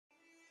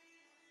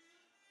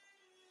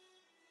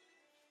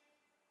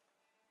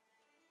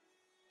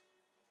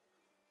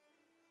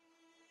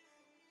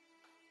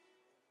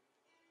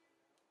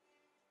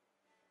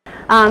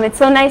It's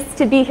so nice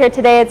to be here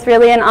today. It's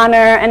really an honor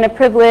and a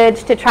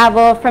privilege to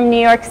travel from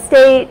New York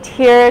State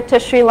here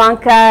to Sri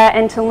Lanka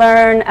and to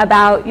learn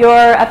about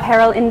your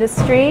apparel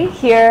industry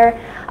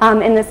here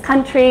in this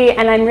country.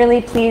 And I'm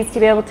really pleased to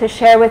be able to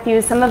share with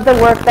you some of the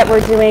work that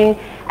we're doing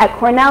at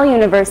Cornell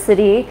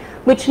University,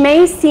 which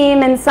may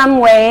seem in some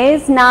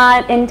ways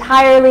not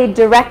entirely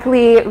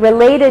directly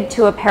related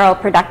to apparel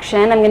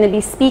production. I'm going to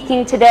be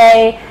speaking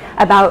today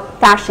about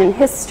fashion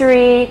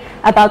history,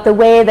 about the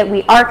way that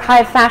we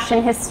archive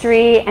fashion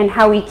history and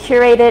how we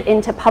curate it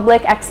into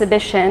public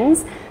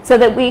exhibitions so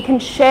that we can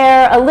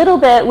share a little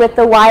bit with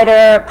the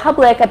wider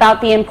public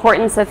about the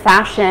importance of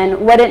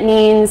fashion, what it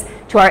means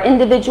to our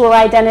individual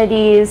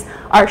identities,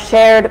 our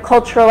shared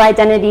cultural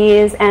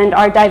identities, and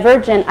our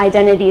divergent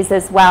identities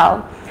as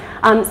well.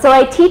 So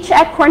I teach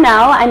at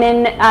Cornell. I'm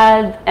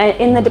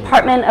in the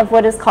department of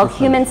what is called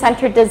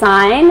human-centered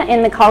design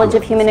in the College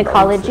of Human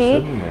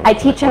Ecology. I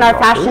teach in our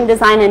fashion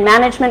design and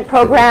management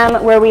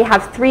program where we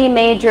have 3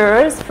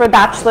 majors for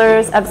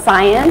bachelors of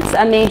science,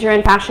 a major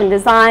in fashion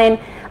design,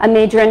 a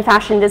major in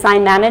fashion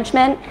design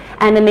management,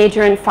 and a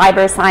major in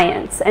fiber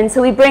science. And so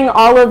we bring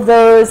all of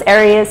those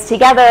areas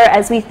together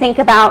as we think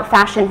about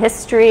fashion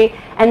history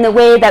and the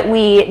way that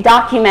we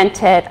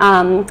document it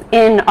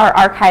in our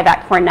archive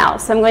at Cornell.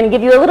 So I'm going to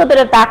give you a little bit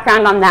of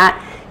background on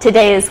that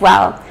today as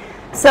well.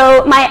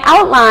 So my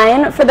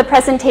outline for the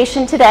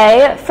presentation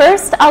today,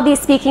 first I'll be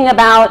speaking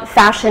about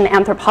fashion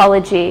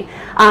anthropology.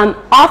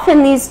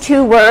 Often these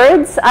two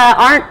words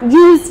aren't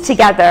used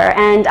together,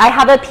 and I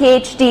have a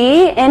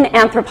PhD in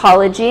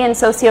anthropology and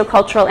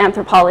sociocultural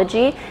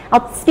anthropology.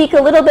 I'll speak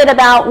a little bit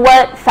about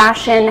what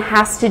fashion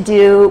has to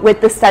do with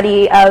the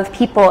study of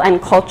people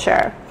and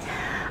culture.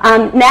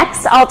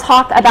 Next, I'll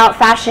talk about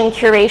fashion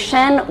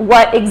curation,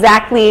 what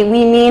exactly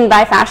we mean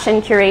by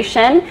fashion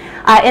curation.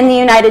 In the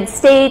United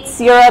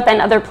States, Europe,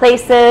 and other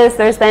places,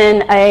 there's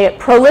been a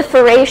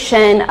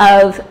proliferation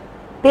of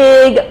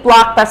big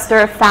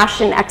blockbuster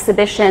fashion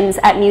exhibitions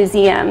at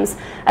museums,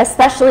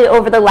 especially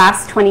over the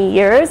last 20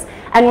 years.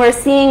 And we're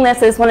seeing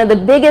this as one of the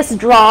biggest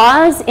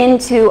draws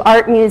into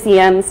art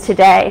museums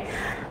today.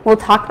 We'll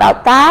talk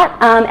about that.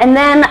 And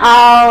then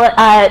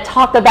I'll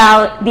talk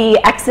about the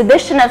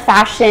exhibition of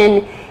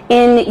fashion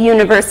in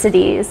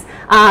universities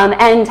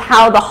and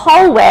how the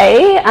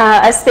hallway,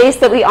 a space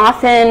that we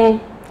often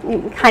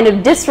kind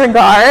of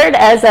disregard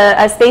as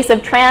a space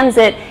of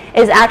transit,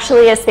 is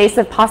actually a space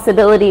of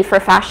possibility for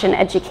fashion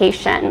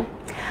education.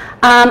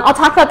 I'll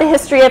talk about the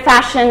history of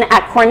fashion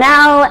at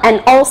Cornell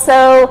and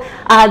also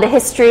the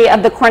history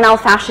of the Cornell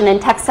Fashion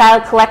and Textile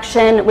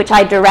Collection, which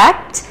I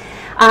direct.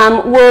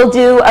 We'll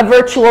do a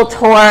virtual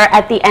tour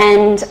at the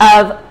end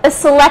of a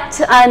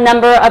select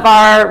number of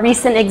our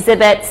recent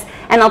exhibits,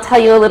 and I'll tell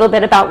you a little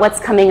bit about what's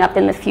coming up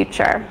in the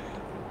future.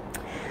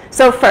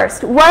 So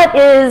first, what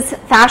is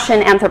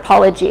fashion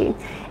anthropology?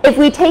 If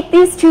we take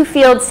these two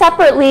fields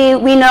separately,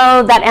 we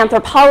know that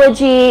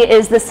anthropology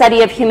is the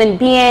study of human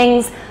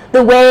beings,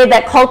 the way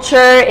that culture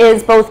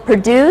is both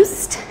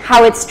produced,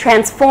 how it's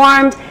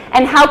transformed,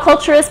 and how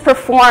culture is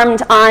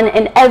performed on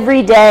an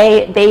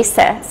everyday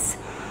basis.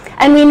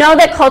 And we know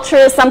that culture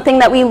is something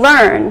that we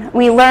learn.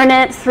 We learn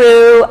it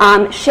through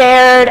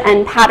shared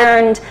and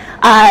patterned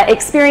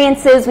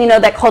experiences. We know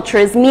that culture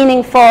is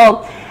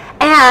meaningful.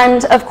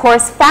 And of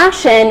course,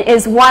 fashion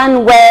is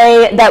one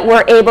way that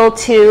we're able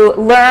to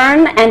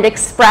learn and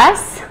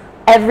express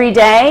every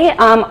day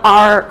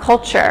our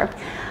culture.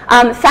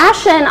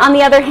 Fashion, on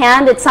the other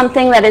hand, it's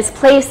something that is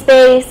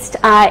place-based.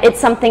 It's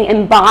something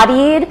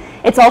embodied.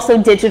 It's also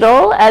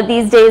digital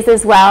these days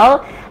as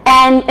well.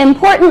 And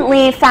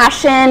importantly,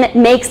 fashion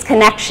makes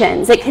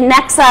connections. It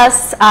connects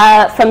us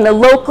from the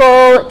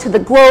local to the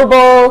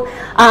global.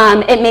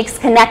 It makes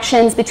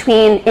connections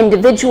between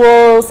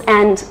individuals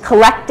and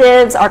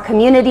collectives, our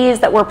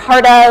communities that we're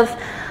part of.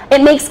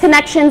 It makes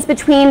connections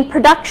between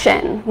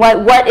production,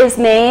 what is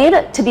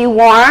made to be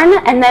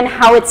worn, and then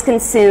how it's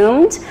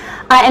consumed.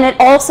 And it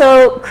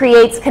also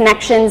creates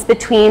connections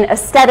between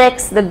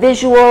aesthetics, the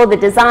visual, the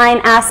design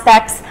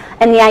aspects,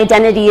 and the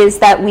identities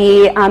that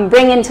we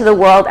bring into the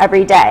world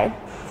every day.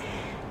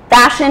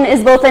 Fashion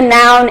is both a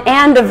noun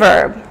and a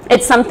verb.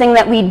 It's something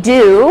that we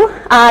do,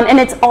 and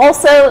it's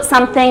also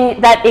something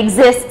that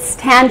exists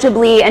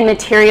tangibly and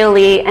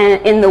materially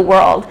in the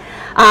world.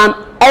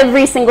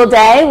 Every single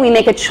day, we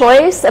make a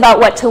choice about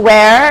what to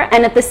wear,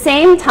 and at the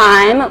same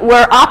time,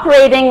 we're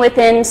operating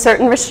within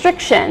certain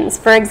restrictions.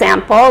 For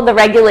example, the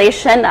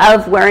regulation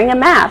of wearing a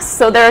mask.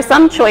 So there are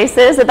some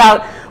choices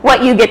about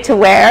what you get to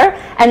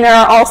wear, and there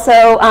are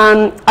also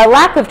a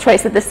lack of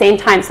choice at the same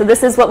time. So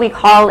this is what we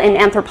call in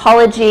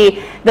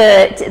anthropology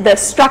the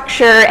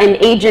structure and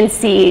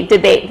agency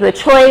debate, the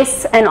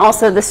choice and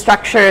also the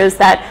structures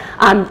that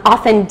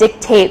often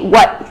dictate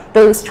what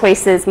those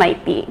choices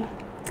might be.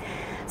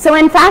 So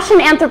in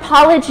fashion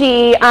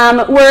anthropology,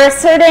 we're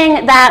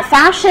asserting that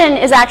fashion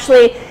is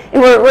actually,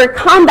 we're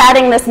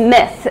combating this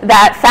myth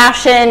that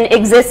fashion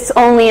exists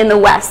only in the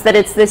West, that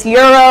it's this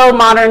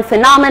Euro-modern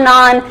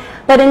phenomenon.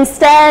 But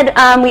instead,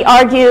 we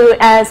argue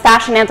as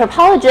fashion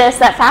anthropologists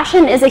that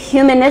fashion is a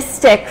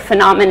humanistic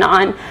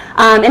phenomenon,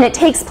 and it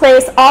takes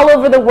place all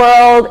over the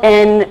world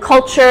in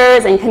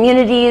cultures and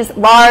communities,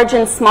 large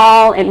and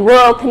small, in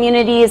rural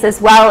communities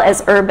as well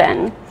as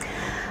urban.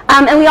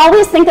 And we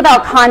always think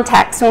about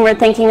context when we're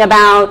thinking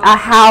about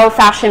how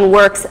fashion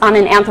works on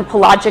an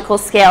anthropological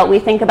scale. We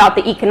think about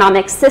the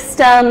economic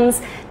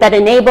systems that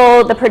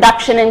enable the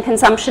production and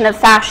consumption of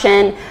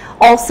fashion,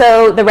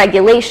 also the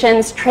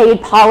regulations,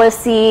 trade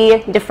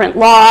policy, different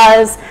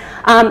laws.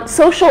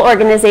 Social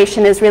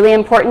organization is really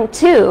important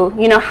too.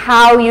 You know,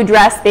 how you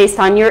dress based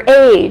on your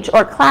age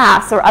or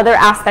class or other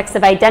aspects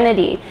of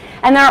identity.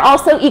 And there are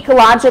also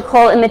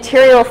ecological and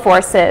material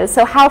forces.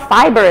 So how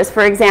fibers,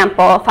 for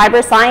example,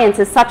 fiber science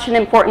is such an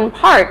important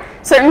part.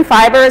 Certain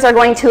fibers are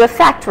going to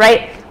affect,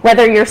 right,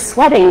 whether you're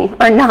sweating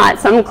or not.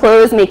 Some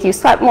clothes make you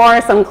sweat more,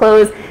 some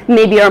clothes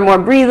maybe are more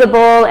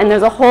breathable, and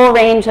there's a whole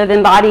range of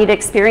embodied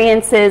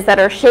experiences that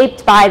are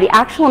shaped by the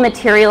actual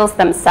materials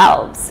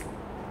themselves.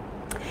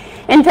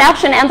 In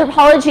fashion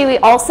anthropology, we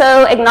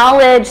also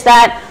acknowledge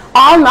that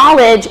all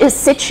knowledge is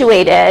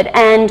situated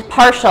and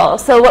partial.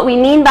 So what we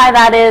mean by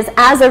that is,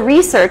 as a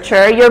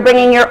researcher, you're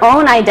bringing your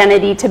own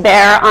identity to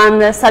bear on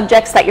the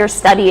subjects that you're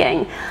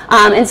studying.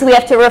 And so we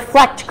have to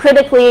reflect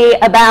critically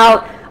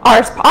about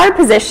our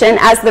position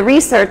as the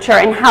researcher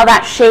and how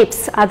that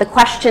shapes the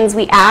questions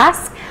we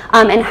ask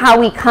and how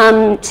we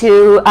come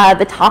to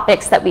the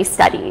topics that we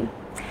study.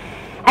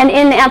 And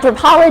in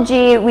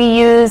anthropology, we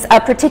use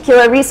a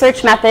particular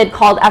research method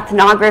called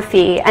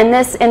ethnography. And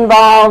this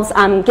involves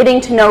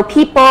getting to know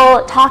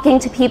people, talking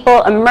to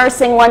people,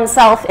 immersing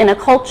oneself in a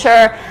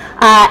culture.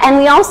 And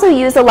we also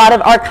use a lot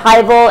of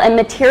archival and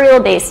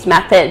material-based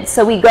methods.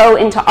 So we go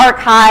into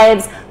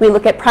archives, we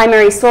look at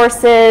primary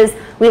sources,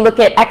 we look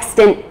at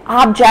extant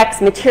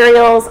objects,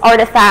 materials,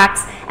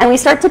 artifacts, and we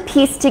start to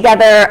piece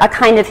together a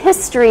kind of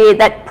history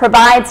that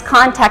provides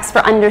context for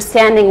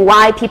understanding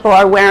why people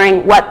are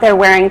wearing what they're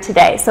wearing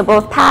today. So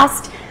both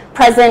past,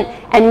 present,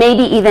 and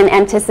maybe even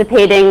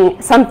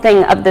anticipating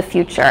something of the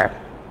future.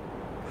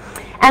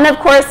 And of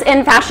course,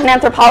 in fashion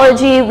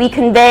anthropology, we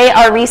convey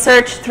our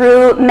research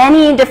through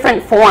many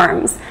different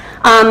forms.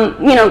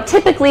 You know,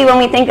 typically when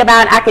we think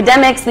about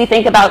academics, we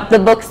think about the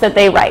books that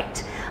they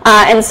write.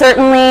 And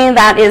certainly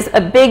that is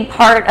a big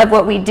part of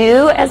what we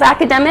do as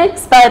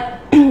academics, but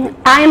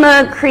I'm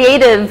a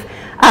creative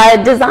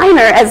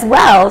designer as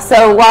well.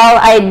 So while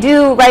I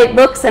do write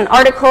books and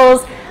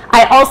articles,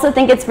 I also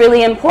think it's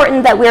really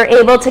important that we're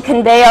able to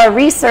convey our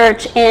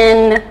research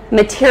in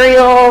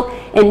material,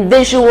 in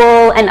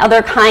visual, and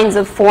other kinds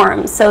of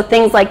forms. So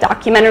things like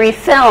documentary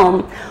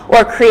film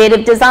or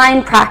creative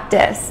design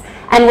practice.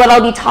 And what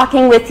I'll be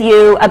talking with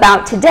you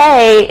about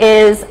today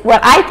is what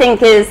I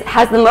think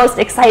has the most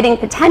exciting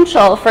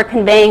potential for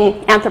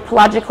conveying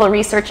anthropological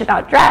research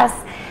about dress,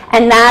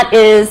 and that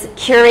is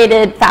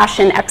curated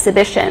fashion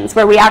exhibitions,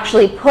 where we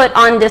actually put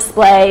on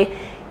display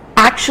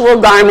actual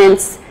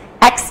garments,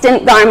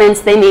 extant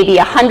garments. They may be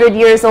 100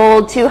 years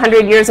old,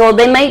 200 years old.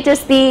 They might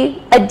just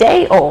be a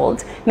day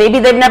old. Maybe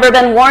they've never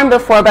been worn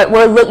before, but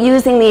we're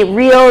using the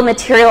real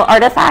material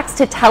artifacts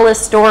to tell a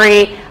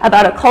story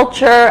about a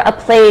culture, a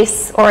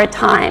place, or a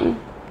time.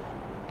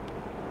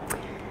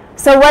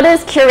 So what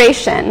is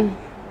curation?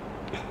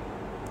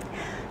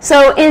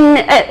 So in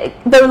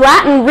the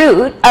Latin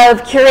root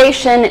of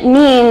curation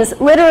means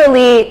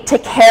literally to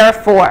care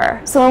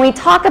for. So when we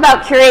talk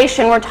about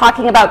curation, we're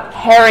talking about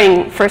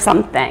caring for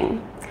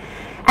something.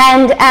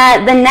 And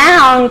the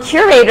noun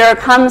curator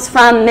comes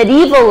from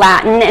medieval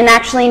Latin and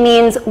actually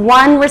means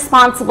one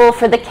responsible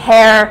for the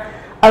care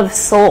of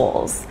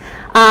souls.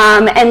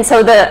 And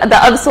so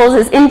the of souls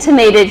is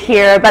intimated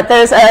here, but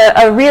there's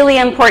a really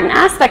important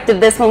aspect of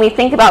this when we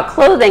think about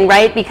clothing,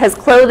 right? Because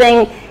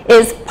clothing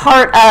is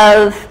part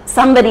of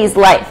somebody's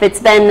life. It's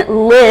been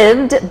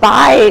lived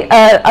by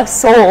a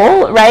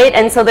soul, right?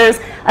 And so there's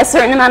a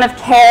certain amount of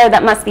care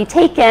that must be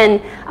taken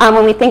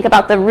when we think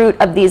about the root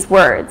of these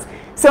words.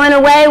 So in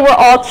a way, we're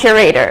all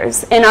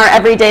curators in our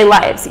everyday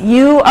lives.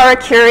 You are a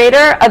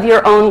curator of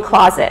your own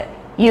closet.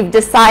 You've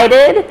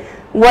decided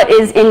what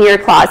is in your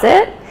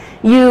closet.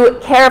 You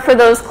care for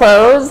those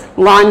clothes,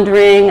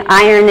 laundering,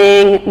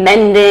 ironing,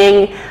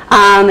 mending.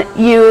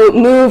 You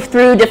move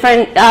through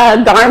different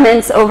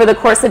garments over the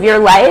course of your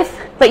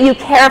life, but you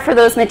care for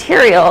those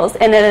materials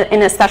in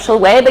a special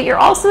way. But you're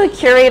also a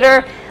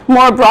curator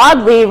more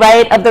broadly,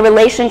 right, of the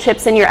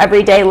relationships in your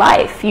everyday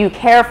life. You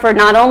care for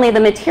not only the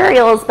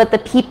materials, but the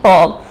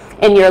people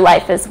in your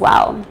life as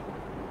well.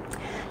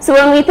 So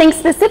when we think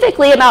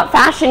specifically about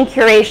fashion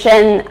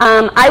curation,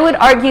 I would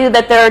argue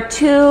that there are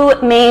two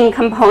main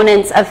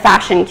components of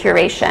fashion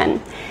curation.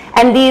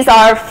 And these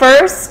are,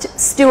 first,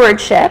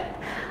 stewardship.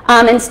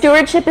 And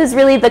stewardship is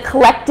really the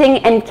collecting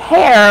and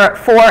care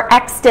for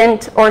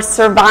extant or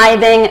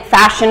surviving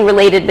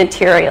fashion-related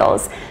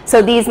materials.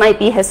 So these might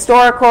be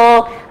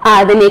historical,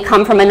 they may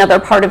come from another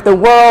part of the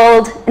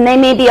world, and they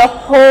may be a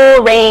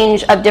whole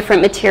range of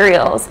different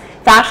materials.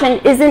 Fashion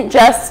isn't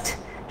just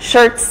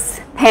shirts,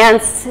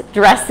 pants,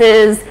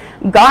 dresses,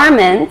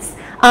 garments.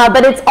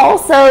 But it's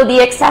also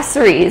the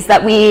accessories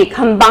that we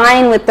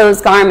combine with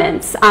those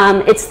garments.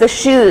 It's the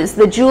shoes,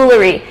 the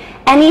jewelry,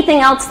 anything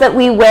else that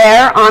we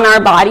wear on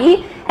our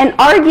body, and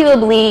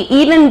arguably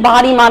even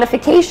body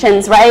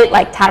modifications, right,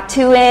 like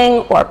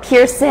tattooing or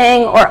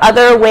piercing or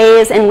other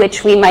ways in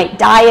which we might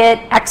diet,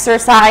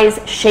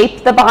 exercise,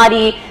 shape the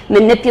body,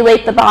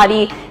 manipulate the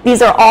body.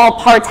 These are all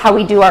parts, how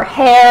we do our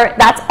hair.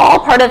 That's all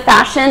part of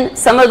fashion.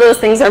 Some of those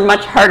things are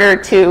much harder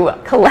to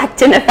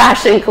collect in a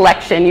fashion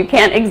collection. You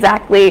can't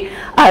exactly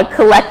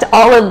collect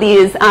all of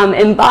these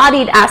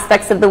embodied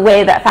aspects of the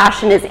way that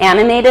fashion is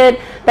animated,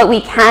 but we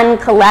can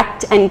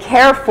collect and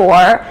care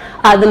for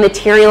the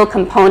material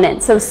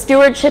component. So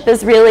stewardship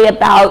is really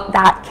about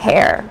that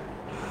care.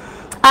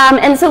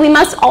 And so we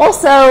must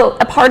also,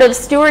 a part of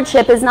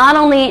stewardship is not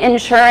only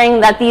ensuring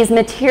that these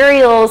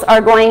materials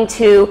are going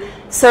to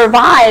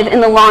survive in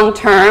the long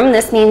term.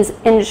 This means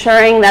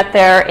ensuring that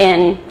they're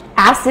in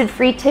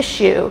acid-free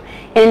tissue,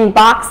 in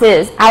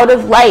boxes, out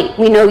of light.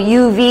 We know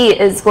UV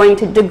is going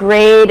to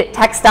degrade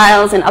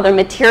textiles and other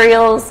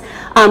materials.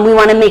 We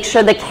want to make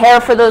sure the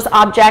care for those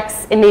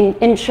objects and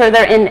ensure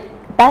they're in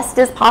best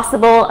as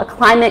possible a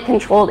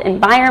climate-controlled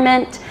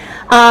environment.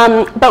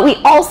 But we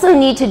also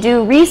need to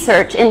do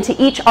research into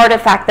each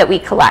artifact that we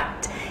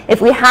collect. If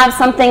we have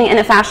something in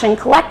a fashion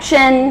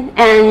collection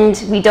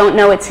and we don't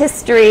know its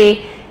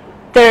history,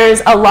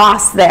 there's a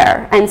loss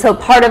there. And so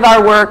part of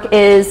our work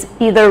is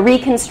either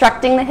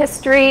reconstructing the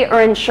history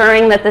or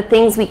ensuring that the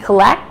things we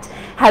collect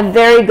have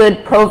very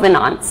good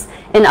provenance.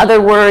 In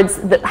other words,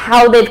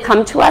 how they've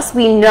come to us,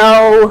 we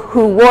know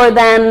who wore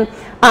them,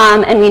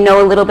 and we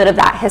know a little bit of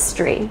that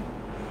history.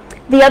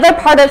 The other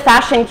part of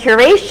fashion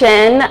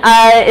curation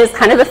is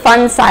kind of the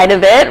fun side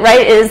of it,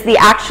 right, is the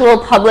actual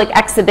public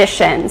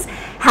exhibitions.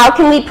 How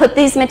can we put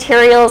these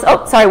materials,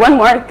 oh, sorry, one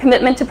more,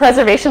 commitment to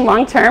preservation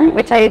long-term,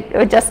 which I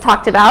just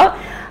talked about.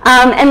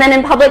 And then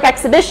in public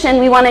exhibition,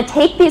 we want to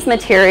take these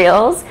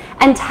materials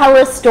and tell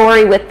a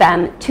story with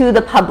them to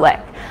the public.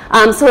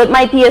 So it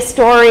might be a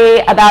story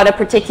about a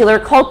particular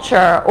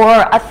culture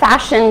or a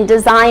fashion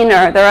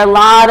designer. There are a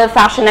lot of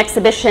fashion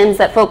exhibitions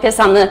that focus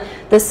on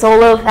the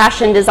solo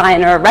fashion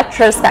designer,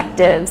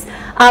 retrospectives.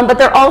 But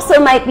there also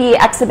might be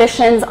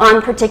exhibitions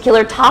on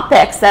particular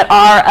topics that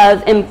are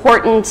of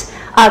important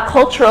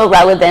cultural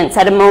relevance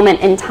at a moment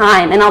in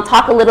time. And I'll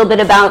talk a little bit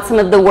about some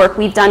of the work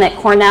we've done at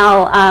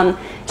Cornell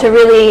to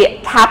really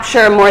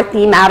capture more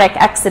thematic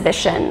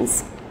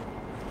exhibitions.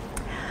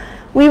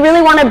 We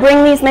really want to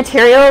bring these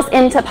materials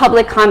into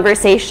public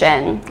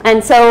conversation.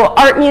 And so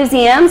art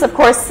museums, of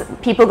course,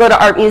 people go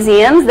to art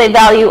museums, they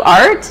value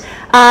art.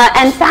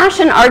 And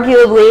fashion,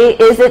 arguably,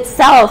 is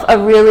itself a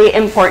really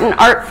important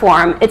art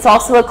form. It's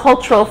also a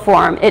cultural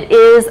form. It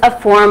is a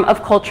form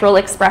of cultural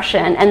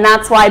expression. And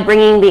that's why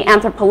bringing the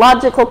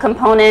anthropological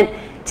component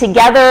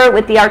together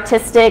with the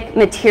artistic,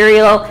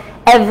 material,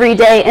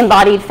 everyday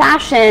embodied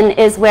fashion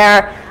is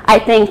where I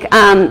think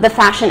the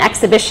fashion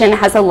exhibition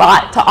has a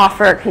lot to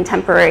offer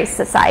contemporary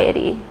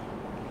society.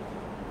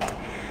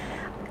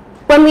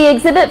 When we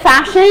exhibit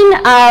fashion,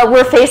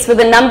 we're faced with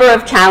a number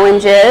of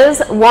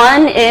challenges.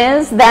 One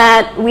is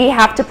that we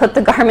have to put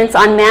the garments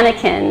on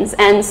mannequins,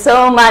 and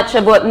so much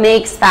of what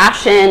makes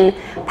fashion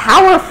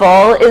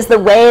powerful is the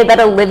way that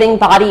a living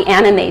body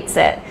animates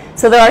it.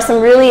 So there are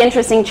some really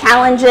interesting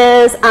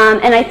challenges,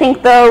 and I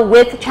think, though,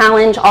 with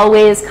challenge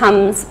always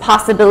comes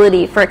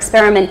possibility for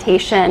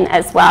experimentation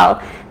as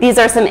well. These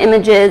are some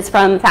images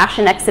from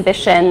fashion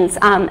exhibitions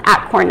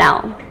at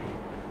Cornell.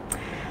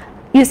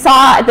 You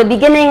saw at the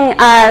beginning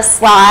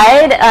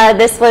slide,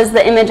 this was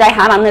the image I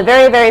had on the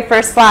very, very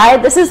first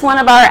slide. This is one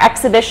of our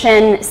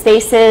exhibition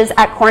spaces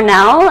at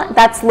Cornell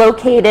that's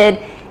located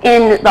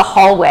in the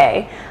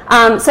hallway.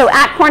 So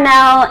at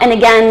Cornell, and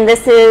again,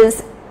 this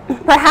is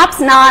perhaps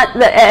not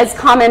as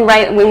common,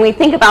 right, when we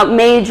think about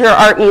major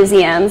art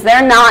museums.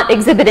 They're not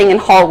exhibiting in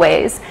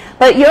hallways,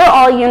 but you're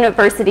all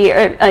university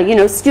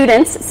or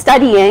students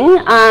studying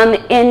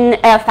in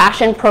a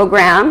fashion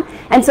program,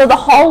 and so the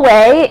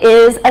hallway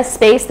is a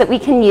space that we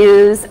can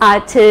use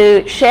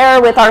to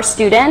share with our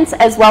students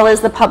as well as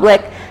the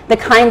public the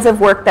kinds of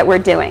work that we're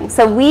doing.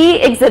 So we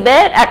exhibit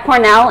at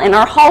Cornell in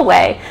our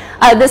hallway.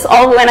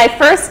 When I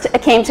first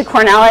came to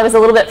Cornell, I was a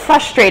little bit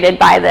frustrated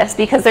by this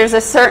because there's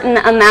a certain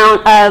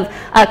amount of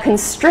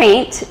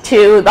constraint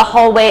to the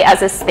hallway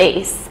as a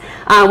space.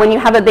 When you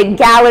have a big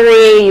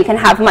gallery, you can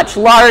have much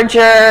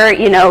larger,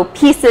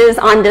 pieces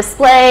on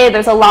display.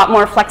 There's a lot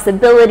more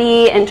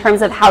flexibility in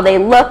terms of how they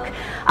look,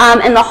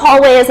 and the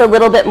hallway is a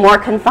little bit more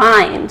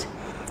confined.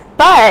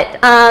 But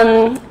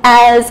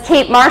as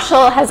Kate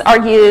Marshall has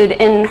argued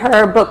in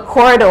her book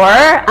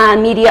Corridor,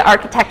 Media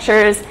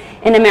Architectures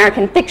in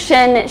American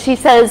Fiction, she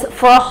says,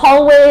 for a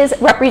hallway's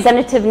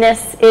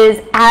representativeness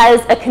is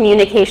as a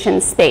communication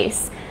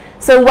space.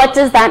 So what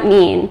does that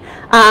mean?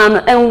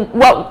 And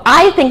what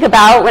I think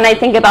about when I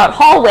think about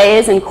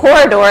hallways and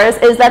corridors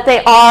is that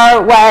they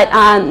are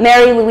what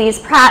Mary Louise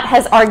Pratt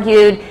has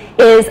argued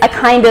is a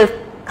kind of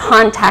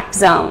contact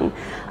zone.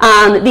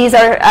 These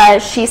are,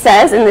 she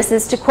says, and this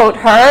is to quote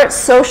her,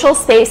 social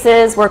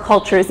spaces where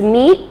cultures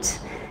meet,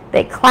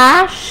 They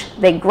clash,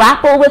 they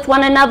grapple with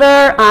one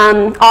another,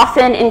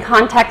 often in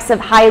contexts of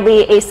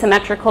highly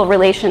asymmetrical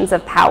relations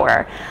of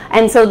power.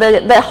 And so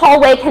the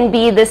hallway can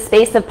be this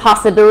space of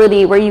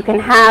possibility where you can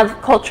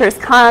have cultures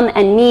come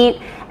and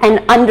meet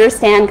and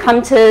understand,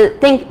 come to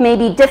think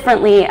maybe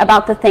differently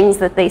about the things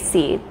that they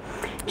see.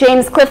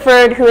 James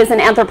Clifford, who is an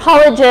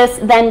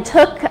anthropologist, then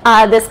took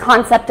this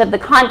concept of the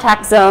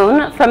contact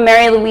zone from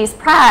Mary Louise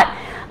Pratt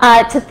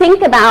to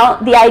think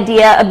about the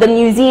idea of the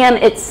museum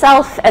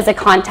itself as a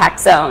contact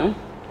zone.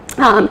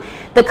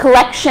 The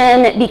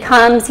collection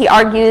becomes, he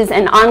argues,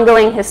 an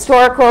ongoing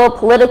historical,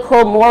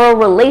 political, moral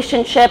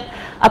relationship,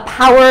 a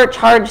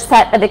power-charged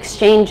set of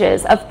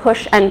exchanges, of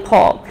push and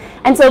pull.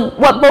 And so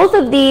what both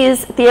of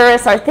these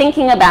theorists are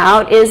thinking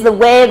about is the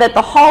way that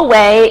the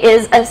hallway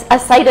is a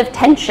site of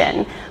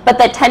tension, but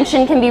that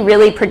tension can be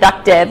really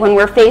productive when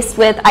we're faced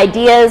with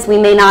ideas we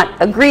may not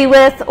agree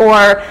with,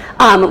 or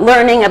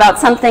learning about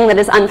something that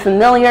is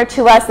unfamiliar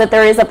to us, that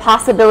there is a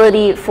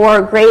possibility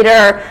for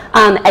greater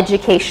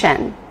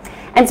education.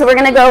 And so we're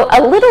going to go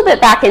a little bit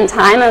back in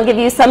time. I'll give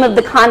you some of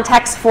the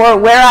context for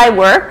where I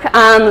work,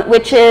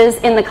 which is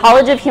in the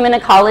College of Human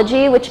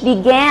Ecology, which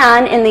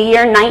began in the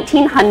year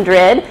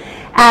 1900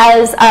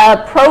 as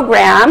a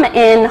program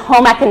in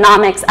home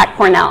economics at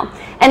Cornell.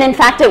 And in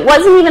fact, it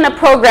wasn't even a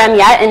program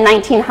yet in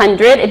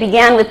 1900. It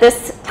began with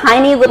this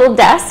tiny little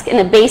desk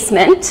in a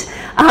basement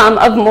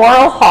of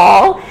Morrill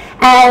Hall.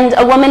 And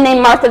a woman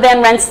named Martha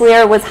Van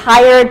Rensselaer was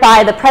hired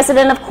by the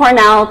president of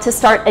Cornell to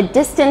start a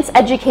distance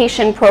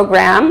education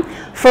program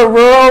for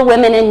rural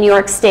women in New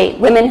York State,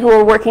 women who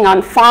were working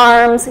on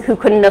farms, who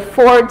couldn't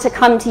afford to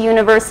come to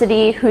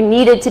university, who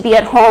needed to be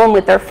at home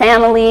with their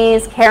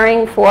families,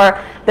 caring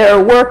for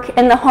their work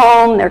in the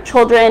home, their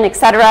children,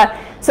 etc.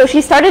 So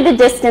she started a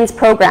distance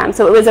program.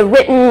 So it was a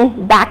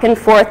written back and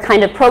forth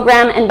kind of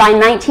program, and by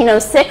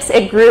 1906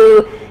 it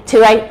grew to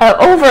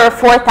over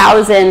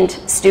 4,000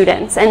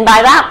 students. And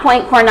by that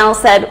point, Cornell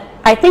said,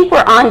 I think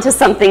we're on to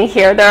something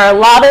here. There are a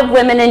lot of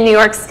women in New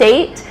York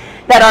State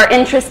that are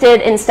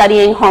interested in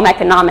studying home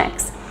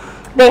economics.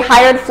 They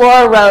hired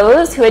Flora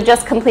Rose, who had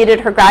just completed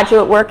her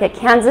graduate work at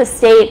Kansas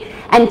State,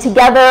 and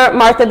together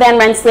Martha Van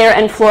Rensselaer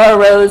and Flora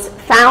Rose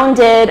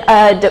founded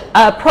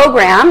a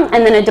program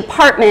and then a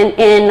department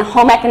in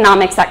home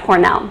economics at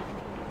Cornell.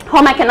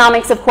 Home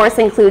economics, of course,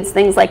 includes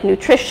things like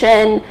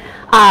nutrition,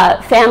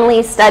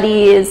 family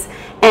studies,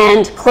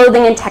 and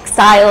clothing and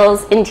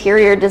textiles,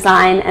 interior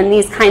design, and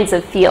these kinds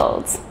of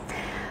fields.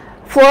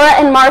 Flora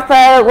and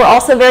Martha were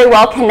also very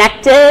well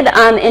connected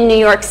in New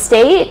York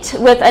State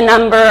with a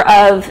number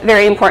of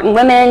very important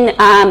women.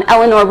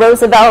 Eleanor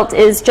Roosevelt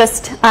is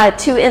just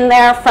two in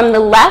there from the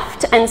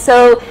left, and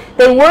so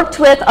they worked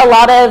with a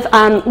lot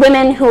of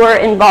women who were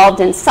involved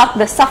in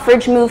the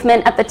suffrage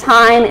movement at the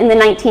time in the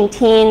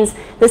 19-teens.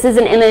 This is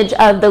an image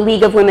of the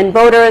League of Women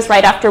Voters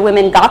right after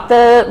women got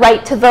the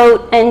right to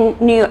vote in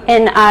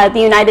the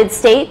United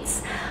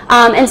States.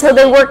 And so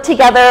they worked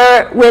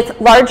together with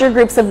larger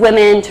groups of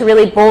women to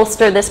really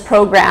bolster this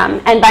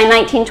program. And by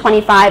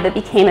 1925, it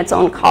became its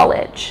own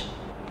college.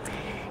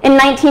 In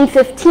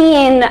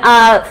 1915,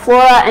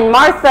 Flora and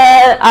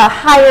Martha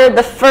hired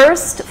the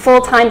first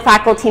full-time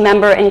faculty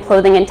member in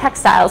clothing and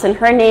textiles, and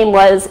her name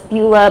was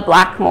Beulah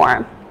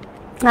Blackmore.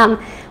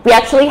 We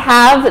actually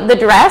have the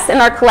dress in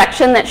our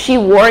collection that she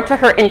wore to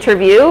her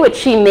interview, which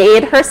she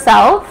made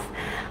herself.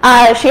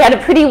 She had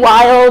a pretty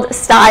wild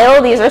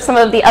style. These are some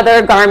of the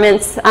other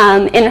garments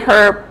in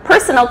her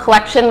personal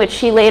collection, which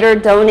she later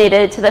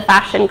donated to the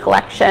fashion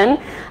collection.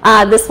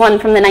 This one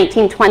from the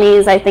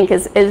 1920s, I think,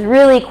 is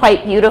really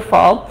quite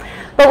beautiful.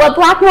 But what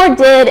Blackmore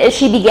did is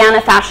she began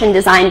a fashion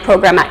design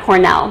program at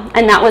Cornell,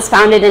 and that was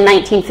founded in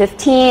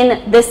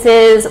 1915. This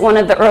is one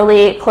of the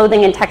early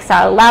clothing and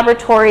textile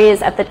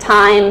laboratories at the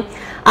time,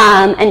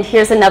 and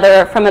here's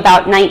another from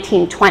about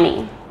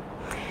 1920.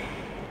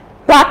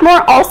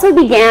 Blackmore also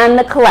began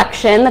the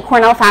collection, the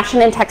Cornell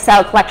Fashion and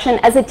Textile Collection,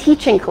 as a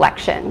teaching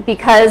collection,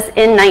 because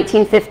in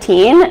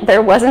 1915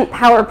 there wasn't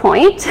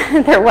PowerPoint,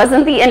 there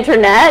wasn't the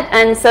internet,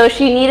 and so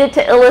she needed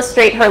to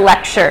illustrate her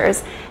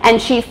lectures. And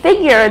she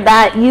figured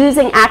that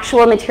using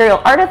actual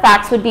material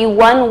artifacts would be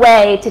one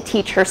way to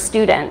teach her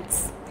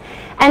students.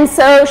 And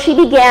so she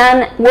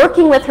began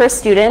working with her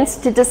students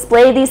to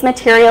display these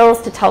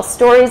materials, to tell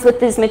stories with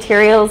these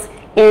materials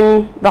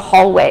in the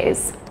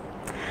hallways.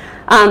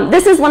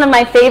 This is one of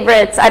my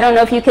favorites. I don't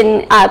know if you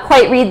can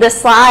quite read this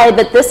slide,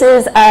 but this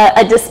is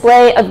a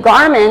display of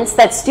garments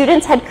that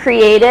students had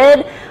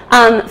created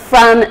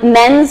from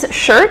men's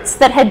shirts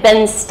that had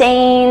been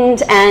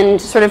stained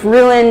and sort of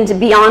ruined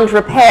beyond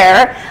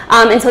repair.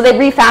 And so they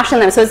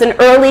refashioned them. So it's an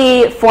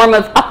early form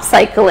of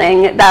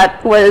upcycling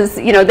that was,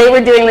 you know, they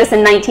were doing this in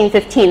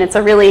 1915. It's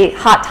a really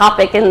hot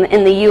topic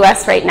in the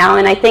US right now.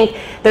 And I think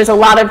there's a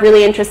lot of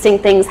really interesting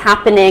things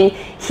happening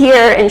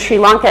here in Sri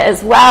Lanka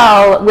as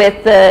well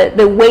with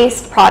the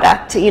waste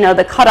product, you know,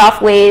 the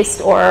cut-off waste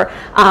or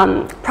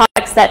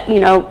products that, you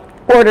know,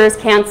 orders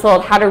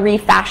canceled, how to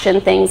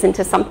refashion things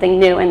into something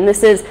new. And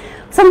this is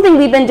something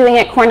we've been doing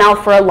at Cornell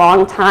for a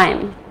long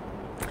time.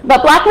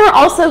 But Blackmore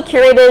also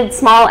curated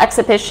small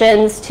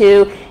exhibitions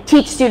to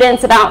teach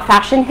students about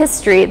fashion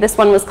history. This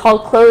one was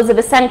called Clothes of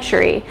a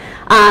Century.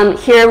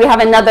 Here we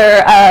have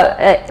another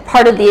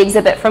part of the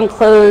exhibit from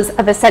Clothes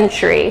of a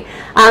Century.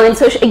 And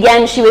so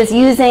again, she was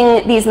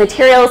using these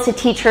materials to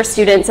teach her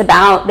students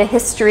about the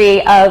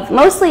history of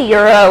mostly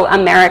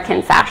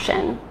Euro-American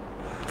fashion.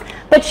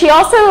 But she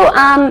also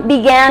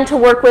began to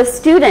work with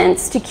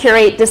students to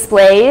curate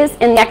displays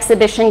in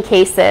exhibition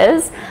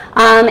cases.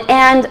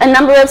 And a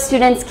number of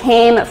students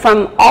came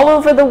from all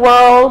over the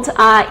world,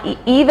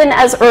 even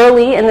as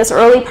early, in this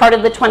early part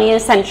of the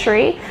 20th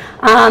century.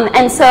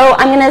 And so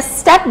I'm going to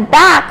step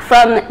back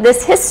from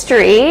this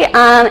history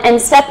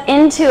and step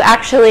into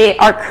actually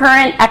our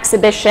current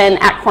exhibition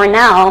at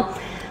Cornell,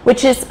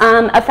 which is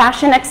a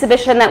fashion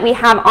exhibition that we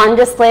have on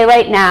display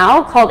right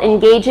now called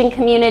Engaging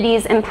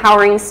Communities,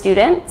 Empowering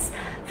Students,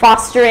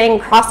 Fostering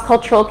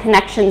Cross-Cultural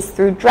Connections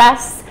Through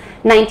Dress,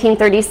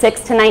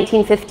 1936 to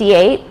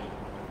 1958.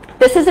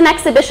 This is an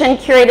exhibition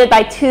curated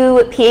by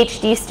two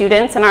PhD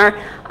students, and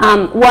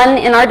one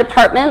in our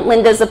department,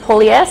 Linda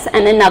Zapolius,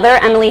 and another,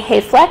 Emily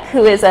Hayfleck,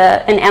 who is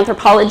an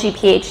anthropology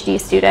PhD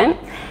student.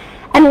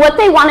 And what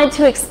they wanted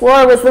to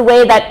explore was the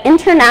way that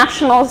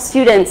international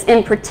students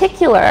in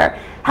particular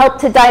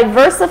helped to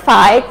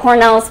diversify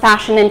Cornell's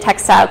fashion and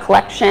textile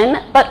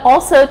collection, but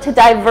also to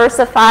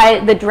diversify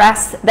the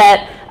dress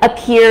that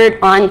appeared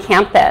on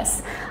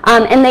campus.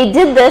 And they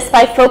did this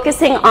by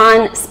focusing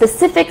on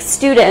specific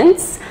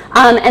students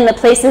and the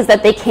places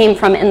that they came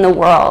from in the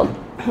world.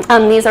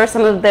 These are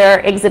some of their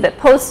exhibit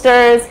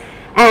posters,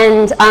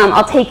 and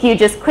I'll take you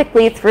just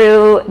quickly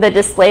through the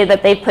display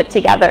that they put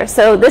together.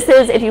 So this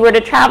is, if you were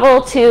to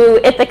travel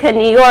to Ithaca,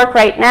 New York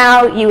right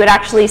now, you would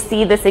actually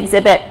see this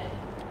exhibit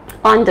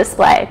on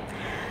display.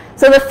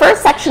 So the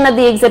first section of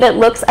the exhibit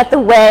looks at the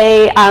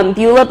way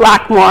Beulah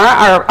Blackmore,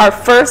 our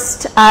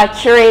first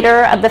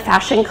curator of the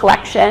fashion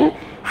collection,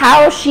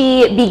 how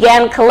she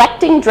began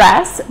collecting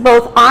dress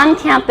both on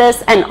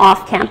campus and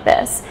off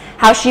campus,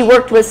 how she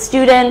worked with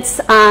students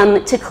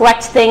to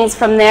collect things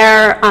from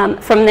their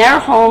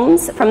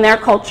homes, from their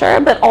culture,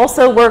 but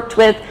also worked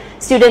with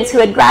students who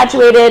had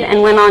graduated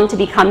and went on to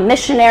become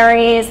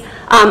missionaries,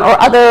 or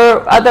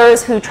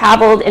others who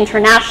traveled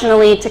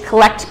internationally to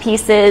collect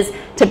pieces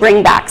to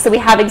bring back. So we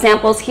have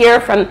examples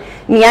here from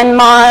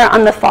Myanmar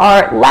on the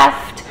far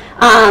left,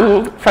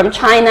 from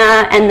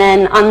China, and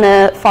then on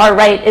the far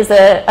right is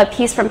a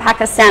piece from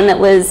Pakistan that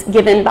was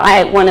given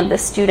by one of the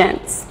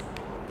students.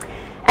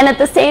 And at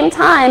the same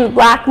time,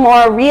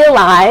 Blackmore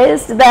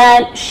realized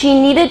that she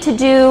needed to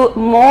do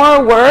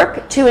more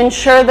work to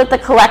ensure that the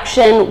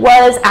collection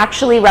was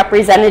actually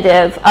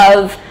representative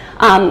of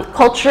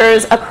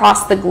cultures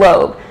across the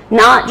globe.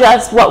 Not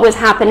just what was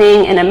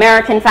happening in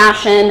American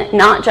fashion,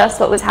 not just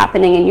what was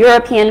happening in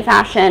European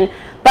fashion,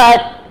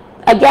 but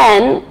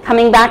again,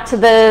 coming back to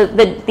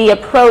the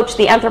approach,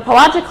 the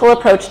anthropological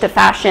approach to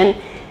fashion,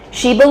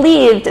 she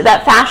believed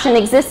that fashion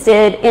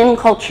existed in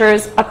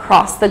cultures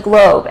across the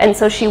globe. And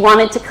so she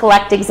wanted to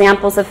collect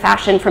examples of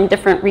fashion from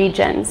different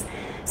regions.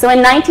 So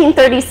in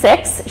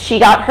 1936, she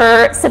got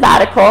her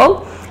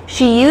sabbatical.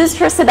 She used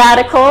her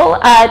sabbatical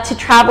to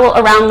travel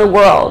around the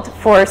world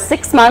for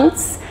 6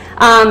 months,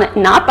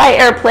 not by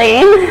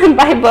airplane,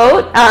 by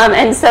boat.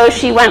 And so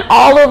she went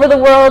all over the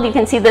world. You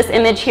can see this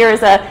image here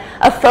is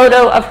a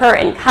photo of her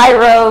in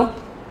Cairo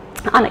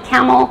on a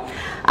camel.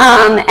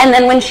 And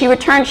then when she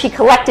returned, she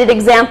collected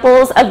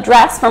examples of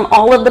dress from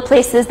all of the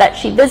places that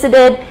she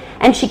visited,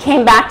 and she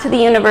came back to the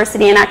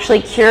university and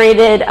actually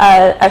curated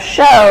a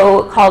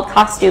show called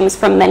Costumes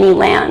from Many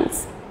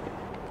Lands.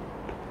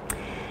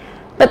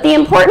 But the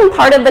important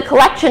part of the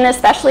collection,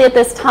 especially at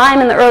this time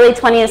in the early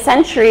 20th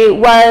century,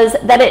 was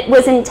that it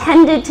was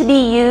intended to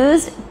be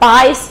used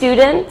by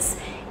students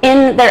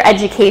in their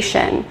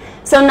education.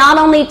 So not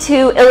only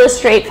to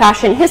illustrate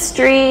fashion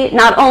history,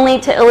 not only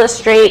to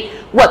illustrate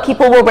what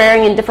people were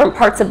wearing in different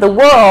parts of the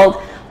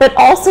world, but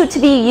also to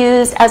be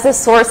used as a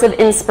source of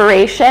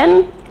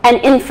inspiration and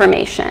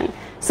information.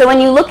 So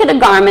when you look at a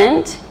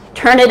garment,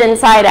 turn it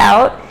inside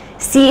out,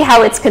 see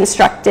how it's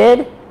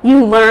constructed,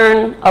 you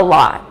learn a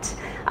lot.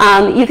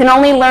 You can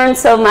only learn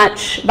so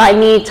much by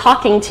me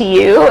talking to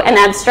you and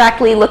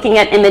abstractly looking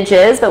at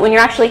images, but when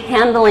you're actually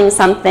handling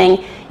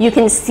something, you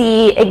can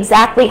see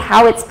exactly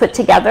how it's put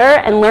together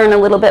and learn a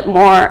little bit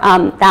more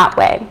that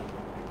way.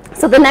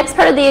 So the next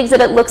part of the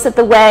exhibit looks at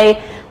the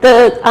way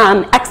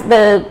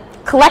the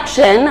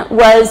collection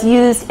was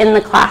used in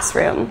the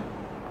classroom.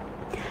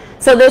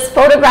 So this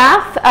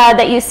photograph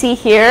that you see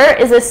here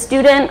is a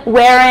student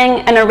wearing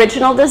an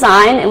original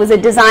design. It was a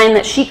design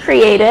that she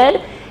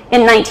created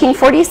in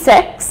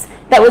 1946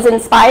 that was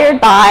inspired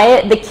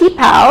by the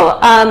kipao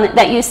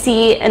that you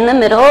see in the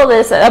middle.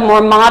 There's a more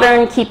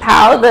modern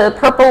kipao, the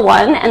purple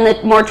one, and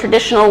the more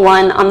traditional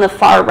one on the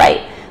far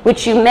right,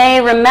 which you may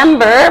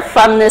remember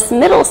from this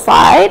middle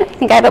slide. I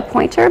think I have a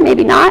pointer,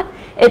 maybe not.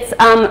 It's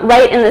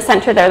right in the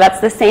center there. That's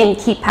the same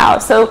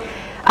kipao. So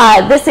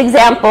this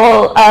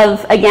example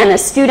of, again, a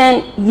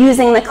student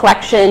using the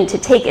collection to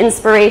take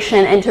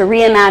inspiration and to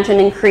reimagine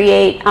and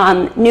create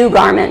new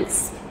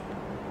garments.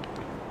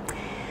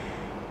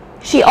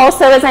 She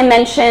also, as I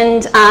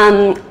mentioned,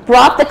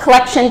 brought the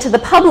collection to the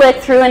public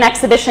through an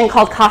exhibition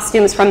called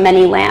Costumes from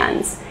Many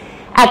Lands.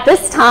 At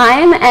this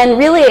time, and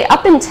really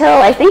up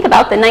until I think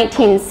about the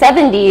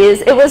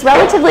 1970s, it was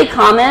relatively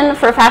common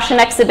for fashion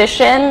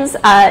exhibitions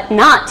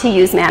not to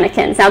use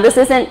mannequins. Now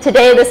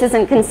today this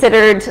isn't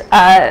considered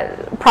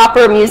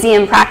proper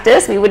museum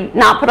practice. We would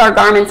not put our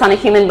garments on a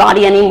human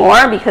body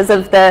anymore because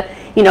of the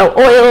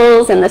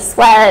oils and the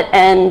sweat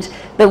and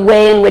the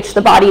way in which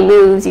the body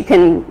moves. You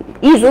can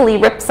easily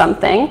rip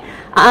something.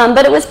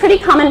 But it was pretty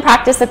common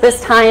practice at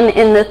this time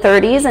in the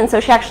 30s, and so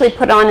she actually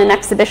put on an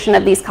exhibition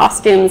of these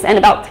costumes, and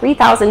about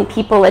 3,000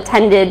 people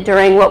attended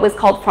during what was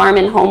called Farm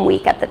and Home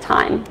Week at the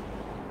time.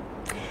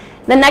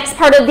 The next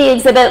part of the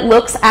exhibit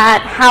looks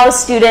at how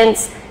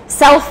students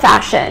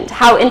self-fashioned,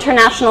 how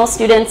international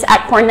students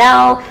at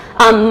Cornell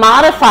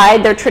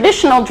modified their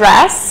traditional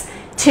dress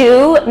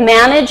to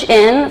manage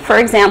in, for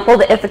example,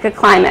 the Ithaca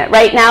climate.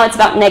 Right now it's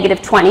about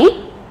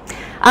 -20.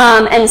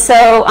 And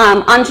so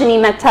Anjani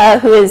Mehta,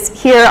 who is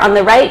here on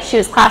the right, she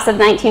was class of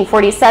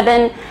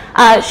 1947,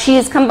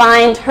 she's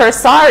combined her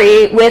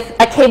sari with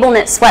a cable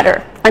knit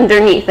sweater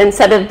underneath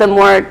instead of the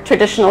more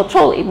traditional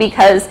choli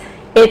because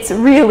it's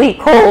really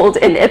cold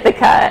in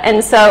Ithaca.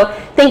 And so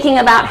thinking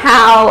about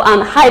how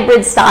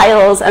hybrid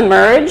styles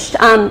emerged,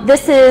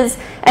 this is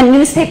a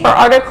newspaper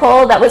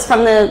article that was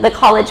from the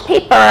college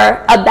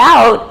paper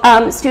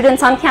about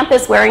students on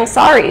campus wearing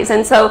saris.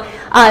 And so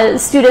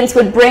students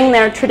would bring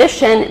their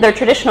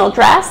traditional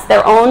dress,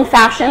 their own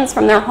fashions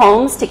from their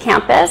homes to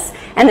campus,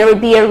 and there would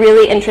be a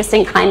really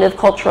interesting kind of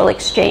cultural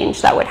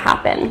exchange that would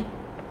happen.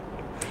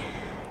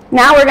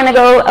 Now we're going to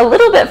go a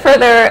little bit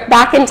further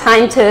back in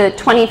time to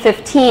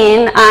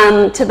 2015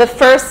 to the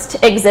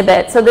first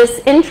exhibit. So this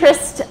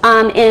interest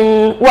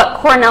in what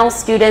Cornell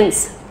students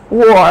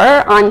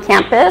wore on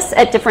campus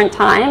at different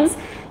times.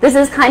 This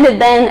has kind of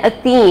been a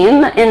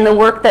theme in the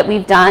work that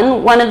we've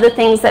done. One of the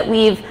things that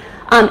we've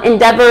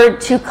endeavored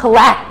to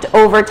collect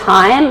over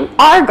time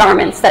are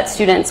garments that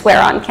students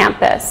wear on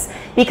campus.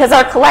 Because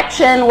our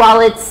collection, while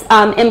it's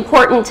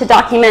important to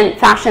document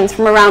fashions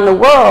from around the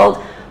world,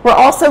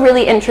 we're also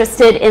really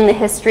interested in the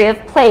history of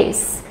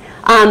place.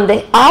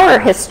 Our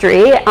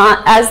history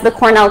as the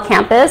Cornell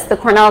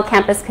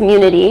campus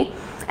community.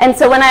 And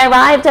so when I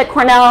arrived at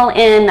Cornell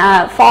in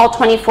fall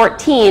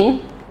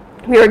 2014,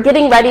 we were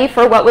getting ready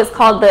for what was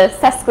called the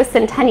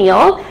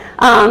sesquicentennial.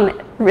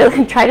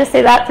 Really try to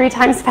say that 3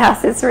 times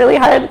fast. It's really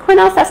hard.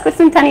 Cornell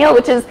sesquicentennial,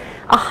 which is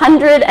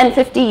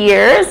 150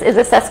 years, is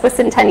a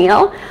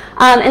sesquicentennial.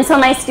 And so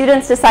my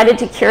students decided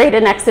to curate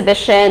an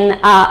exhibition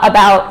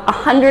about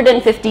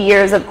 150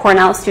 years of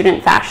Cornell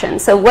student fashion.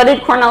 So what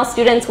did Cornell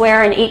students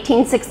wear in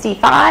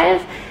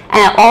 1865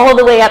 and all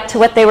the way up to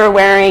what they were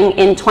wearing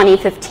in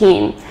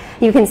 2015.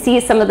 You can see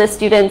some of the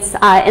students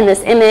in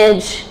this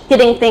image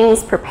getting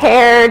things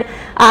prepared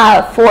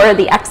for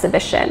the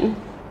exhibition.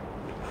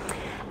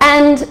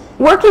 And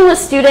working with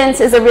students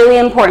is a really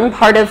important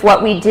part of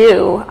what we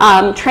do.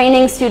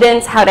 Training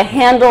students how to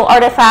handle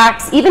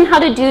artifacts, even how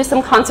to do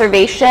some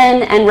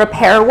conservation and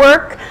repair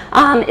work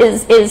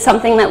is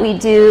something that we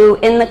do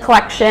in the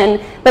collection.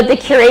 But the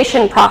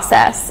curation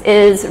process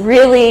is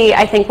really,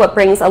 I think, what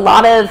brings a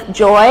lot of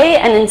joy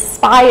and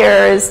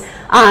inspires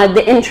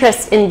the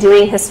interest in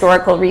doing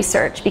historical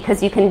research,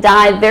 because you can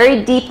dive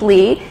very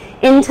deeply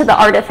into the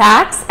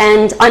artifacts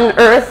and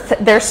unearth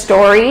their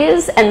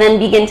stories and then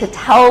begin to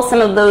tell some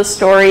of those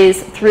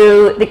stories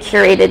through the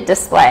curated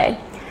display.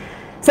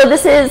 So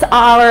this is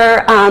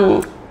our,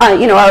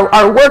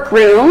 our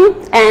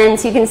workroom, and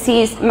so you can see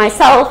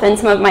myself and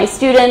some of my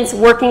students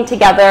working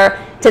together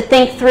to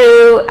think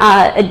through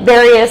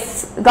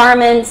various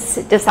garments,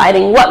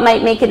 deciding what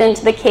might make it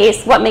into the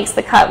case, what makes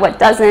the cut, what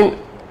doesn't,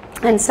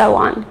 and so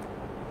on.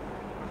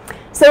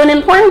 So an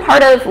important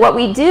part of what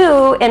we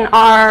do in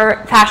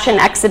our fashion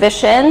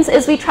exhibitions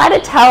is we try to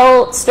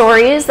tell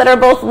stories that are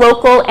both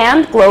local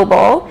and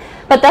global,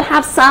 but that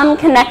have some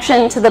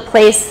connection to the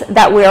place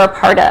that we're a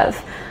part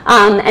of.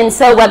 And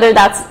so whether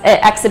that's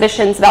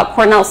exhibitions about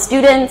Cornell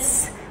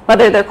students,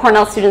 whether they're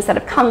Cornell students that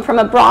have come from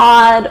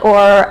abroad or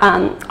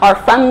are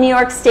from New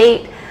York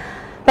State,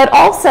 but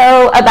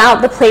also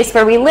about the place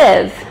where we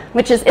live,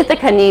 which is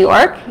Ithaca, New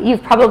York.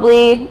 You've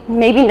probably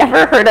maybe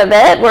never heard of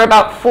it. We're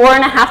about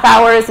 4.5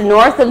 hours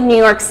north of New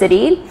York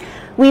City.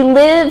 We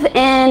live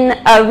in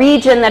a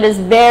region that is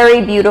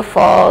very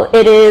beautiful.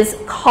 It is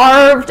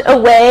carved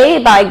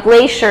away by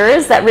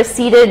glaciers that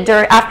receded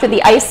after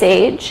the Ice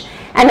Age.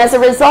 And as a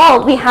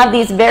result, we have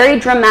these very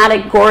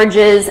dramatic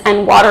gorges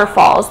and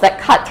waterfalls that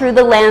cut through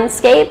the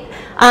landscape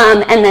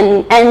and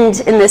then end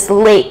in this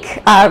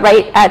lake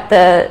right at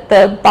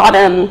the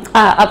bottom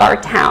of our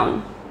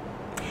town.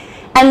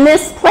 And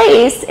this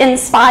place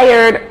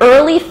inspired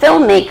early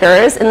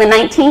filmmakers in the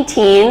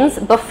 19-teens,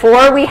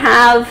 before we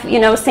have,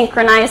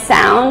 synchronized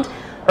sound.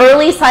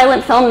 Early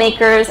silent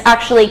filmmakers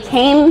actually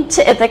came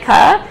to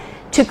Ithaca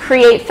to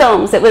create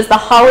films. It was the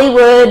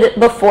Hollywood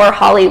before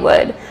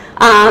Hollywood.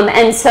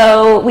 And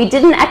so we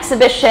did an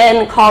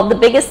exhibition called The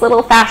Biggest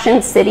Little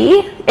Fashion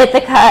City,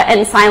 Ithaca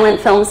and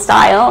Silent Film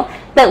Style,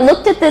 that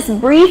looked at this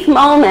brief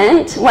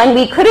moment when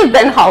we could have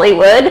been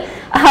Hollywood,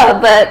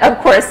 but of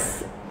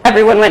course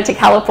everyone went to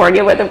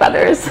California where the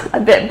weather's a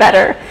bit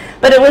better.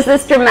 But it was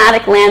this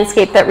dramatic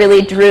landscape that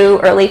really drew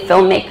early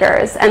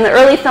filmmakers. And the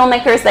early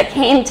filmmakers that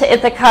came to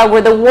Ithaca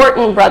were the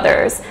Wharton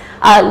brothers,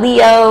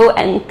 Leo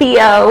and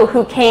Theo,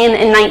 who came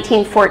in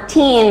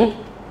 1914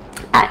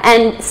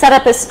 and set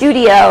up a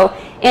studio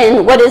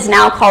in what is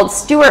now called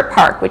Stewart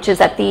Park, which is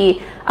at the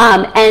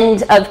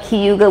end of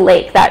Cayuga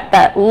Lake,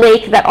 that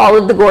lake that all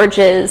of the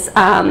gorges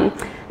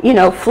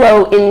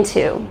flow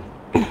into.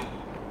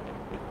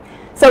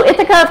 So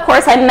Ithaca, of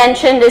course, I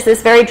mentioned, is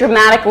this very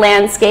dramatic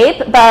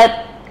landscape,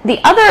 but the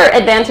other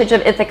advantage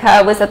of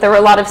Ithaca was that there were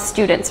a lot of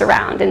students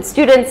around, and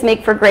students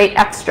make for great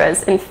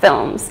extras in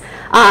films.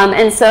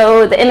 And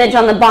so the image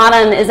on the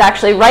bottom is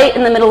actually right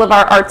in the middle of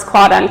our arts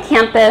quad on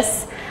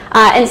campus.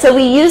 And so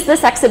we use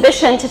this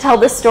exhibition to tell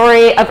the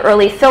story of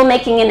early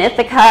filmmaking in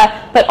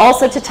Ithaca, but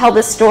also to tell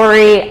the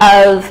story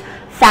of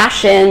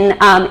fashion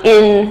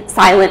in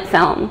silent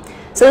film.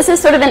 So this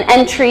is sort of an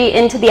entry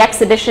into the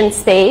exhibition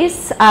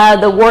space.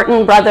 The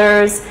Wharton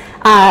brothers,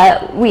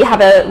 we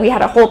had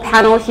a whole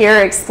panel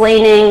here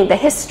explaining the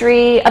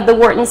history of the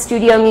Wharton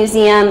Studio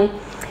Museum.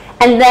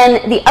 And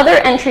then the other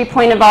entry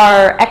point of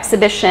our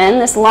exhibition,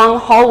 this long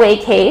hallway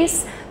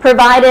case,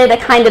 provided a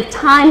kind of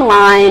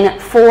timeline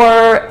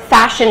for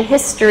fashion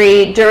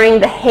history during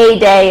the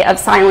heyday of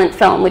silent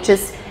film, which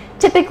is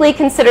typically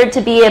considered to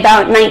be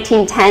about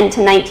 1910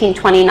 to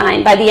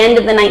 1929. By the end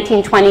of the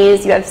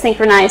 1920s, you have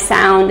synchronized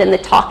sound and the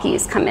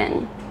talkies come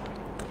in.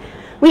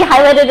 We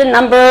highlighted a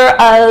number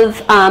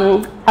of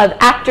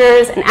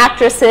actors and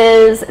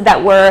actresses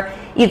that were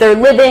either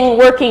living,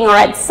 working, or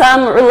had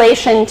some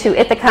relation to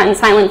Ithaca and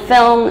silent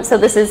film. So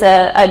this is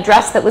a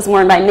dress that was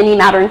worn by Minnie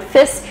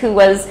Mattern-Fisk, who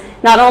was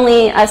not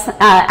only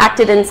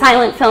acted in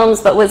silent films,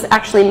 but was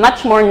actually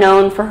much more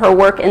known for her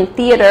work in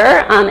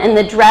theater. And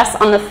the dress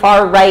on the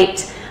far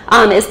right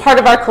is part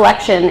of our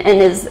collection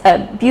and is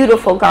a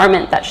beautiful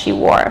garment that she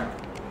wore.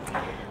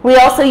 We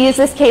also use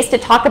this case to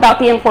talk about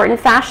the important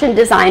fashion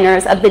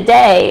designers of the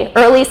day.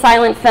 Early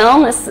silent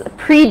film, this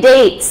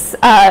predates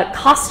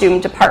costume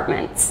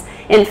departments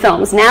in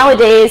films.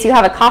 Nowadays, you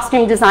have a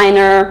costume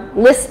designer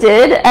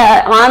listed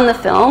on the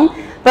film,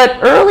 but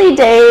early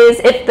days,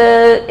 if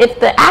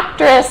the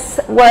actress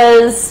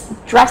was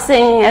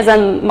dressing as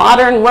a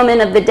modern woman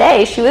of the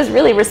day, she was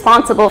really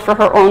responsible for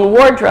her own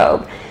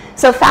wardrobe.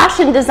 So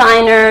fashion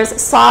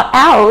designers sought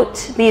out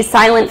these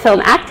silent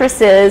film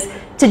actresses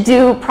to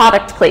do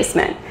product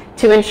placement,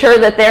 to ensure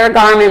that their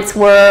garments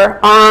were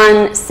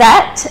on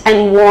set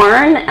and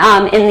worn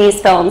in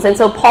these films. And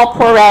so Paul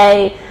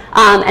Poiret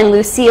and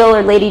Lucille,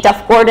 or Lady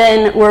Duff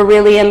Gordon, were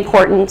really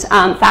important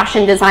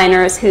fashion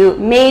designers who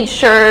made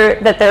sure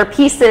that their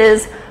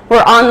pieces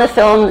were on the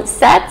film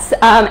sets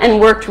and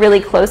worked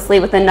really closely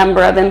with a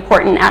number of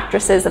important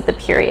actresses of the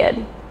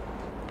period.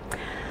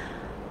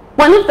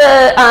 One of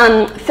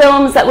the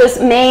films that was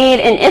made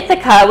in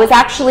Ithaca was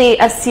actually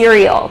a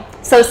serial.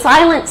 So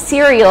silent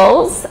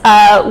serials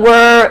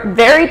were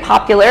very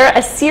popular.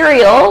 A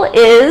serial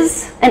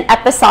is an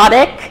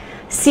episodic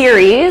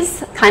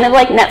series, kind of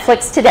like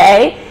Netflix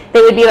today.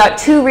 They would be about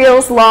 2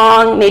 reels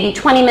long, maybe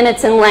 20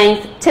 minutes in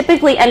length,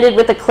 typically ended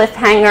with a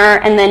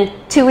cliffhanger, and then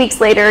 2 weeks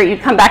later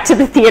you'd come back to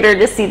the theater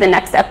to see the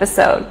next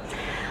episode.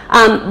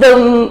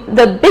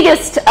 The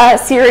biggest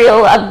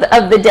serial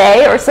of the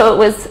day, or so it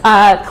was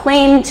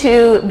claimed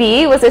to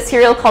be, was a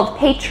serial called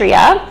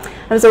Patria.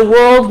 It was a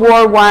World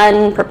War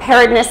I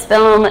preparedness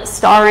film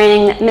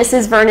starring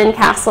Mrs. Vernon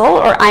Castle,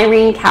 or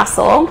Irene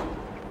Castle,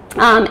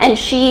 and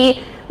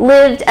she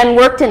lived and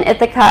worked in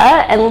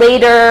Ithaca, and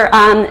later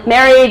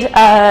married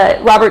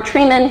Robert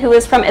Treman, who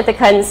was from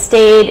Ithaca, and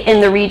stayed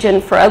in the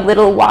region for a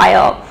little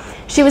while.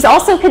 She was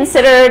also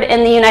considered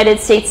in the United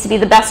States to be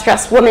the best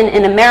dressed woman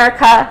in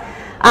America.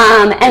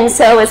 And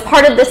so as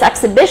part of this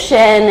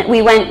exhibition,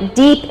 we went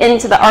deep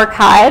into the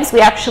archives.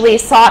 We actually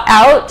sought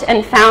out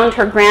and found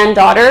her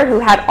granddaughter, who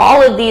had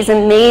all of these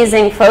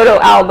amazing photo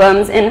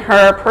albums in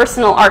her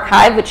personal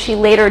archive, which she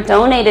later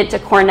donated to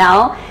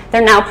Cornell.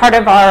 They're now part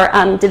of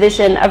our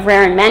Division of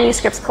Rare and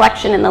Manuscripts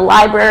collection in the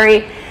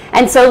library.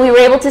 And so we were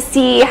able to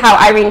see how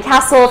Irene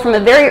Castle, from a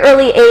very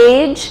early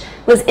age,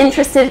 was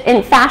interested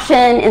in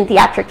fashion, in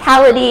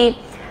theatricality,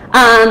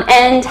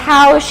 and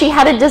how she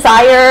had a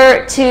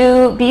desire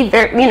to be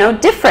very,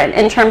 different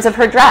in terms of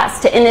her dress,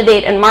 to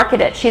innovate and market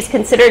it. She's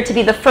considered to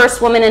be the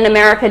first woman in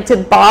America to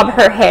bob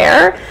her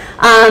hair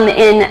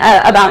in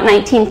about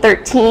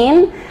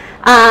 1913.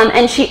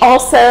 And she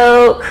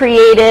also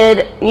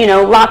created,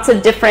 lots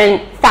of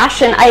different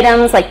fashion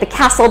items like the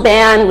Castle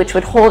band, which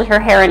would hold her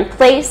hair in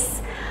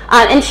place.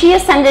 And she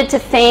ascended to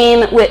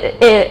fame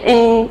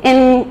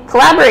in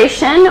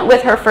collaboration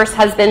with her first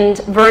husband,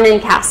 Vernon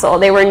Castle.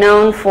 They were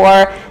known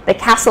for the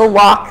Castle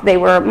Walk. They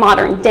were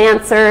modern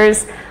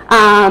dancers.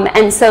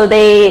 And so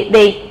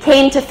they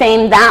came to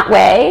fame that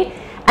way.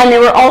 And they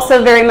were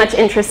also very much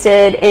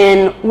interested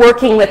in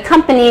working with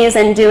companies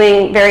and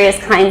doing various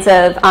kinds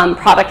of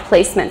product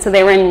placement. So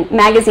they were in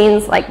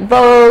magazines like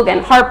Vogue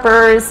and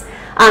Harper's.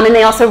 And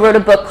they also wrote a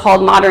book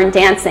called Modern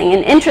Dancing.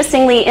 And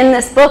interestingly, in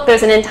this book,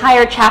 there's an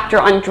entire chapter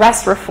on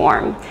dress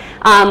reform,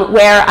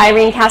 where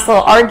Irene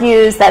Castle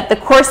argues that the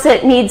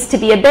corset needs to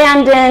be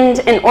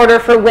abandoned in order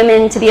for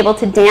women to be able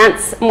to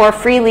dance more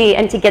freely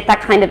and to get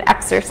that kind of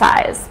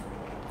exercise.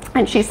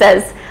 And she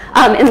says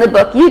in the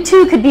book, you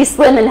too could be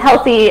slim and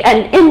healthy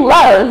and in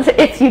love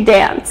if you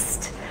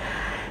danced.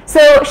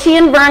 So she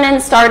and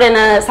Vernon starred in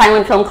a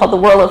silent film called The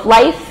Whirl of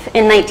Life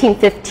in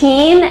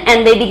 1915,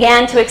 and they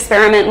began to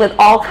experiment with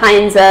all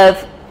kinds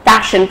of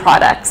fashion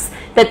products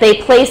that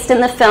they placed in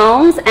the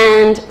films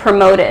and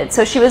promoted.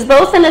 So she was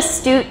both an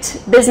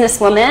astute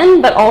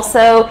businesswoman, but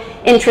also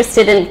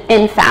interested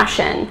in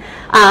fashion.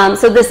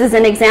 So this is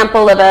an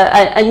example of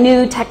a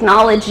new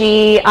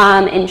technology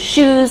in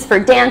shoes for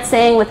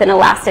dancing with an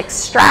elastic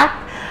strap.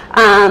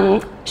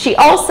 She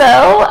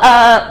also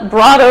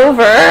brought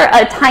over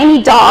a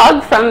tiny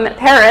dog from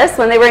Paris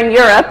when they were in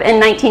Europe in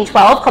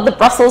 1912 called the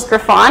Brussels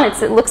Griffon.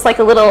 It looks like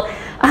a little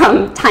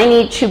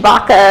tiny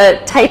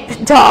Chewbacca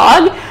type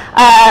dog.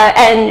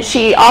 And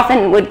she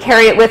often would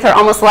carry it with her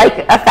almost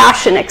like a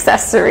fashion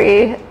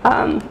accessory,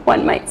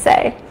 one might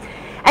say.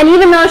 And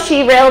even though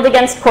she railed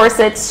against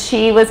corsets,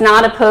 she was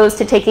not opposed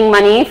to taking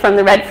money from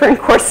the Redfern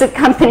Corset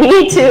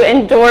Company to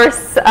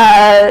endorse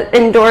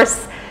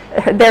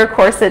their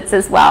corsets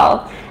as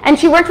well. And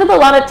she worked with a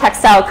lot of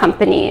textile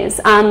companies.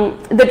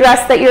 The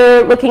dress that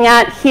you're looking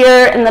at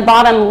here in the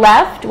bottom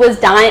left was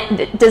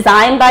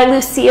designed by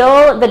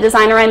Lucille, the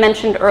designer I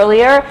mentioned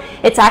earlier.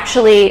 It's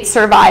actually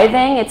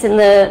surviving. It's in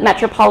the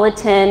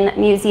Metropolitan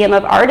Museum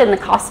of Art and the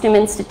Costume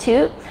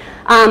Institute.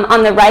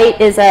 On the right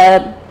is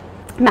a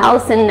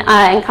Mallison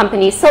and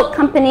Company silk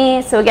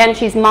company. So again,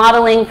 she's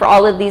modeling for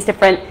all of these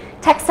different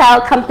textile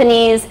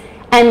companies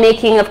and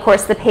making, of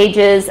course, the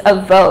pages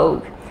of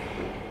Vogue.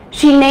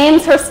 She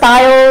names her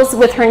styles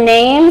with her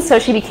name, so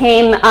she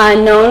became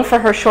known for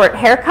her short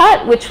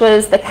haircut, which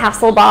was the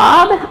Castle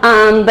Bob.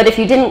 But if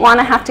you didn't want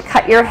to have to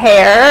cut your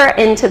hair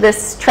into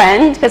this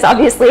trend, because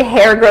obviously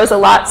hair grows a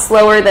lot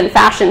slower than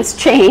fashions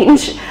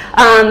change,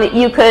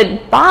 you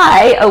could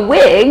buy a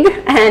wig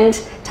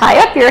and tie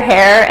up your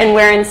hair and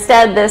wear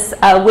instead this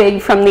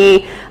wig from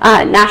the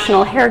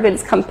National Hair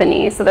Goods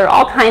Company. So there are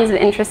all kinds of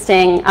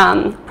interesting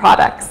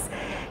products.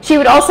 She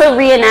would also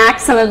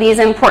reenact some of these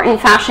important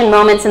fashion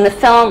moments in the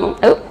film.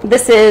 Oh,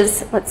 this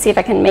is, let's see if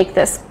I can make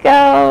this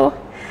go.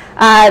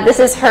 This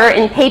is her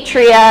in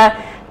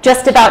Patria,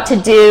 just about to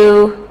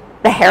do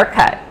the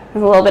haircut.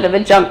 There's a little bit of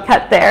a jump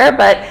cut there,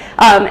 but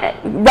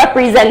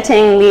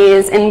representing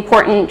these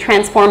important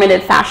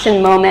transformative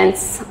fashion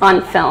moments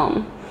on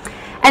film.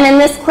 And in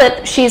this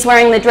clip, she's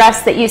wearing the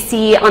dress that you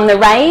see on the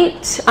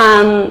right.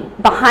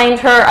 Behind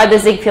her are the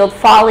Ziegfeld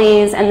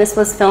Follies, and this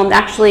was filmed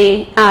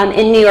actually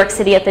in New York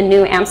City at the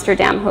New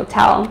Amsterdam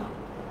Hotel.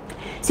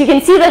 So you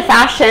can see the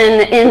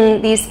fashion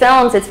in these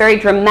films. It's very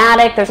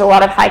dramatic. There's a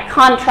lot of high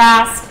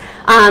contrast.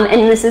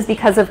 And this is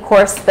because, of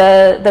course,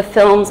 the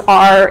films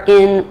are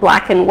in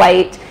black and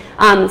white.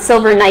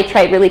 Silver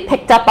nitrite really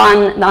picked up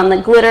on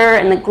the glitter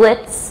and the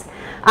glitz.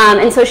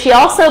 And so she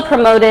also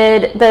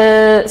promoted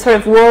the sort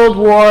of World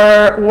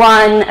War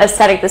I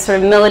aesthetic, the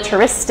sort of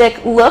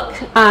militaristic look.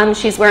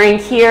 She's wearing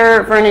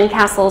here Vernon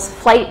Castle's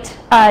flight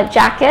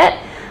jacket.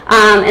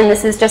 And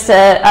this is just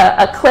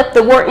a clip. The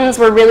Whartons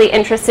were really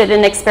interested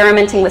in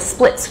experimenting with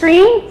split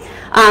screen.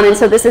 And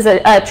so this is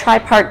a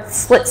tripart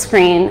split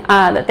screen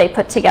that they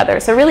put together.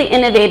 So really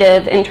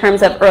innovative in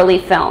terms of early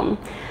film.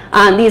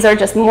 These are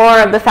just more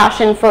of the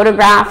fashion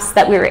photographs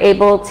that we were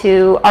able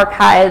to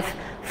archive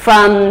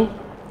from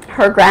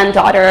her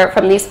granddaughter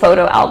from these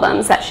photo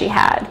albums that she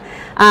had.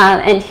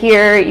 And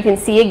here you can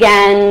see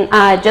again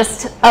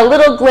just a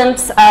little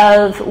glimpse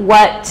of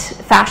what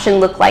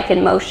fashion looked like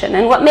in motion.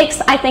 And what makes,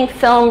 I think,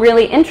 film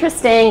really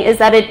interesting is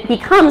that it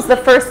becomes the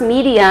first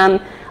medium,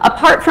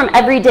 apart from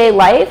everyday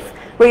life,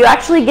 where you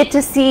actually get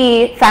to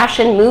see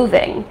fashion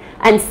moving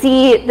and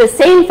see the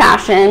same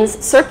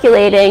fashions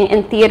circulating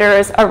in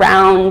theaters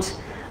around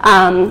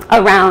the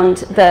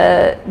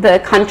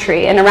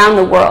country and around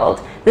the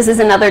world. This is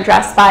another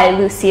dress by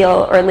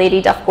Lucille or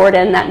Lady Duff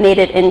Gordon that made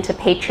it into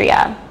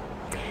Patria.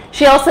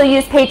 She also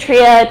used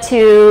Patria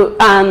to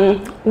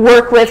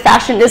work with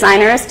fashion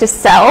designers to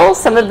sell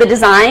some of the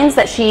designs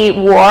that she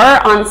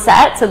wore on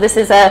set. So this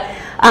is a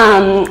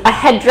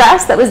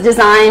headdress that was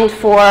designed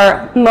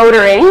for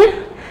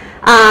motoring,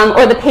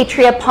 or the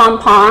Patria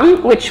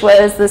pom-pom, which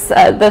was this,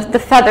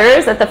 the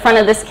feathers at the front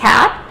of this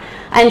cap.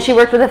 And she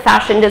worked with a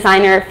fashion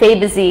designer, Faye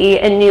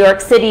Bazzi, in New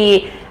York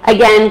City,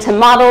 again, to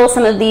model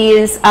some of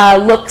these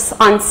looks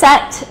on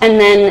set and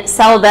then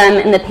sell them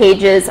in the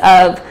pages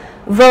of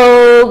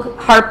Vogue,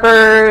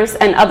 Harper's,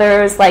 and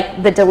others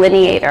like The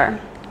Delineator.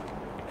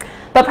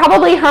 But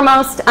probably her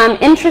most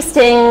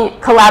interesting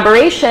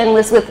collaboration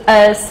was with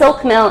a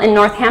silk mill in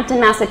Northampton,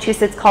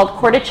 Massachusetts called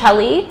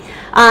Corticelli.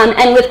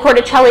 And with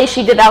Corticelli,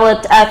 she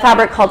developed a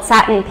fabric called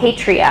Satin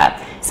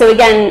Patria. So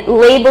again,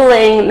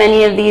 labeling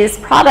many of these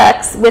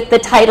products with the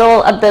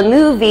title of the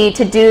movie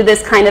to do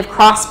this kind of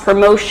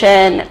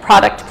cross-promotion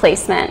product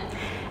placement.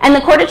 And the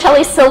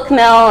Corticelli Silk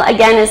Mill,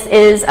 again,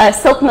 is a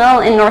silk mill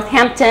in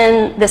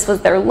Northampton. This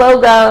was their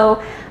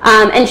logo.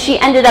 And she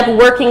ended up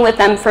working with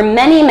them for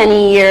many,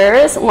 many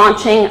years,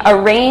 launching a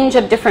range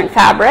of different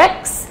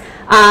fabrics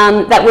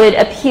that would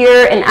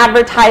appear in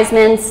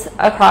advertisements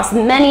across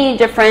many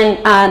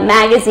different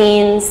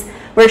magazines,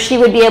 where she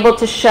would be able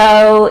to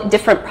show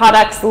different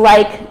products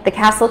like the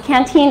Castle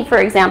Canteen, for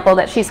example,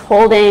 that she's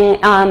holding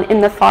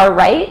in the far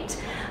right.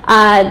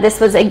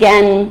 This was,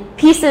 again,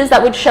 pieces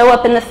that would show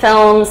up in the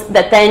films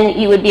that then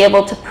you would be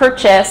able to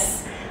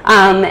purchase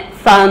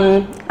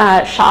from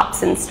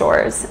shops and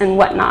stores and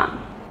whatnot.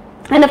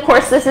 And of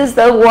course, this is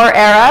the war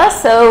era,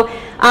 so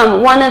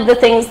one of the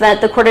things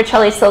that the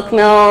Corticelli Silk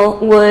Mill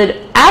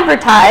would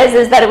advertise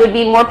is that it would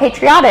be more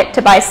patriotic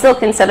to buy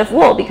silk instead of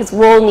wool, because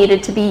wool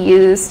needed to be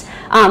used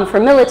for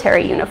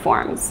military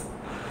uniforms.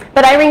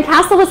 But Irene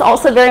Castle was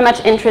also very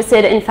much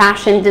interested in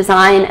fashion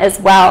design as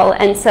well,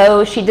 and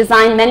so she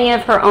designed many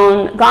of her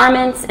own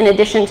garments in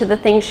addition to the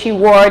things she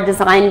wore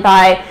designed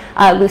by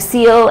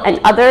Lucille and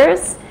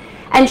others.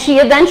 And she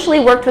eventually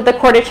worked with the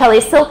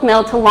Corticelli Silk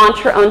Mill to launch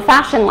her own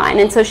fashion line.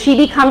 And so she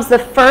becomes the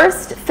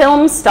first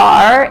film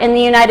star in the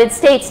United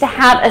States to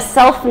have a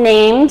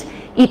self-named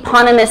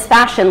eponymous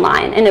fashion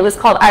line. And it was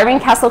called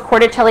Irene Castle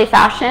Corticelli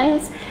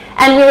Fashions.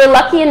 And we were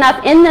lucky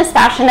enough in this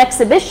fashion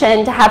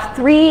exhibition to have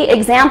 3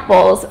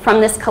 examples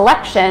from this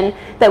collection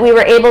that we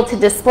were able to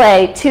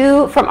display.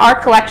 2 from our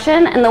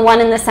collection, and the one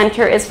in the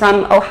center is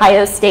from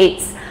Ohio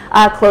State's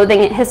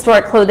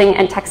Historic Clothing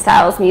and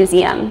Textiles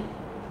Museum.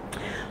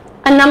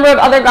 A number of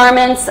other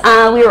garments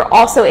we were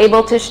also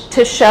able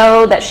to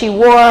show that she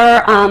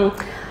wore,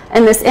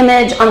 and this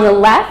image on the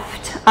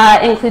left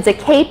includes a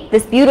cape,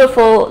 this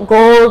beautiful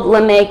gold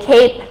lame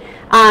cape,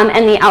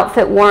 and the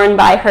outfit worn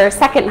by her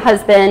second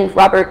husband,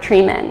 Robert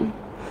Treman.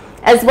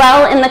 As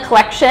well, in the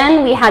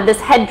collection, we had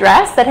this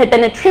headdress that had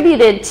been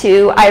attributed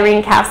to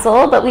Irene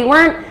Castle, but we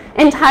weren't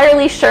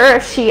entirely sure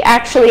if she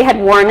actually had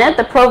worn it.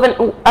 The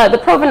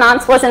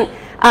provenance wasn't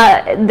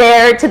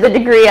there to the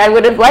degree I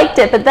would have liked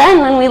it, but then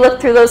when we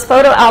looked through those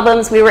photo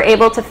albums, we were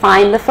able to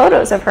find the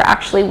photos of her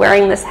actually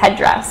wearing this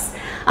headdress.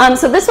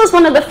 So this was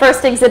one of the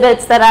first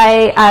exhibits that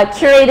I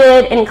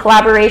curated in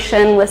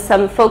collaboration with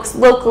some folks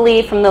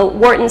locally from the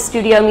Wharton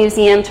Studio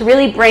Museum to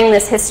really bring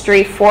this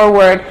history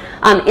forward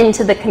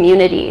into the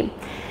community.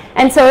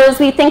 And so as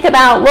we think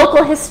about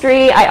local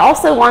history, I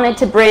also wanted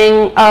to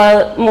bring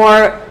a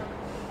more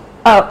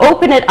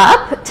open it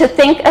up to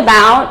think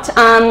about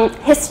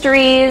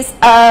histories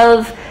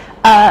of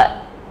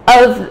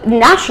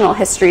national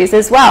histories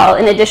as well,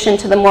 in addition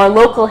to the more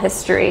local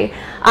history.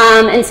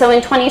 And so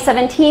in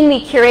 2017,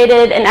 we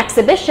curated an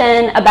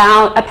exhibition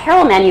about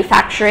apparel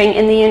manufacturing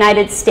in the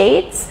United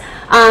States,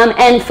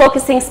 and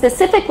focusing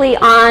specifically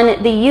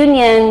on the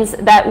unions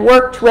that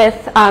worked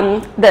with,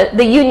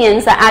 the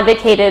unions that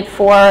advocated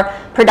for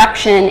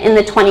production in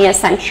the 20th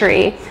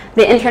century.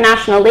 The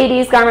International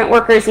Ladies Garment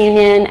Workers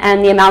Union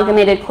and the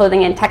Amalgamated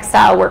Clothing and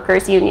Textile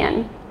Workers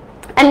Union.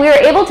 And we were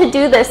able to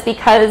do this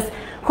because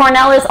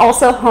Cornell is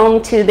also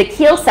home to the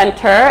Kiel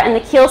Center, and the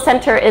Kiel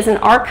Center is an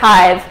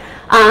archive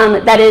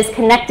that is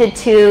connected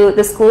to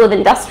the School of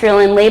Industrial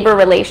and Labor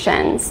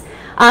Relations.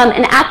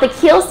 And at the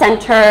Kiel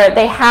Center,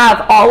 they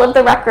have all of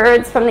the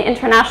records from the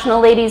International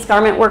Ladies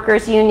Garment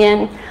Workers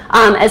Union,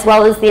 as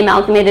well as the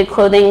Amalgamated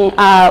Clothing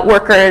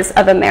Workers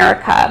of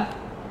America.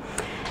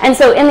 And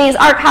so in these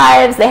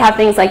archives, they have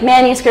things like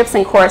manuscripts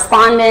and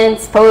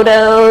correspondence,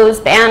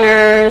 photos,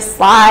 banners,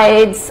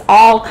 slides,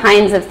 all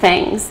kinds of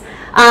things.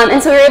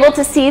 And so we were able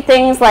to see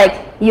things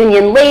like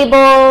union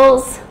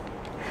labels.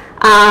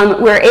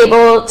 We're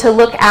able to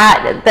look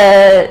at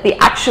the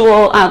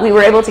actual, we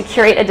were able to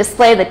curate a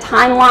display, the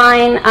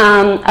timeline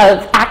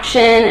of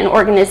action and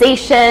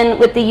organization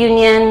with the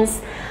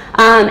unions.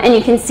 And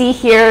you can see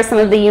here some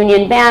of the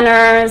union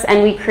banners,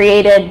 and we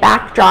created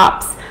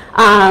backdrops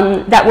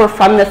that were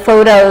from the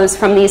photos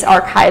from these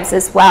archives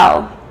as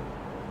well.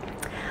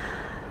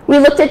 We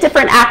looked at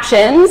different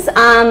actions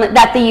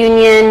that the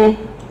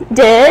union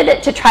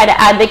did to try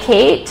to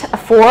advocate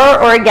for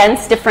or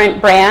against different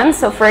brands.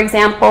 So for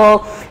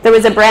example, there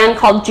was a brand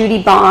called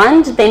Judy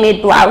Bond. They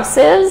made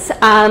blouses,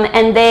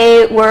 and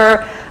they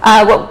were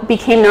what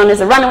became known as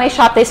a runaway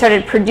shop. They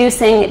started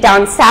producing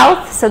down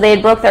south, so they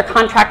had broke their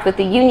contract with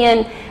the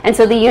union, and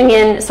so the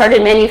union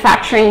started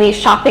manufacturing these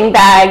shopping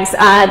bags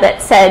that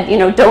said, you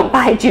know, don't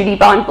buy Judy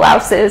Bond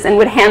blouses, and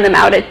would hand them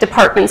out at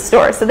department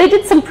stores. So they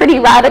did some pretty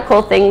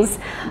radical things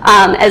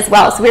as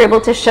well. So we were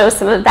able to show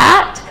some of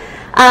that.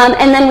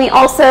 And then we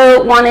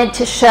also wanted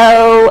to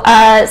show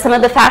some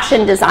of the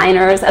fashion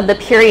designers of the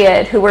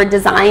period who were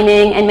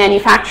designing and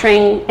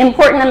manufacturing,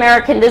 important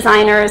American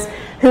designers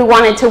who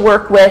wanted to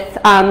work with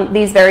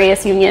these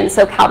various unions.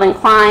 So Calvin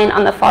Klein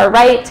on the far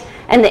right,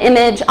 and the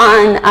image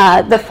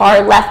on the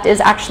far left is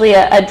actually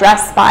a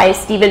dress by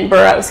Stephen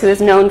Burrows, who is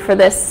known for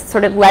this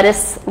sort of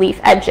lettuce leaf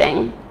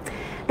edging.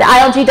 The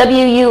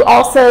ILGWU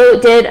also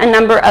did a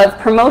number of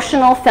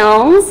promotional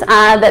films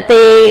that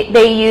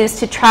they used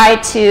to try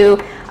to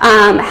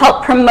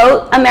help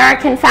promote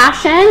American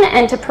fashion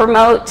and to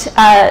promote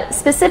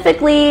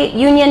specifically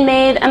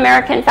union-made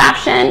American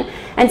fashion.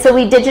 And so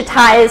we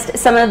digitized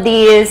some of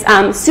these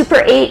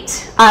Super 8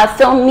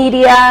 film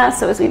media.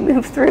 So as we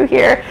move through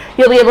here,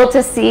 you'll be able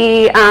to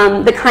see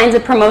the kinds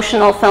of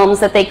promotional films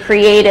that they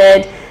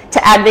created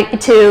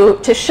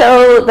to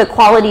show the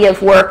quality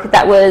of work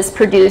that was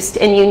produced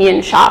in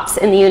union shops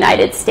in the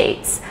United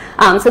States.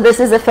 So this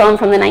is a film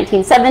from the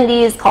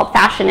 1970s called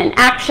Fashion in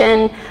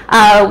Action,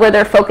 where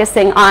they're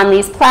focusing on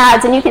these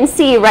plaids. And you can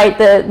see, right,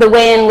 the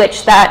way in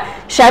which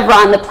that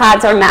chevron, the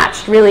plaids are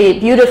matched really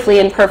beautifully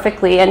and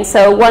perfectly. And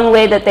so one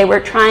way that they were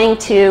trying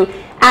to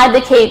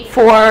advocate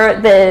for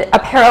the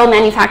apparel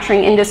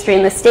manufacturing industry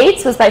in the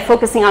States was by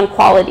focusing on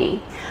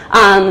quality.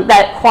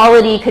 That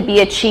quality could be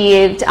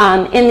achieved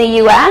in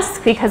the US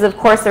because, of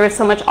course, there was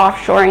so much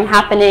offshoring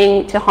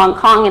happening to Hong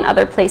Kong and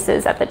other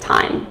places at the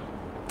time.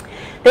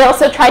 They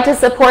also tried to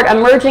support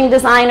emerging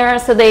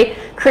designers, so they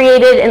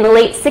created in the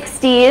late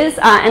 60s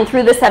and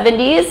through the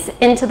 70s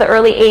into the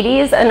early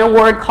 80s an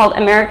award called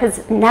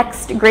America's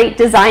Next Great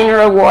Designer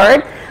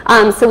Award.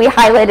 So we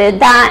highlighted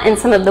that and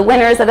some of the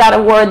winners of that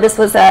award. This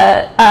was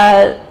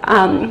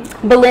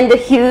Belinda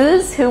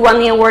Hughes, who won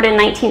the award in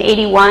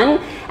 1981,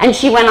 and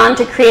she went on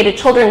to create a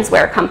children's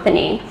wear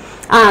company.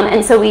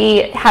 And so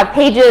we have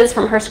pages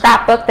from her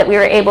scrapbook that we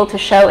were able to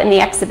show in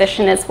the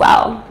exhibition as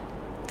well.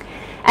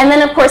 And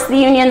then, of course, the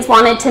unions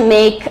wanted to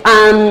make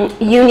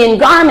union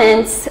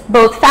garments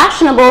both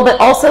fashionable but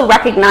also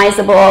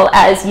recognizable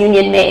as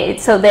union-made.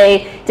 So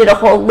they did a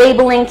whole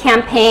labeling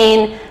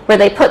campaign where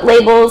they put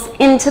labels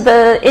into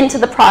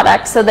the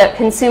product so that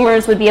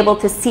consumers would be able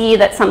to see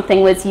that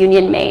something was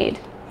union-made.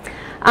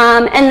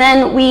 And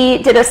then we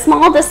did a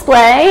small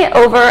display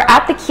over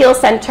at the Kiel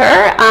Center,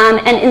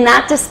 and in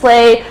that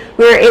display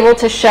we were able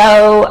to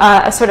show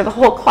a sort of a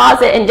whole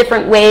closet in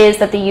different ways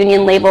that the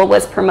union label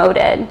was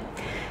promoted.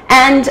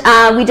 And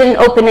we did an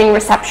opening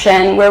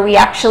reception where we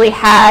actually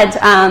had,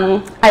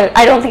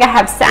 I don't think I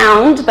have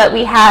sound, but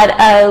we had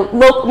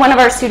one of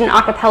our student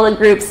a cappella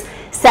groups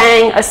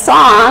sang a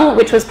song,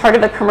 which was part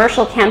of a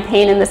commercial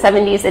campaign in the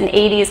 70s and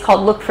 80s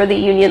called Look for the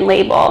Union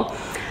Label.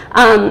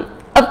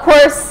 Of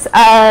course,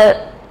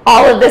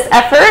 all of this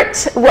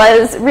effort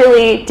was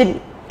really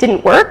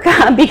didn't work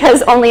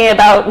because only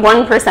about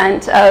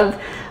 1% of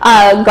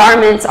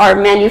garments are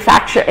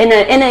manufactured in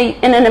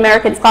an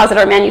American's closet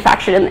are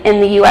manufactured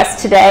in the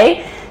U.S.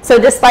 today. So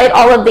despite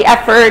all of the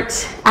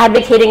effort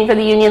advocating for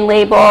the union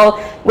label,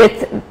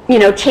 with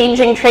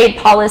changing trade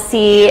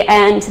policy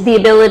and the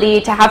ability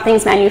to have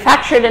things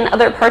manufactured in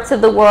other parts of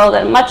the world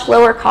at a much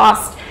lower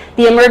cost,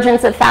 the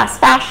emergence of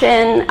fast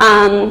fashion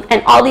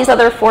and all these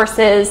other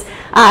forces,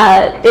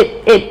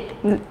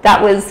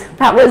 that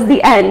was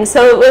the end.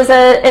 So it was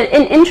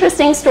an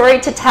interesting story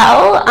to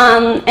tell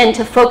and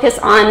to focus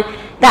on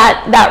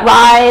that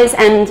rise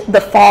and the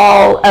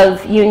fall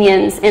of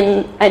unions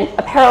in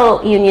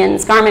apparel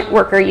unions, garment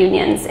worker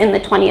unions in the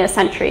 20th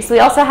century. So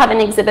we also have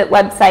an exhibit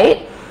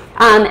website,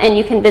 and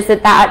you can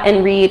visit that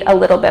and read a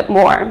little bit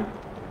more.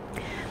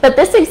 But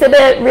this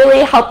exhibit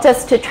really helped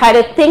us to try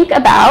to think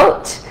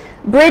about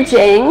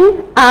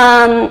bridging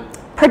the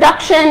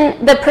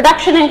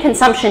production and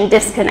consumption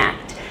disconnect.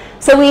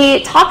 So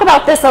we talk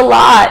about this a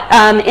lot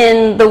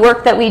in the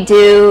work that we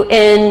do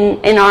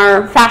in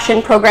our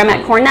fashion program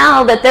at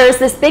Cornell, that there's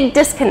this big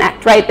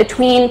disconnect, right,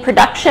 between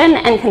production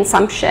and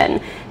consumption,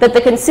 that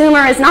the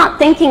consumer is not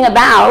thinking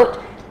about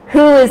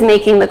who is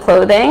making the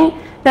clothing.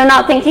 They're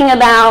not thinking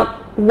about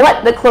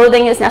what the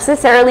clothing is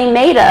necessarily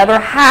made of or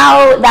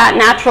how that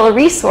natural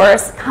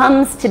resource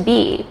comes to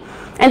be.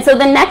 And so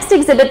the next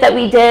exhibit that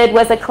we did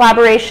was a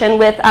collaboration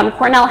with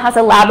Cornell has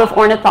a lab of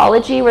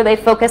ornithology where they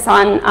focus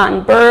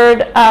on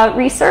bird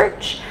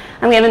research.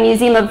 And we have a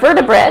museum of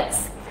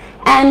vertebrates.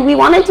 And we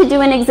wanted to do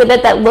an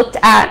exhibit that looked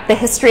at the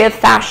history of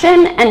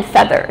fashion and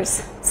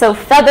feathers. So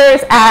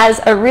feathers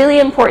as a really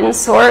important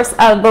source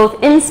of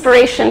both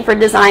inspiration for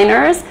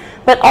designers,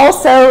 but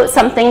also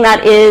something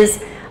that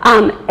is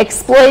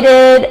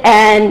exploited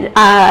and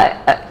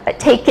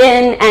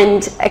taken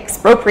and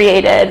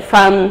expropriated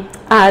from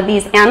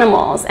these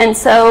animals. And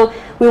so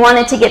we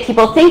wanted to get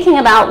people thinking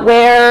about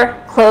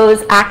where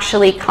clothes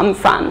actually come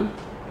from.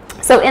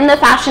 So in the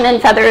Fashion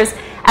and Feathers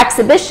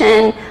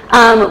exhibition,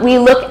 we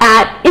look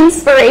at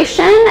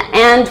inspiration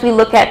and we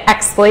look at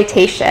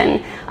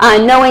exploitation,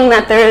 knowing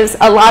that there's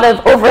a lot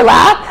of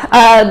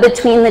overlap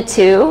between the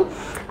two.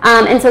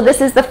 And so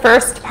this is the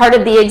first part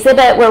of the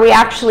exhibit where we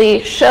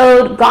actually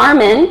showed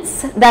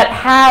garments that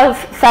have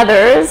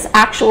feathers,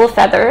 actual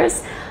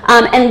feathers,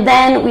 and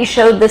then we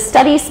showed the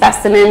study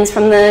specimens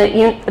from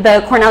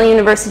the Cornell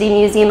University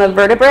Museum of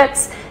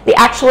Vertebrates, the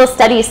actual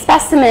study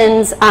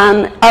specimens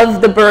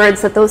of the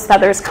birds that those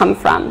feathers come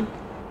from.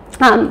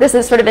 This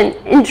is sort of an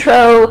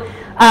intro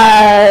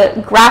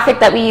graphic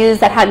that we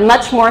used that had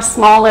much more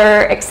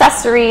smaller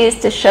accessories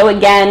to show,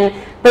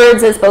 again,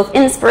 birds as both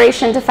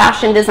inspiration to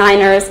fashion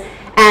designers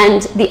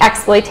and the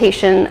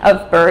exploitation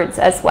of birds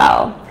as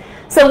well.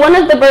 So one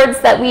of the birds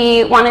that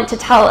we wanted to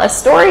tell a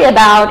story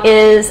about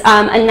is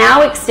a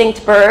now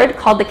extinct bird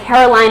called the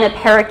Carolina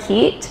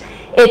parakeet.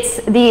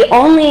 It's the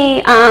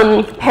only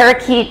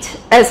parakeet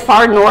as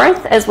far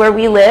north as where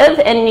we live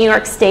in New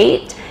York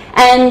State.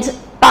 And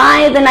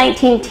by the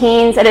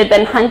 19-teens, it had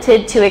been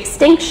hunted to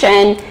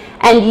extinction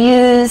and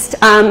used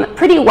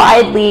pretty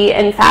widely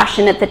in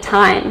fashion at the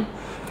time.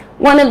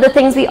 One of the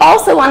things we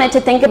also wanted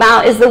to think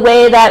about is the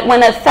way that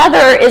when a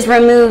feather is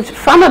removed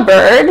from a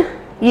bird,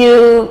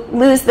 you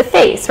lose the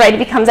face, right? It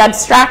becomes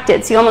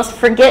abstracted, so you almost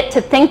forget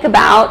to think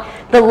about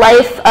the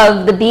life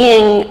of the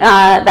being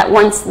that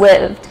once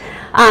lived.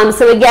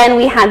 So again,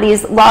 we had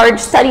these large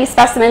study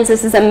specimens.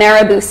 This is a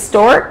marabou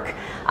stork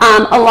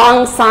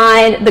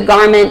alongside the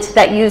garment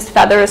that used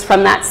feathers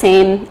from that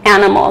same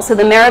animal. So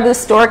the marabou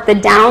stork, the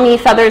downy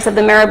feathers of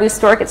the marabou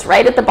stork, it's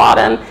right at the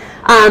bottom.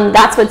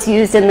 That's what's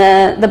used in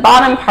the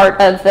bottom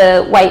part of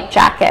the white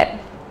jacket.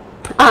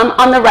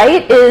 On the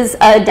right is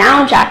a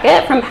down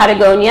jacket from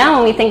Patagonia.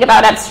 When we think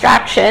about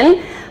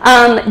abstraction,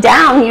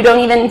 down, you don't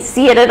even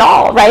see it at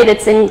all, right?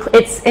 It's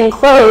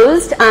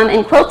enclosed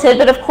and quilted,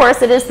 but of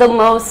course it is the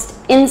most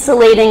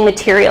insulating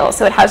material.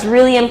 So it has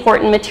really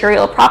important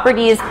material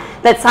properties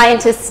that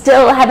scientists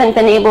still haven't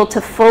been able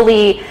to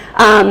fully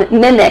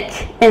mimic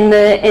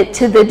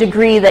to the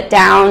degree that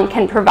down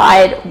can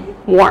provide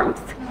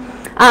warmth.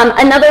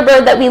 Another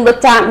bird that we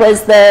looked at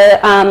was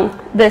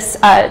this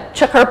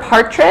chukar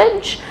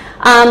partridge,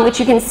 which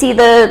you can see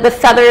the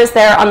feathers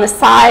there on the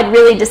side,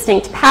 really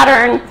distinct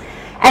pattern.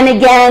 And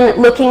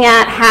again, looking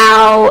at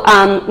how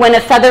when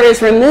a feather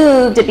is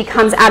removed, it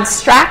becomes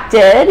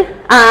abstracted,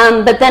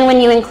 but then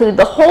when you include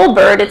the whole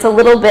bird, it's a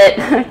little bit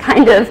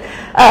kind of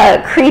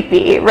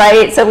creepy,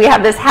 right? So we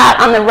have this hat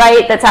on the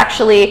right that's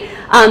actually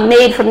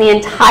made from the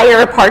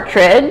entire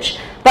partridge,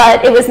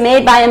 but it was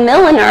made by a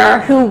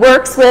milliner who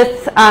works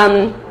with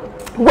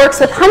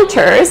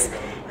hunters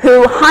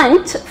who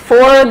hunt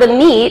for the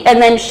meat, and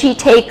then she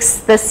takes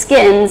the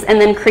skins and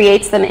then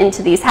creates them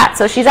into these hats.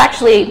 So she's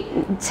actually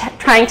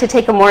trying to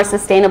take a more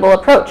sustainable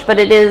approach, but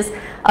it is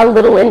a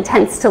little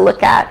intense to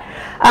look at.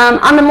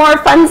 On the more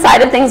fun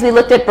side of things, we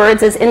looked at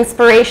birds as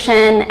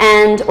inspiration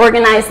and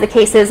organized the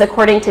cases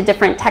according to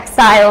different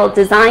textile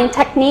design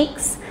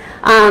techniques,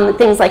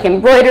 things like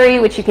embroidery,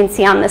 which you can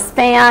see on this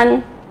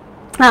fan.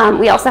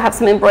 We also have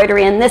some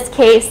embroidery in this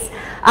case.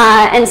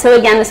 And so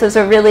again, this was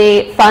a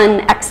really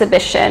fun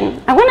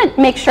exhibition. I want to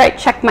make sure I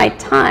check my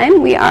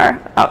time. We are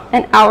about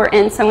an hour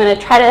in, so I'm going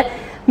to try to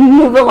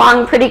move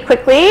along pretty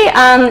quickly.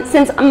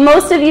 Since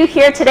most of you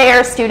here today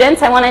are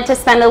students, I wanted to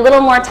spend a little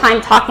more time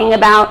talking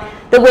about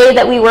the way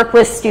that we work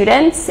with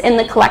students in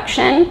the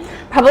collection.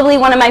 Probably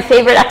one of my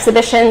favorite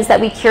exhibitions that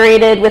we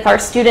curated with our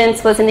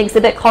students was an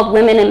exhibit called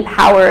Women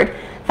Empowered,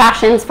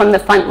 Fashions from the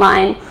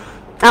Frontline.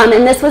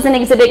 And this was an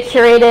exhibit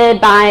curated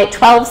by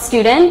 12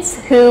 students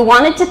who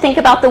wanted to think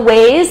about the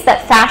ways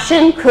that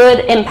fashion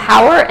could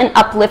empower and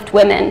uplift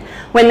women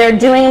when they're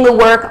doing the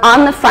work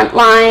on the front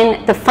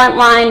line. The front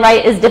line,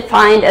 right, is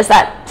defined as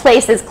that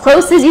place as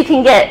close as you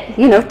can get,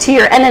 to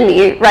your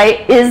enemy,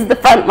 right, is the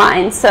front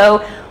line.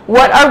 So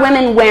what are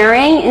women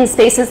wearing in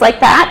spaces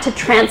like that to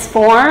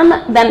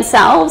transform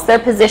themselves, their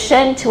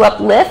position, to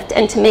uplift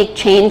and to make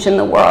change in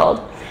the world?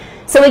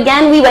 So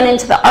again, we went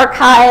into the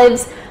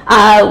archives.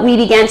 We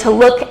began to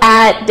look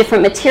at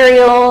different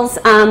materials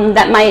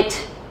that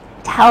might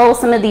tell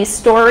some of these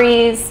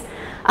stories.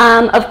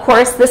 Of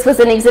course, this was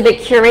an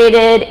exhibit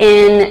curated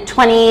in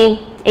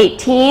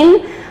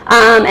 2018,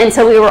 and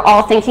so we were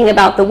all thinking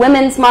about the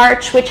Women's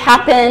March, which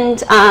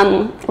happened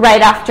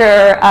right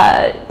after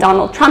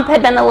Donald Trump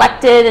had been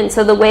elected, and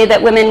so the way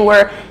that women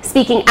were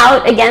speaking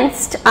out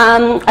against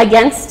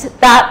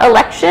that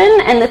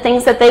election and the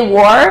things that they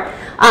wore.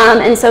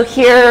 And so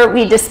here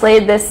we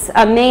displayed this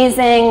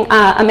amazing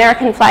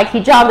American flag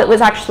hijab that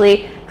was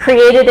actually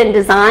created and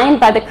designed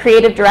by the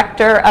creative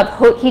director of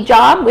Haute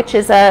Hijab, which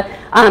is an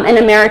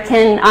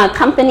American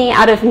company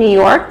out of New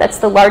York that's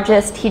the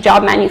largest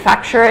hijab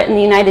manufacturer in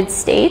the United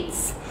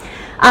States.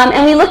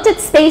 And we looked at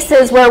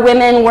spaces where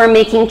women were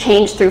making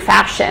change through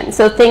fashion.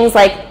 So things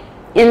like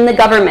in the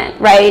government,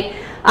 right?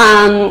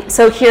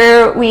 So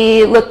here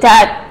we looked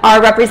at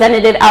our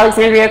representative,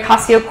 Alexandria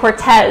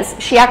Ocasio-Cortez.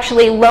 She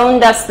actually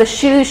loaned us the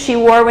shoes she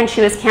wore when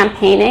she was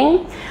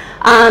campaigning.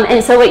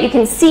 And so what you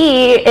can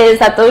see is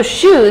that those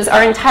shoes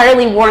are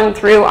entirely worn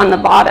through on the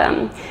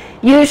bottom.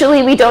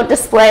 Usually we don't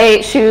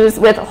display shoes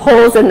with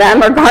holes in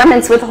them or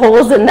garments with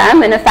holes in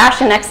them in a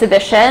fashion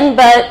exhibition,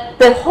 but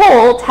the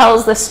hole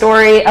tells the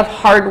story of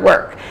hard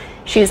work.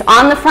 She's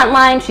on the front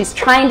line, she's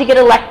trying to get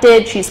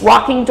elected, she's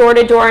walking door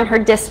to door in her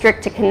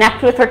district to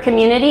connect with her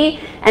community,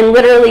 and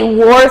literally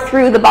wore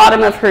through the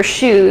bottom of her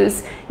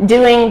shoes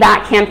doing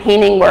that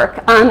campaigning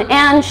work.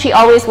 And she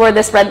always wore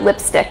this red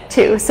lipstick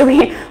too. So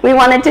we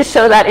wanted to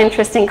show that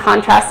interesting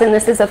contrast, and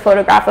this is a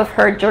photograph of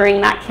her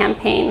during that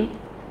campaign.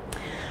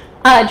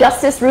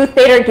 Justice Ruth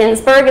Bader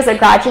Ginsburg is a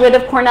graduate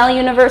of Cornell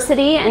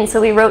University, and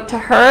so we wrote to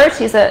her.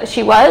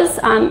 She was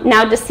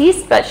now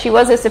deceased, but she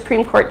was a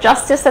Supreme Court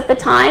justice at the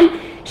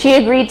time. She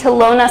agreed to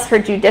loan us her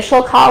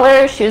judicial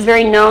collars. She was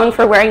very known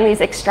for wearing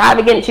these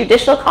extravagant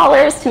judicial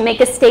collars to make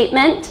a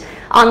statement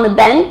on the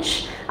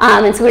bench.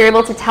 And so we were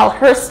able to tell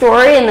her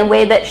story in the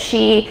way that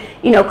she,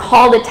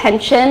 called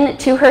attention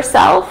to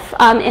herself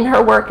in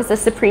her work as a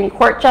Supreme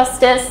Court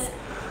justice.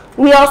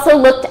 We also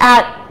looked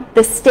at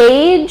the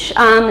stage,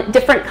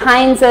 different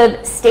kinds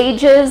of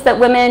stages that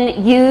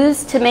women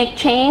use to make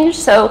change.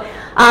 So,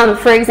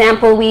 for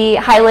example, we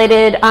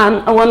highlighted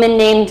a woman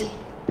named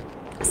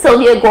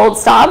Sylvia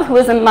Goldstaub, who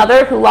was a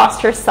mother who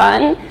lost her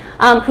son,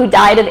 who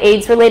died of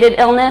AIDS-related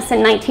illness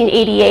in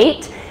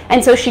 1988.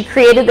 And so she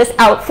created this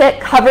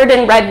outfit covered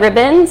in red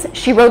ribbons.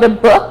 She wrote a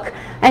book,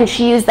 and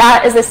she used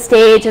that as a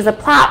stage, as a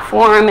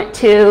platform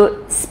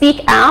to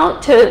speak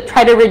out, to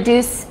try to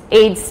reduce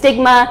AIDS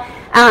stigma,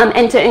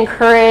 and to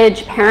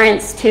encourage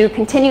parents to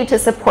continue to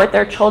support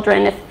their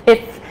children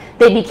if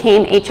they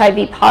became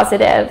HIV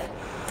positive.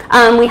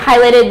 We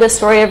highlighted the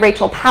story of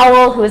Rachel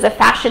Powell, who is a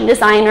fashion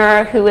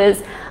designer who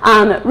is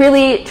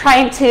really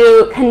trying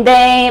to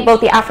convey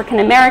both the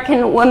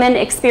African-American woman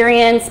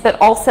experience, but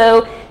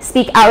also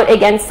speak out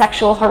against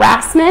sexual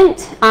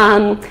harassment.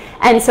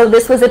 And so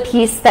this was a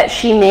piece that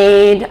she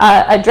made,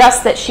 a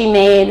dress that she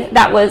made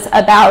that was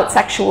about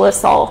sexual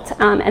assault,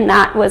 and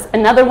that was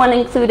another one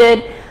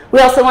included. We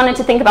also wanted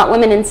to think about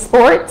women in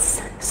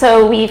sports.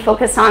 So we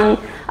focused on,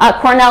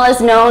 Cornell is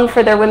known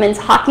for their women's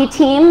hockey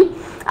team.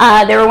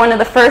 They were one of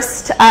the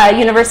first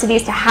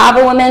universities to have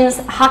a women's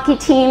hockey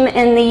team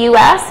in the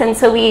US, and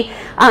so we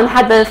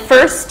had the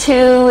first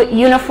 2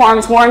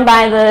 uniforms worn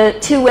by the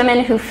 2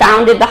 women who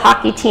founded the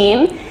hockey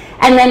team.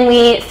 And then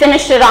we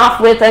finished it off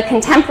with a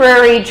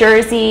contemporary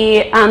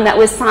jersey that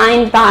was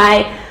signed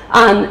by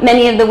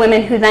many of the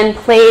women who then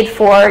played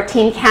for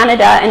Team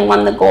Canada and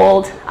won the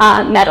gold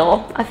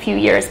medal a few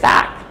years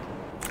back.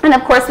 And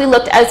of course we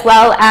looked as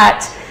well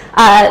at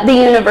the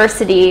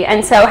university,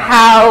 and so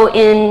how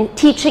in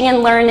teaching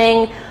and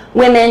learning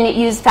women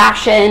use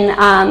fashion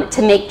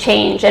to make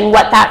change and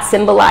what that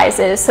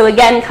symbolizes. So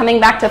again, coming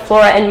back to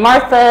Flora and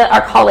Martha,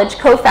 our college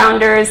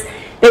co-founders,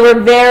 they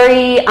were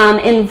very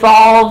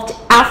involved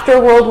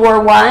after World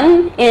War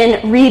I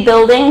in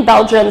rebuilding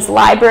Belgium's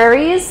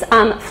libraries.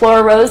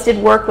 Flora Rose did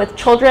work with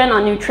children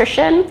on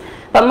nutrition,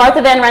 but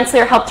Martha Van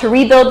Rensselaer helped to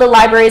rebuild the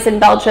libraries in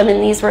Belgium,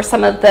 and these were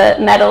some of the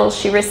medals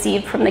she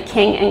received from the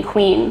King and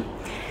Queen.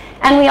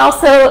 And we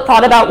also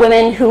thought about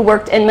women who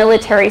worked in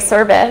military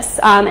service,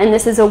 and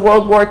this is a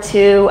World War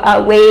II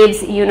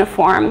Waves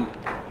uniform.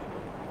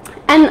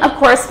 And of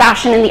course,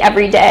 fashion in the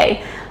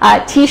everyday.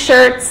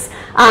 T-shirts,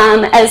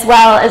 as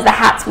well as the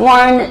hats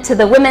worn to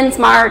the Women's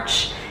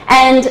March,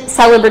 and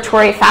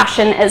celebratory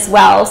fashion as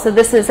well. So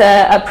this is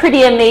a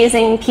pretty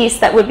amazing piece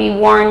that would be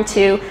worn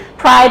to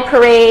pride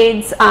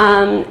parades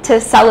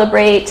to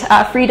celebrate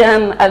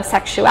freedom of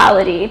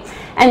sexuality.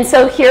 And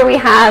so here we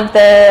have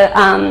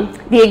the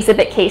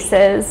exhibit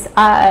cases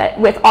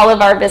with all of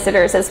our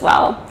visitors as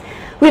well.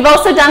 We've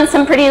also done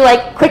some pretty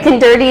quick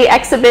and dirty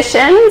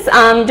exhibitions.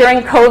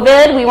 During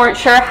COVID, we weren't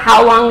sure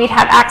how long we'd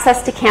have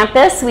access to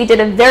campus. We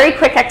did a very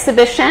quick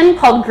exhibition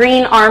called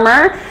Green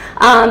Armor.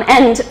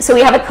 And so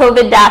we have a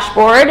COVID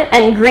dashboard,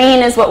 and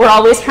green is what we're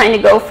always trying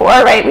to go for,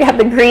 right? We have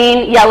the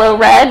green, yellow,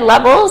 red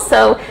levels.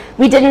 So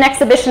we did an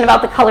exhibition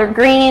about the color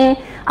green,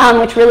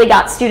 which really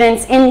got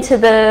students into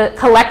the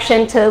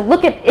collection to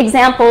look at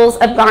examples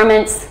of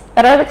garments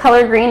that are the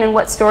color green and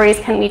what stories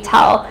can we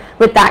tell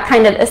with that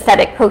kind of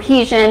aesthetic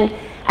cohesion.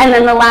 And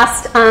then the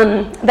last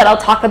that I'll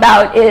talk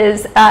about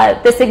is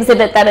this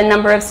exhibit that a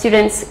number of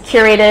students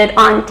curated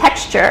on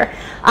texture.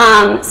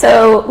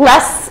 So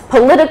less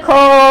political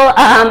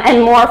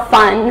and more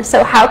fun.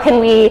 So how can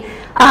we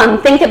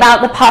think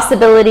about the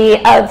possibility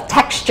of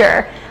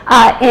texture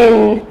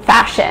in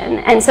fashion?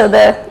 And so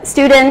the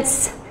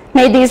students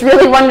made these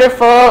really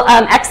wonderful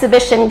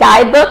exhibition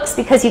guidebooks,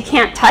 because you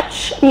can't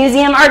touch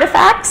museum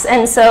artifacts,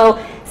 and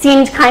so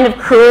seemed kind of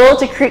cruel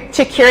to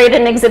curate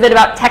an exhibit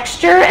about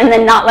texture and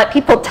then not let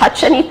people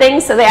touch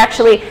anything. So they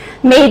actually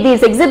made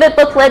these exhibit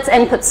booklets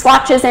and put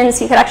swatches in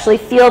so you could actually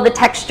feel the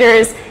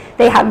textures.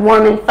 They had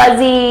warm and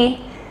fuzzy,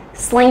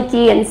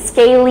 slinky and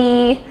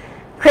scaly,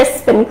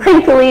 crisp and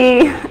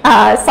crinkly,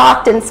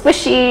 soft and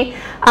squishy,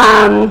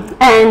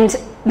 and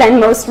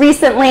then most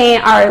recently,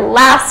 our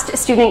last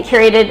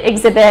student-curated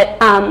exhibit,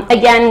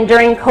 again,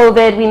 during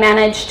COVID, we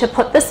managed to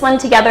put this one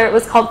together. It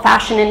was called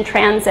Fashion in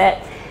Transit,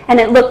 and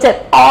it looked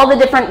at all the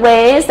different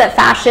ways that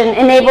fashion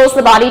enables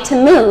the body to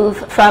move,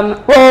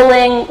 from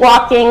rolling,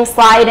 walking,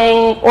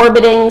 sliding,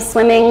 orbiting,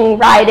 swimming,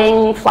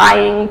 riding,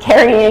 flying,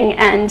 carrying,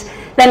 and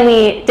then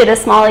we did a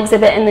small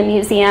exhibit in the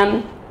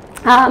museum,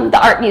 the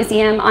Art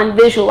Museum, on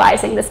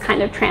visualizing this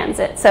kind of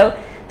transit. So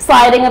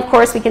sliding, of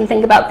course, we can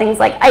think about things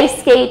like ice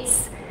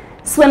skates.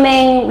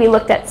 Swimming, we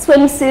looked at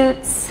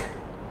swimsuits.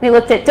 We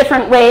looked at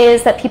different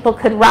ways that people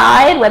could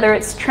ride, whether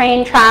it's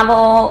train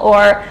travel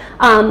or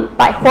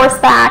by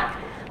horseback.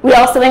 We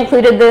also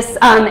included this,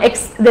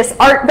 this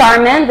art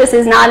garment. This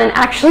is not an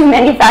actually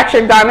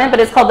manufactured garment, but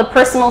it's called the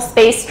personal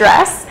space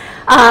dress.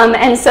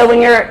 And so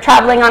when you're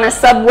traveling on a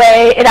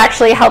subway, it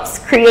actually helps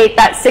create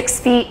that 6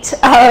 feet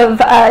of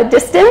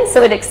distance,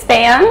 so it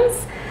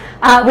expands.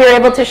 We were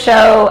able to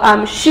show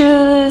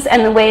shoes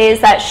and the ways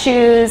that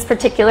shoes,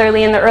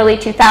 particularly in the early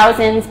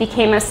 2000s,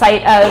 became a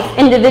site of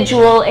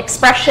individual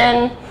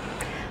expression.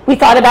 We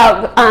thought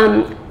about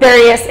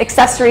various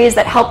accessories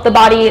that help the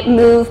body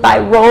move by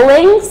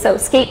rolling, so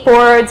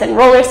skateboards and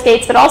roller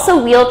skates, but also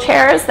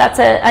wheelchairs. That's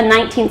a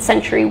 19th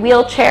century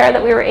wheelchair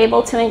that we were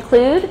able to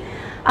include.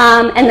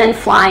 And then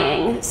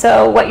flying.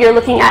 So what you're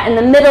looking at in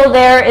the middle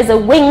there is a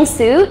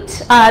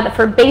wingsuit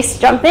for base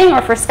jumping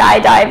or for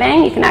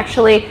skydiving. You can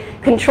actually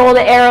control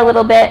the air a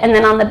little bit, and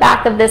then on the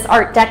back of this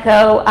Art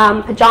Deco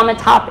pajama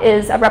top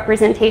is a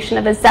representation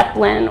of a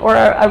zeppelin or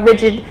a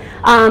rigid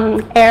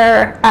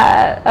air,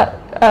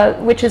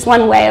 which is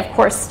one way, of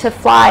course, to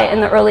fly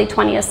in the early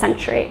 20th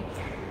century.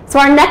 So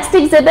our next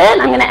exhibit,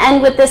 I'm going to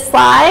end with this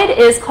slide,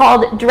 is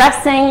called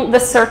Dressing the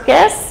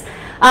Circus.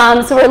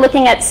 So we're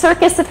looking at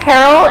circus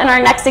apparel in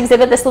our next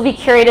exhibit. This will be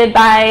curated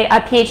by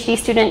a PhD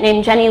student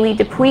named Jenny Lee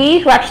Dupuy,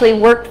 who actually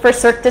worked for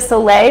Cirque du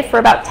Soleil for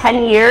about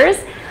 10 years.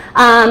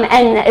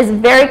 And is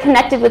very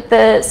connected with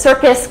the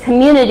circus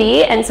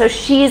community, and so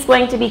she's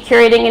going to be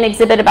curating an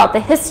exhibit about the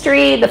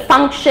history, the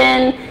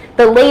function,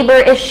 the labor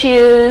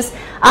issues,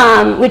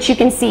 which you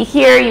can see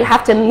here. You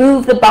have to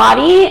move the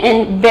body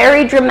in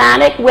very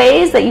dramatic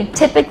ways that you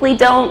typically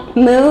don't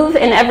move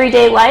in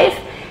everyday life,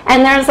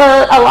 and there's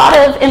a lot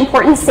of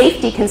important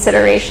safety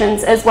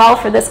considerations as well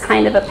for this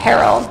kind of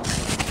apparel.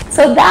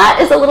 So that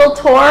is a little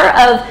tour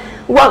of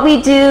what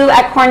we do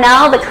at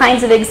Cornell, the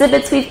kinds of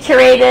exhibits we've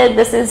curated.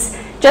 This is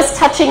just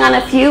touching on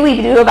a few.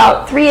 We do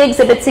about 3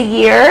 exhibits a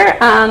year,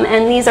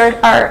 and these are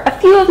a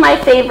few of my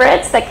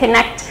favorites that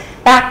connect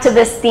back to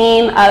this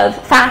theme of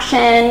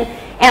fashion,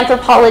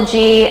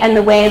 anthropology, and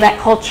the way that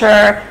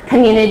culture,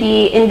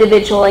 community,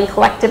 individual, and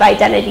collective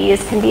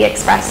identities can be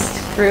expressed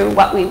through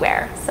what we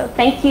wear. So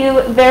thank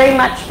you very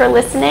much for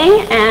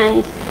listening,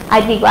 and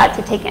I'd be glad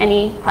to take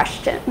any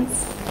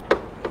questions.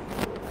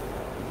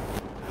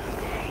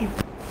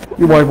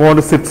 You might want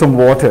to sip some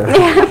water.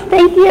 Yeah,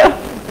 thank you.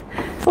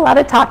 It's a lot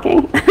of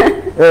talking.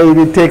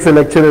 It takes a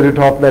lecturer to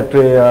talk that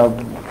way.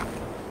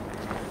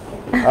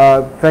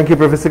 Thank you,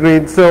 Professor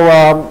Green.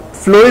 So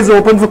floor is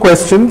open for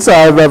questions.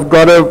 I've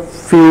got a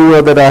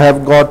few that I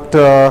have got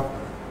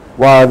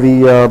via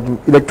the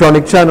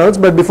electronic channels,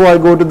 but before I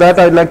go to that,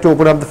 I'd like to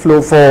open up the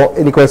floor for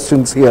any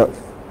questions here.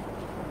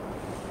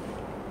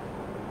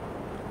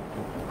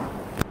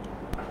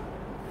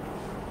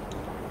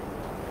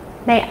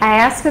 May I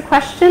ask a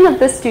question of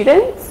the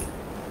students?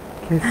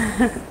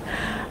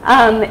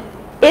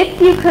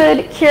 If you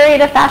could curate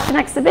a fashion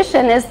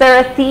exhibition, is there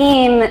a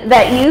theme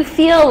that you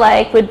feel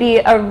like would be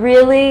a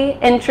really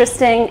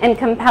interesting and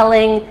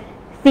compelling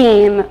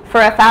theme for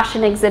a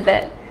fashion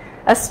exhibit?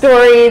 A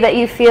story that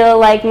you feel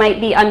like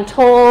might be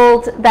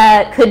untold,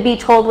 that could be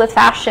told with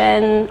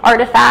fashion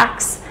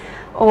artifacts,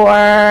 or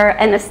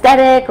an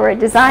aesthetic or a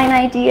design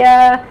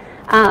idea?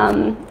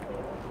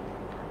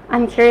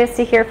 I'm curious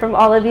to hear from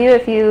all of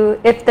you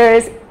if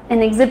there's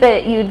an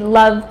exhibit you'd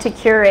love to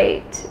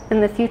curate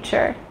in the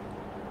future.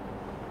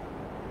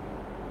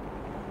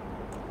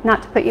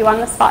 Not to put you on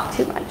the spot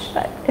too much,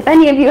 but if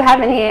any of you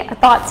have any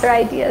thoughts or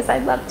ideas,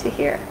 I'd love to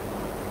hear.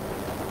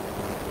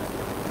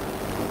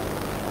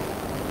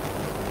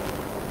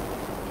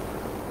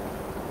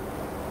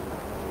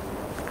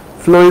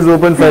 Floor is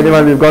open for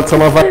anyone. We've got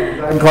some of our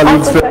design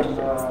colleagues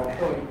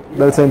from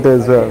the center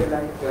as well.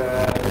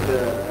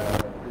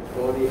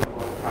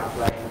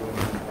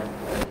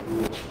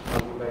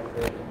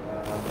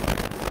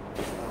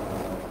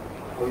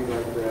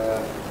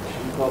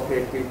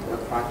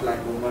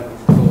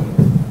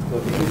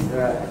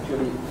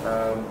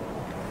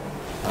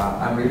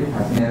 I'm really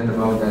fascinated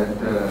about that,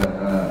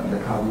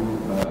 how you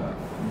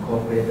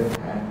incorporated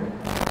and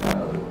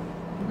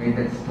made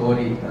that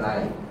story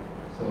alive.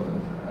 So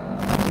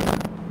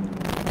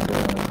the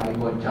High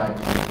Court judge,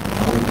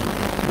 how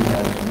he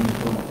has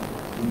shown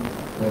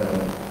the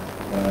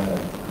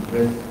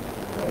dress,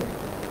 right?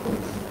 So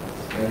it's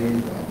very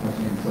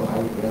fascinating. So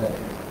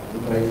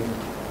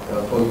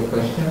for your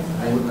questions,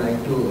 I would like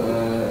to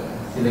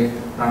select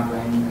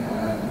frontline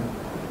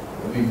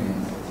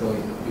women. So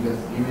because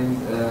women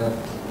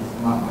is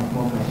much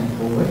more fashion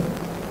forward,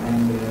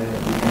 and we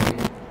can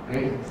get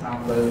great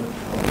example of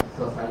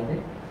society.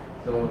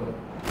 So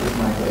this is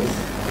my choice.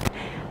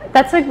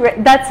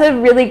 That's a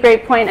really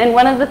great point, and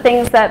one of the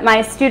things that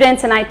my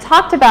students and I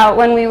talked about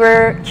when we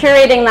were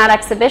curating that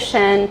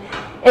exhibition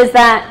is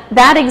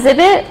that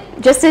exhibit,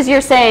 just as you're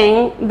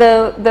saying,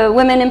 the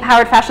women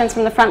empowered fashions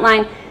from the front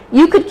line,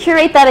 you could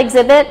curate that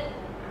exhibit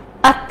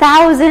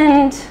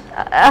 1,000,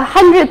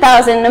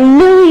 100,000,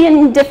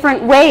 1,000,000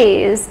 different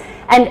ways,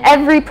 and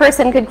every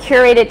person could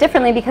curate it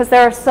differently because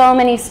there are so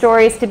many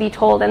stories to be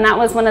told. And that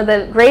was one of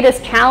the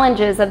greatest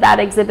challenges of that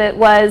exhibit,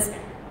 was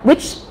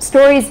which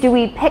stories do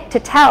we pick to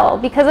tell?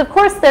 Because of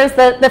course there's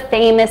the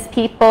famous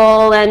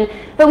people,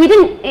 but we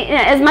didn't,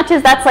 as much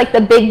as that's like the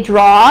big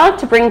draw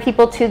to bring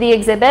people to the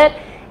exhibit,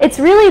 it's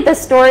really the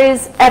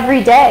stories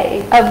every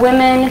day of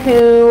women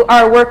who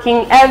are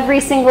working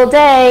every single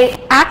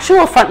day,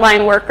 actual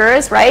frontline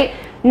workers, right?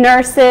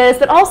 Nurses,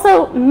 but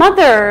also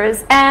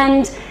mothers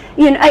and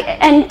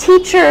and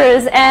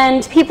teachers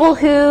and people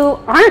who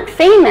aren't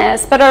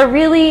famous but are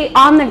really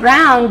on the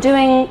ground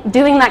doing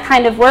that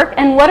kind of work.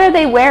 And what are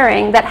they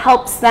wearing that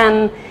helps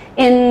them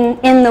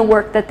in the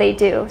work that they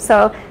do?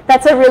 So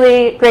that's a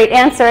really great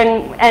answer.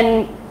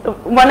 And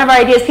one of our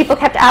ideas, people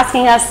kept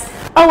asking us,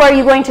 oh, are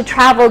you going to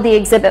travel the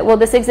exhibit? Will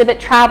this exhibit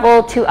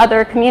travel to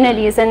other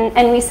communities?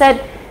 And we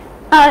said,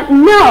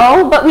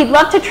 no, but we'd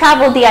love to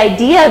travel the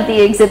idea of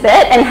the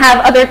exhibit and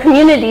have other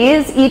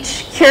communities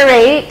each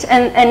curate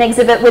an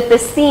exhibit with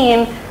this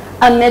theme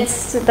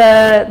amidst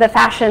the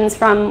fashions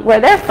from where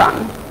they're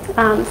from.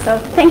 So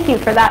thank you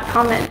for that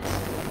comment.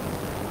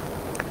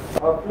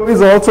 Floor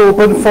is also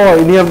open for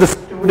any of the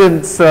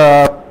students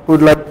who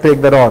would like to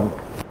take that on.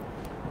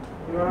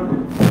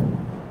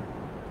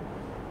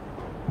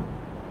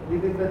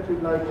 Anything that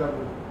you'd like to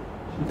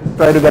just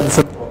try to get the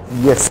support.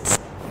 Yes.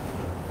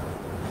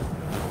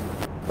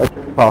 I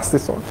can pass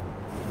this on.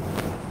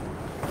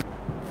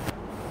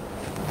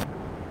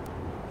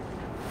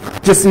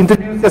 Just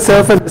introduce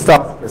yourself and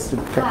start the question.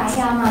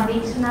 Hi, I'm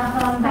Adishna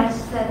from Batch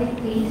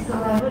 33. So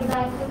I would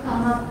like to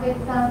come up with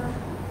some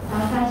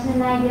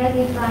fashion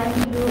ideas if I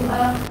to do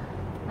a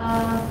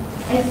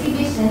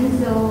exhibition.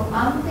 So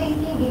I'm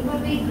thinking it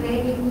would be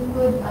great if you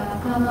could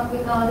come up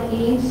with all the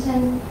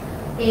ancient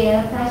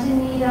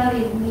fashion era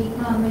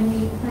when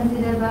we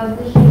consider about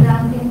the Sri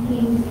Lankan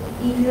kings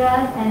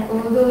eras and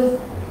all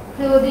those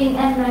clothing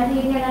and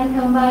material and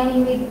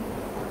combining with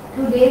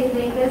today's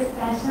latest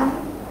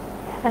fashion.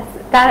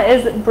 That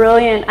is a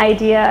brilliant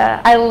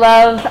idea. I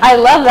love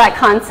that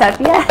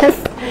concept,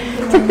 yes.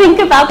 To think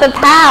about the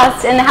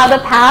past and how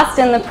the past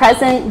and the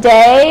present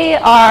day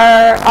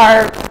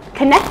are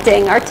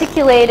connecting,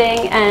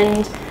 articulating,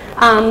 and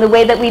the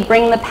way that we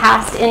bring the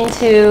past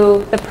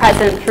into the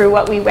present through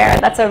what we wear.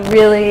 That's a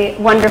really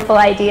wonderful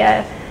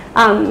idea.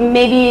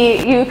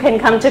 Maybe you can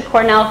come to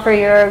Cornell for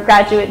your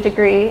graduate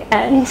degree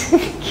and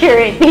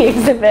curate the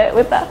exhibit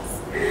with us.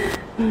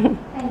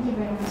 Thank you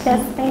very much.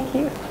 Yes, thank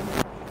you.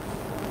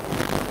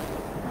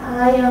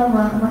 Hi, I'm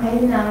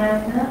Mahari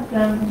Namaratna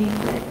from D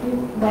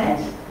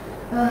Batch.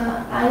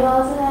 I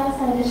also have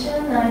a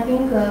suggestion. I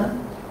think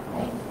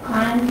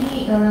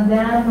currently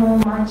there are no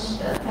much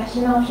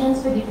fashion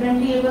options for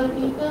differently abled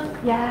people.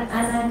 Yes.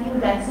 And I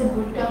think that's a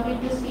good topic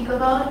to speak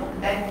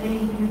about. That way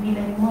it will be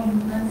like more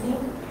influencing.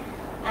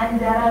 And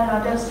there are a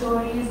lot of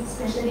stories,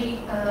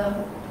 especially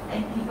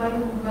like people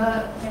who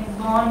were like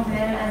born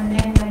there and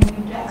then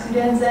due to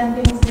accidents and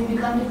things they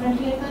become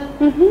differently able.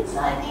 Mm-hmm. So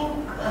I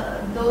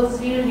think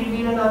those will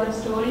reveal a lot of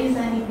stories,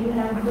 and if you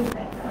have a good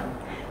background.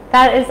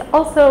 That is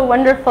also a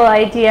wonderful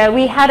idea.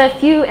 We had a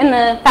few in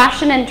the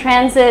Fashion and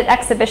Transit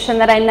exhibition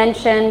that I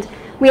mentioned.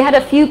 We had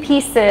a few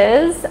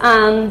pieces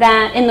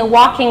that in the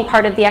walking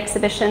part of the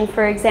exhibition,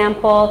 for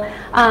example,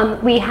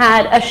 we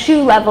had a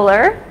shoe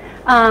leveler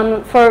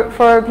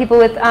for people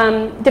with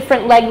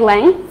different leg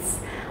lengths.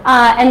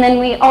 And then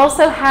we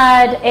also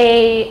had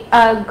a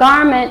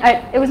garment,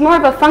 it was more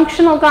of a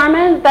functional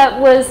garment that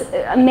was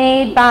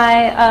made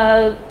by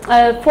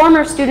a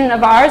former student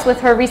of ours with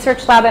her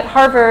research lab at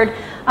Harvard.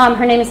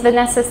 Her name is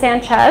Vanessa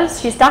Sanchez.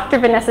 She's Dr.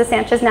 Vanessa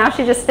Sanchez now.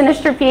 She just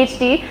finished her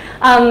PhD.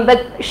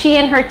 But she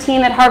and her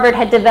team at Harvard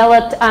had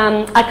developed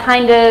a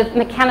kind of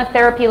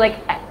mechanotherapy, like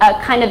a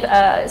kind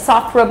of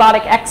soft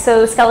robotic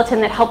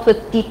exoskeleton that helped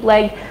with deep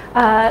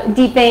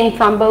vein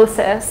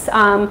thrombosis.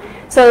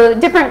 So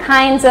different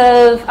kinds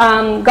of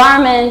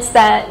garments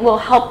that will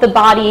help the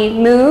body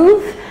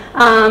move.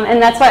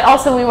 And that's why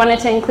also we wanted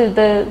to include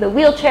the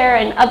wheelchair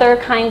and other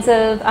kinds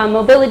of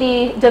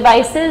mobility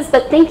devices.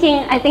 But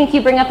I think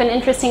you bring up an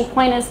interesting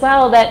point as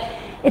well, that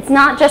it's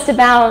not just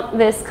about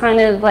this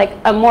kind of like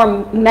a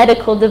more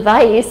medical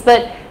device,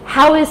 but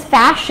how is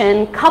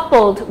fashion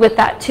coupled with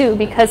that too?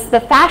 Because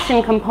the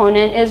fashion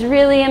component is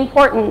really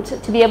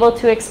important to be able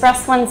to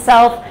express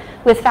oneself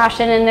with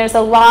fashion, and there's a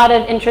lot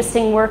of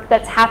interesting work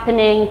that's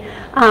happening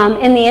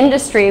in the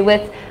industry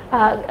with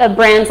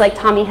brands like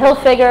Tommy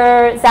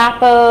Hilfiger,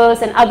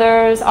 Zappos, and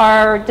others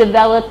are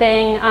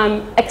developing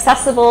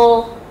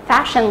accessible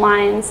fashion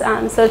lines.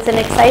 So it's an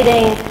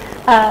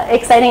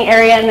exciting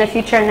area in the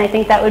future, and I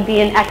think that would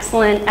be an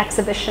excellent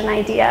exhibition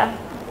idea.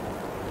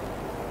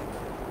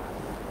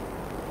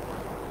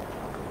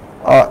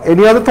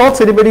 Any other thoughts?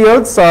 Anybody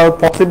else? I'll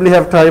possibly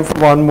have time for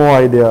one more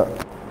idea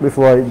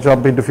before I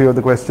jump into a few of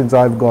the questions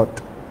I've got.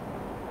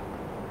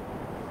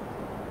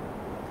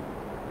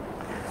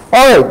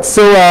 All right,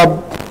 so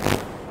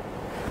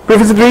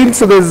Professor Green,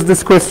 so there's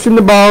this question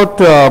about,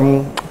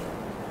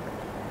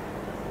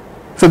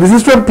 so this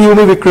is from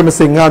Peony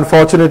Vikramasinghe.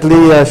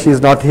 Unfortunately, she's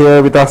not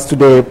here with us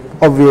today,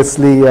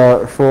 obviously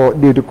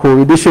due to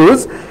COVID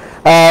issues.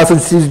 So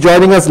she's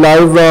joining us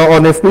live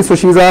on FB. So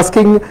she's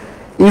asking,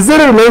 is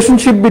there a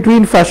relationship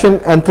between fashion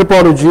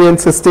anthropology and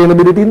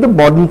sustainability in the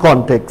modern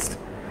context?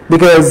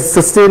 Because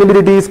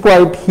sustainability is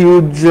quite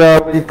huge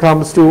when it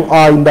comes to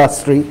our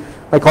industry.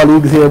 My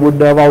colleagues here would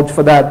vouch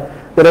for that.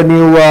 There are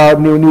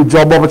new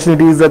job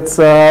opportunities that's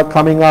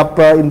coming up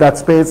in that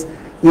space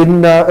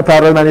in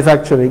apparel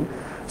manufacturing.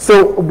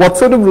 So what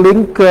sort of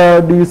link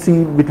do you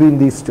see between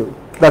these two?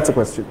 That's a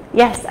question.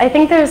 Yes, I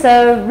think there's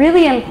a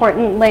really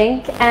important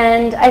link,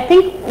 and I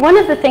think one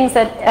of the things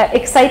that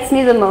excites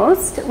me the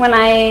most when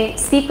I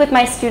speak with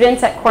my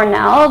students at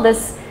Cornell,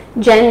 this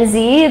Gen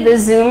Z, the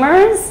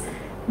Zoomers,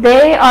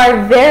 they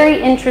are very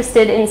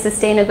interested in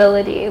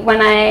sustainability.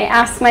 When I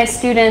ask my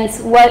students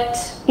what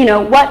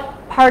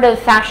part of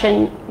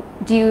fashion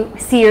do you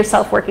see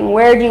yourself working,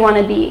 where do you want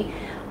to be,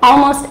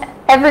 almost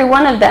every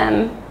one of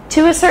them,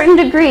 to a certain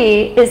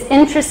degree, is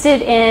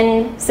interested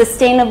in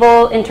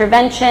sustainable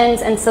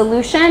interventions and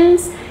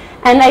solutions.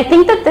 And I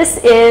think that this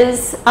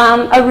is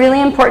a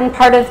really important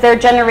part of their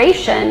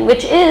generation,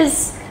 which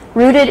is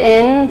rooted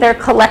in their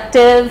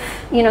collective,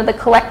 the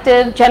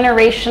collective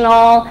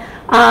generational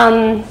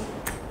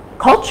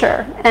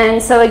culture. And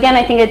so again,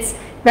 I think it's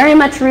very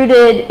much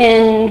rooted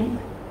in,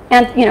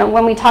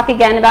 when we talk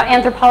again about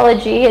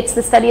anthropology, it's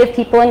the study of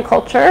people and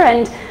culture.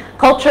 And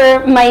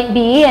culture might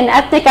be an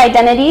ethnic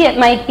identity, it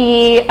might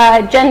be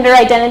gender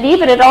identity,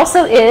 but it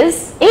also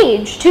is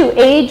age too.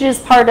 Age is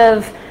part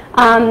of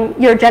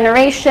your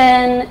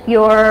generation,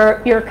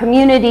 your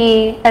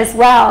community as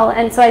well.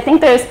 And so I think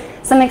there's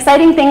some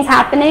exciting things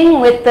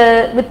happening with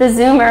the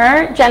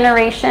Zoomer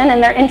generation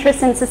and their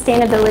interest in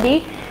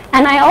sustainability.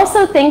 And I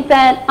also think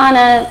that on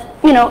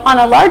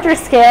a larger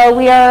scale,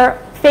 we are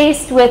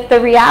faced with the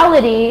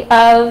reality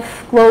of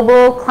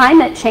global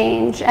climate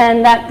change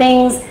and that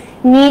things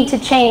need to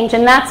change.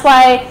 And that's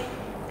why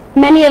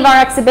many of our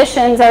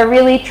exhibitions are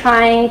really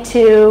trying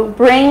to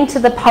bring to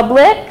the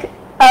public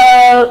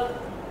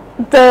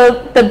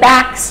the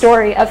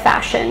backstory of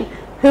fashion.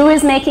 Who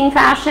is making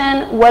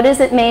fashion? What is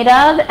it made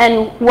of?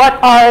 And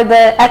what are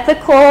the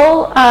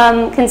ethical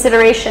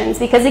considerations?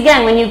 Because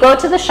again, when you go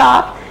to the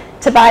shop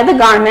to buy the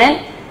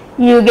garment,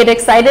 you get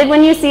excited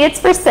when you see it's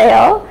for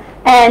sale,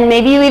 and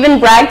maybe you even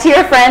brag to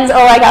your friends,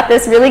 oh, I got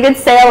this really good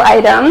sale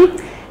item.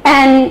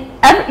 And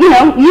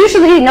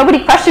usually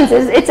nobody questions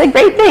it. It's a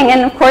great thing,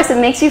 and of course it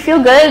makes you feel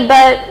good,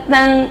 but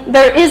then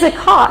there is a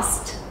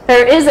cost.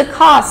 There is a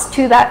cost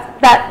to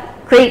that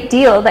great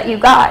deal that you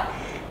got.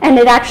 And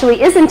it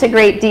actually isn't a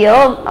great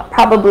deal,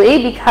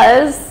 probably,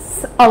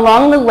 because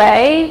along the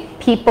way,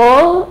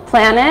 people,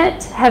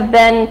 planet, have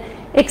been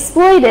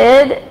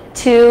exploited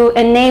to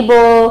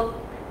enable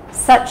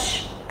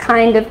such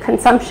kind of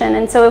consumption.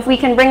 And so if we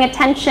can bring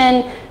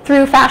attention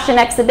through fashion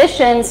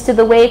exhibitions to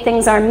the way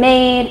things are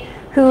made,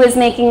 who is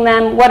making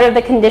them, what are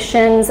the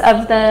conditions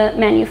of the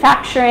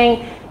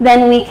manufacturing,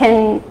 then we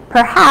can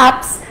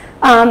perhaps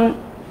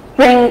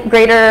bring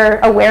greater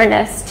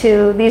awareness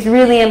to these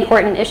really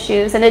important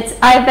issues. And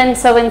I've been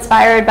so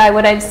inspired by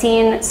what I've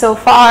seen so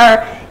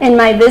far in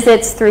my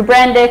visits through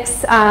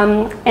Brandix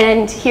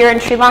and here in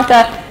Sri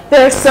Lanka.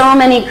 There are so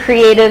many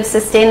creative,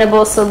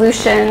 sustainable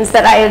solutions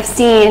that I have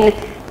seen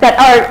that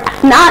are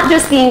not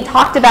just being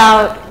talked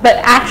about, but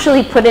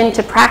actually put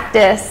into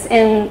practice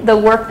in the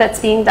work that's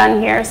being done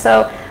here.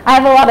 So I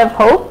have a lot of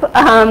hope,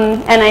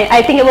 and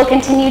I think it will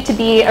continue to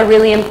be a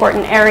really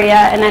important area,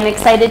 and I'm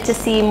excited to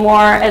see more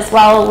as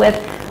well with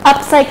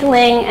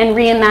upcycling and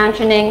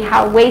reimagining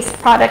how waste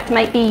product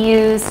might be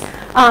used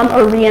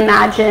or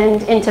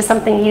reimagined into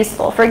something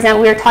useful. For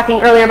example, we were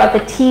talking earlier about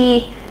the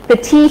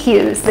tea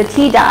hues, the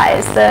tea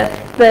dyes,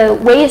 the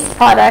waste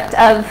product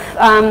of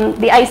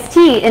the iced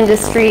tea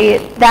industry,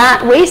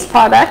 that waste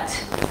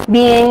product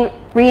being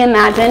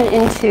reimagined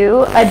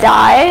into a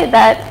dye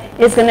that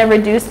is going to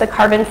reduce the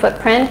carbon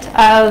footprint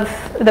of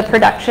the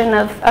production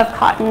of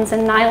cottons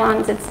and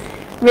nylons. It's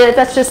really,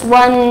 that's just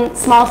one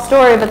small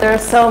story, but there are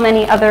so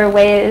many other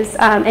ways,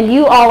 and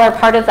you all are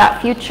part of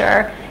that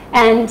future.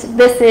 And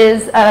this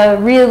is a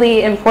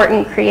really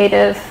important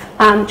creative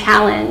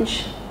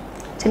challenge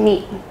to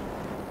meet.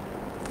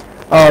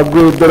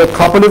 Good. There are a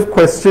couple of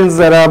questions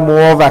that are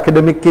more of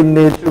academic in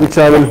nature, which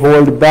I will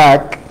hold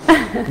back.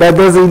 But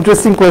there's an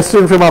interesting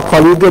question from our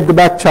colleague at the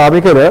back,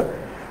 Charmikara.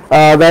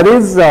 That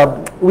is,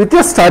 with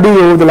your study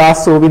over the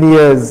last so many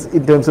years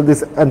in terms of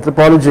this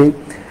anthropology,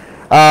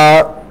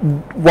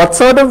 what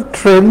sort of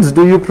trends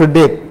do you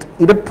predict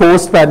in a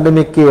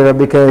post-pandemic era?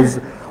 Because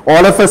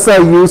all of us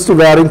are used to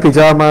wearing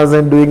pajamas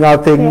and doing our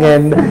thing, yes.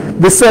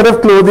 And this sort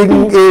of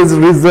clothing is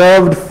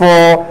reserved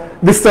for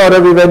this sort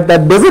of event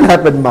that doesn't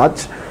happen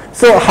much.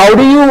 So how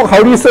do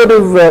you sort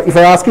of, if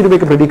I ask you to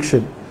make a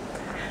prediction,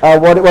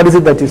 what is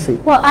it that you see?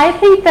 Well, I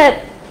think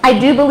that I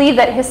do believe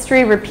that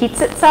history repeats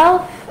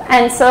itself.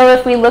 And so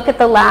if we look at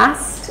the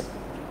last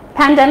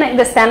pandemic,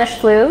 the Spanish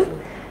flu,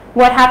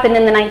 what happened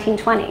in the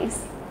 1920s?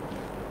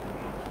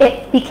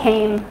 It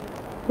became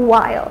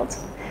wild.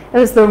 It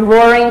was the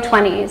roaring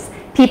 20s.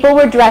 People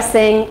were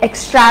dressing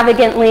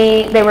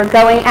extravagantly. They were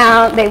going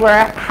out. They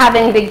were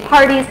having big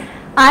parties.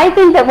 I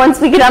think that once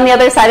we get on the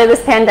other side of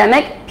this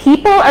pandemic,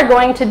 people are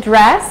going to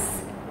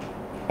dress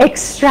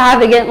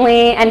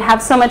extravagantly and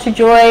have so much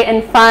joy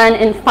and fun,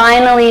 and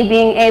finally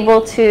being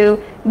able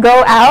to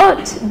go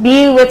out,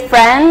 be with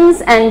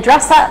friends, and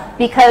dress up.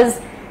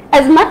 Because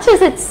as much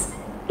as it's,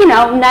 you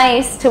know,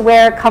 nice to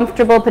wear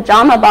comfortable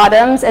pajama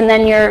bottoms and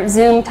then your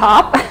Zoom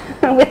top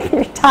with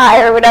your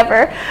tie or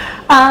whatever.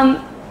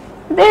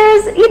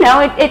 There's, you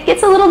know, it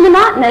gets a little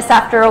monotonous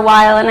after a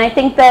while, and I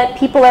think that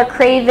people are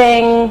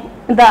craving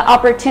the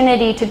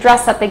opportunity to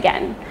dress up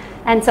again.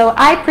 And so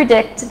I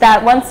predict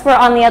that once we're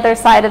on the other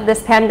side of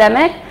this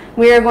pandemic,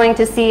 we are going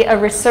to see a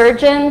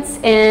resurgence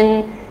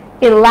in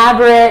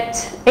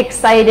elaborate,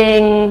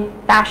 exciting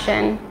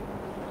fashion.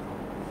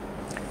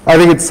 I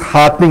think it's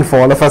heartening for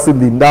all of us in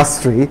the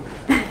industry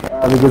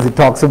because it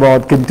talks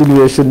about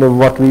continuation of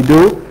what we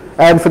do,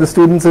 and for the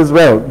students as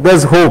well.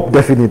 There's hope,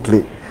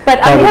 definitely. But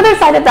on the other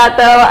side of that,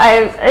 though,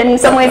 I, in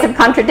some ways, have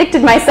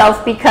contradicted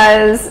myself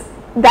because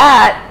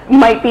that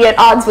might be at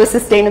odds with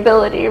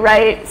sustainability,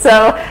 right?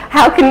 So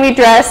how can we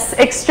dress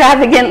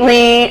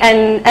extravagantly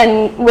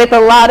and with a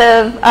lot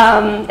of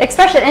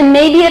expression? And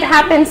maybe it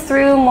happens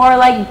through more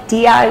like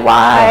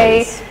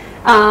DIY,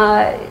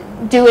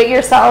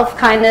 do-it-yourself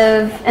kind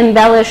of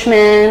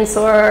embellishments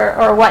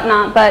or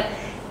whatnot. But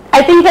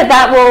I think that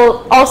that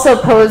will also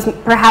pose,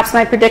 perhaps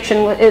my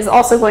prediction is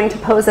also going to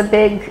pose a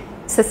big,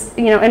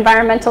 you know,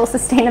 environmental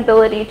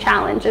sustainability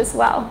challenge as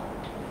well.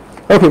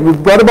 Okay,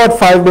 we've got about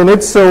 5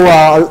 minutes, so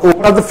I'll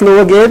open up the floor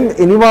again.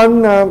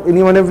 Anyone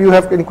of you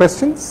have any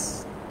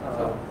questions?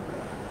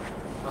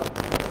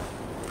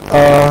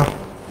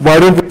 Why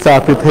don't we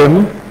start with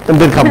him and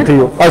then come to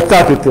you? I'll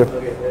start with you.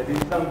 Okay, there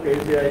is some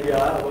crazy idea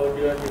about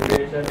your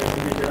curation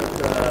exhibitions.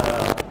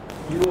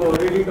 You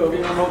already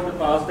talking about the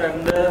past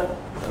and the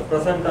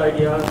present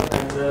ideas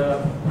and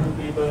the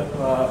people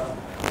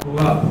who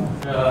are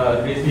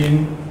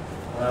dressing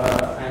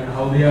and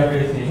how they are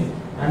dressing.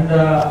 And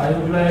I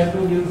would like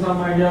to give some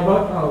idea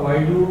about why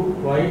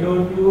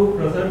don't you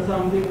present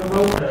something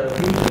about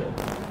future?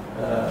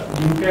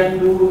 You can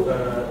do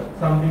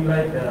something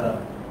like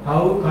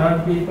how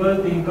current people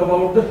think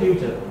about the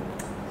future.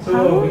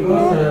 So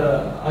because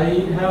I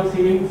have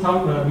seen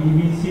some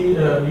BBC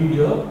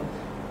video,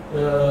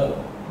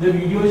 the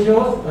video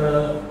shows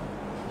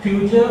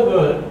future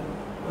world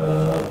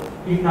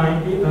in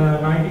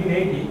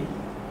 1980.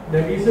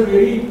 That is a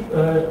very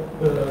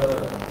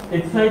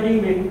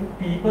exciting when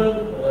people,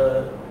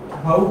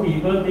 how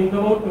people think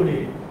about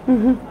today.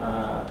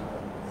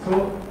 So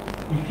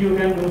if you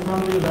can do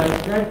something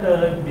like that,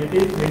 it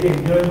is very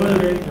enjoyable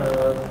when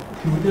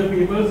future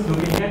people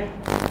looking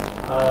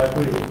at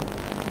today.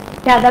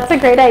 Yeah, that's a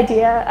great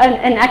idea.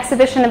 An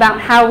exhibition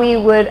about how we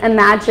would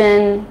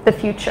imagine the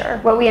future,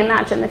 what we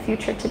imagine the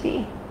future to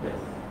be. Yes.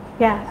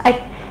 Yeah,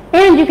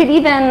 and you could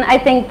even, I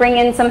think, bring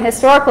in some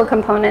historical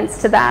components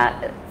to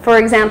that. For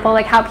example,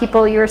 like how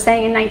people, you were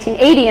saying, in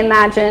 1980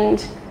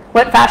 imagined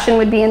what fashion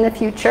would be in the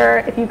future.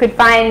 If you could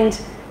find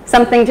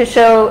something to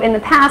show in the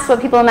past what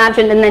people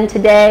imagined, and then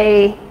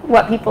today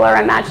what people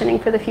are imagining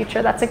for the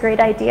future, that's a great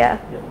idea.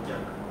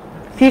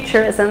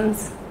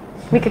 Futurisms,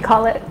 we could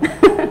call it.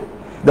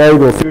 There you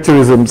go,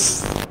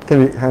 futurisms. Can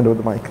we hand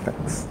over the mic?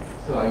 Thanks.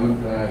 So I would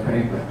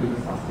connect back to the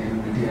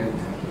sustainability and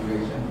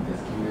curation. This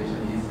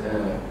curation is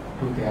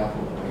too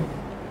careful, right?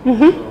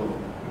 So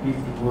it is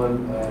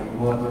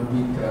involved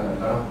with a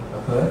lot of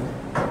effort,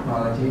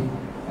 technology,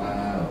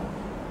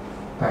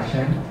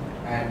 passion,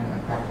 and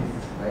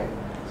practice, right?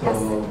 So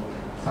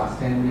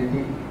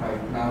sustainability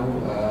right now,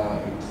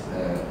 it's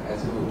as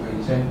you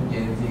mentioned,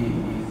 Gen Z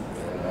is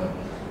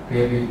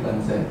really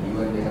concerned.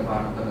 Even they are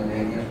part of the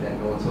millennials that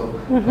are also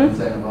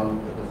concerned about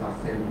the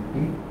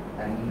sustainability.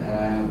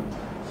 And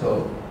so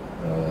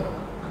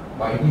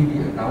widely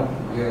now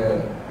we are,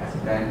 as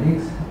Brandix,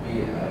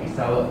 it's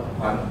our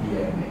one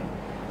DNA.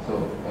 So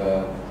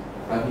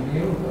I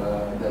believe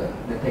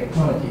the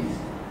technologies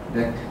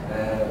that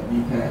we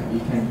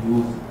can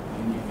use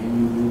when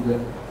you do the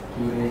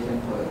curation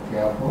for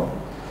therefore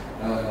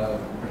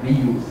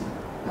reuse,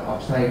 the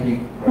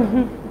upcycling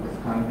product, because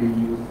currently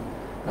use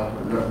a lot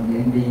of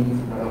mendings,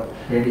 a lot of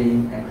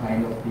shredding and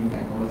kind of thing,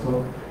 and also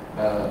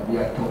we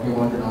are talking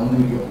about the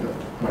longevity of the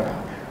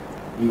product.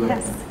 Even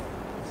Yes.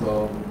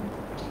 So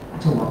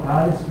what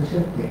are the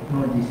special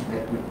technologies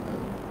that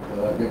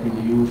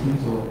you're using?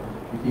 So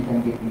if you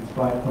can get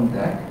inspired from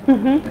that,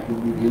 that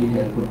would be really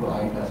helpful for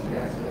our industry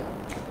as well.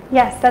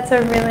 Yes, that's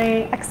a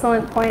really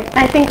excellent point.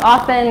 I think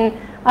often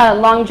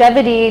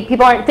longevity,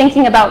 people aren't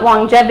thinking about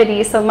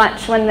longevity so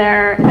much when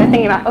they're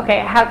thinking about, okay,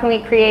 how can we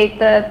create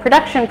the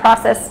production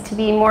process to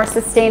be more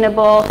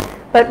sustainable?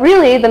 But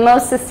really, the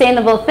most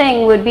sustainable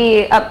thing would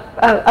be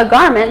a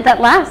garment that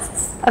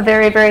lasts a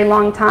very, very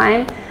long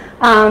time.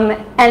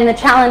 And the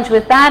challenge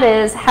with that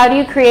is, how do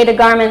you create a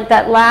garment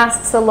that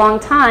lasts a long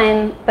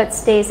time but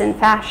stays in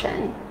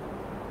fashion?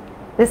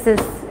 This is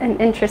an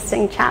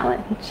interesting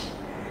challenge.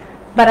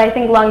 But I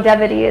think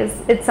longevity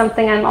it's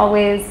something I'm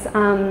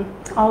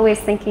always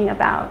thinking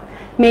about.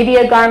 Maybe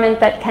a garment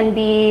that can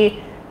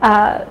be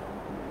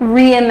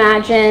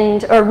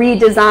reimagined or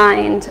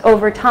redesigned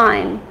over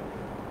time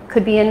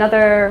could be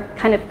another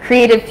kind of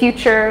creative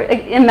future.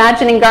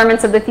 Imagining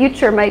garments of the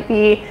future might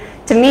be,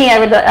 to me, I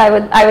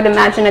would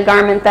imagine a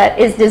garment that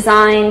is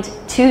designed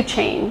to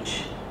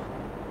change.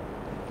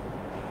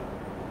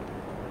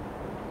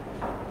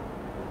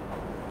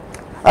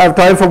 I have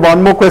time for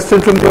one more question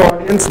from the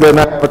audience. Then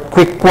I have a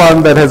quick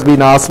one that has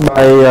been asked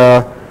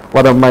by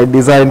one of my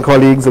design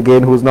colleagues,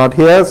 again, who's not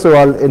here. So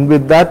I'll end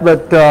with that.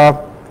 But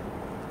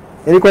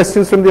any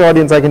questions from the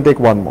audience? I can take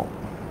one more.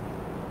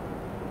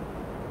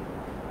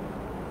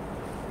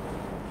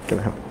 Can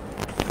I have?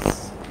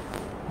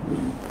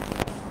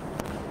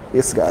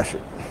 Yes,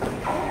 Gashi.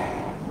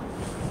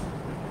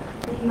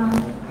 Good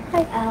morning. I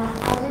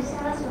just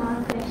have a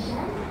small question.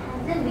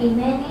 Has the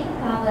women in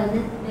power,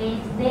 the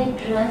ways they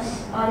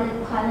dress or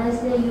the colors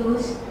they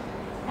use,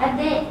 have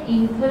they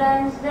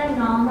influenced the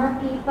normal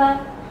people?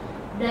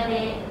 The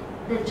way,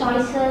 the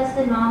choices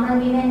the normal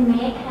women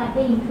make, have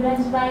they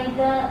influenced by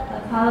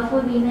the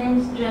powerful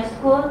women's dress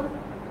code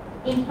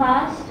in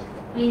past?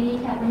 Will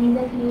it happen in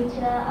the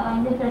future or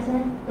in the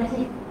present? Does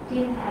it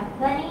still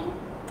happening?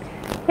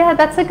 Yeah,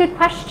 that's a good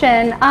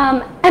question.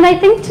 And I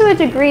think to a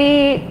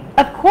degree,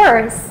 of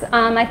course,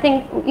 I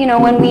think, you know,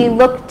 when we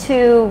look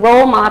to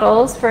role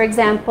models, for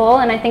example,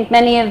 and I think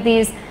many of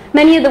the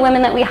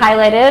women that we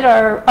highlighted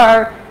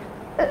are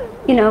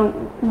you know,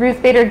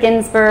 Ruth Bader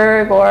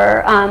Ginsburg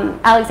or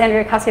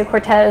Alexandria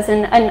Ocasio-Cortez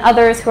and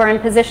others who are in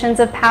positions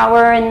of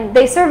power, and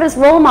they serve as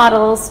role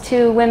models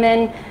to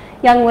women,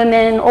 young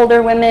women,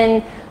 older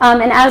women,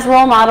 and as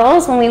role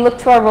models, when we look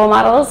to our role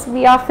models,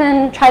 we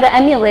often try to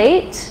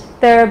emulate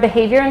their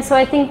behavior. And so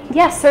I think,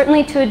 yes,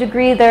 certainly to a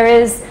degree there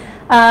is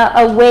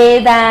a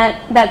way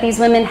that these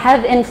women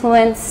have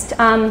influenced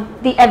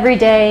the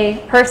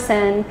everyday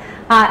person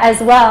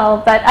as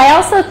well. But I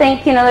also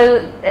think, you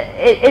know,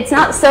 it's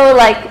not so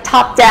like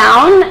top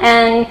down,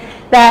 and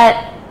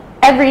that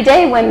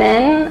everyday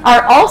women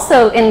are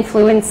also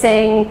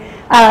influencing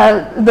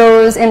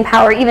those in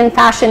power, even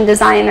fashion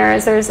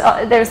designers. There's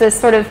this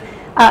sort of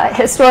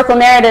historical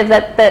narrative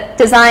that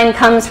design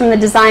comes from the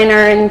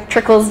designer and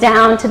trickles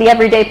down to the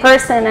everyday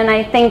person, and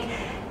I think,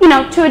 you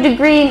know, to a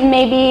degree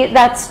maybe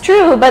that's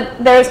true,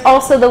 but there's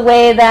also the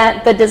way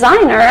that the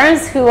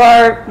designers who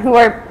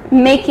are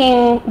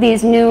making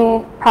these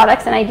new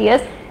products and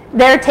ideas,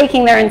 they're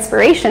taking their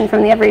inspiration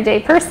from the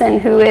everyday person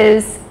who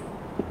is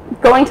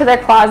going to their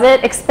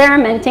closet,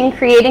 experimenting,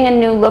 creating a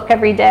new look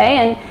every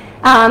day,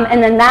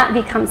 and then that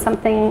becomes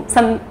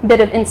some bit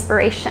of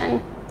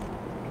inspiration.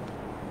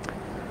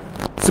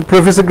 So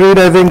Professor Green,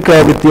 I think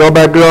with your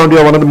background,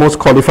 you're one of the most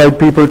qualified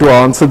people to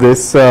answer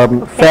this.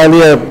 Fairly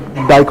a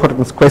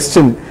dichotomous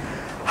question.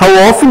 How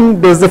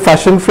often does the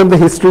fashion from the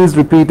histories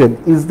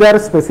repeated? Is there a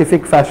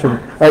specific fashion?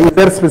 Is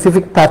there a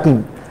specific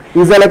pattern?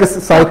 Is there like a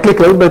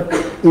cyclical, but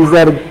is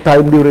there a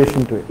time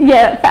duration to it?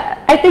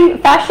 Yeah, I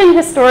think fashion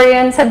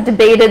historians have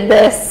debated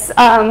this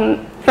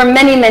for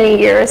many, many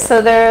years.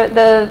 So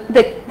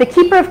the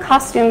keeper of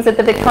costumes at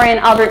the Victoria and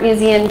Albert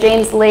Museum,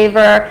 James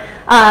Laver,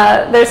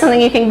 there's something,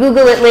 you can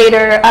Google it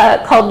later,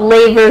 called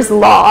Laver's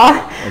Law.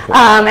 Okay.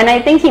 And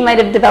I think he might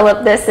have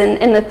developed this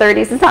in the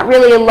 30s. It's not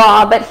really a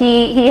law, but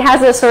he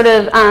has a sort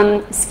of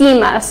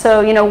schema.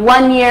 So, you know,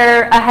 1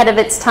 year ahead of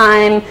its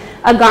time,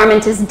 a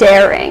garment is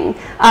daring.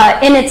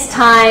 In its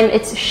time,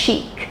 it's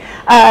chic.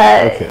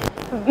 Okay.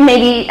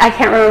 Maybe, I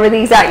can't remember the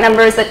exact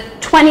numbers, but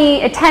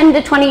 10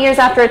 to 20 years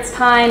after its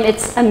time,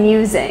 it's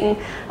amusing.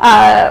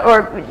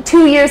 Or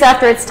 2 years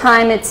after its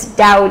time, it's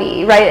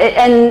dowdy, right?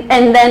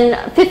 And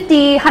then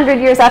 50, 100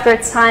 years after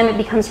its time, it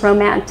becomes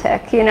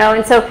romantic, you know?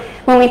 And so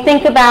when we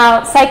think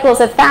about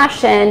cycles of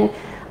fashion,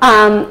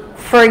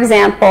 for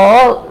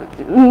example,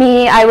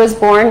 I was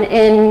born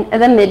in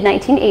the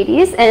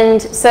mid-1980s,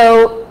 and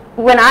so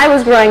when I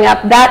was growing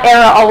up, that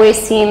era always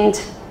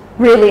seemed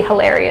really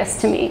hilarious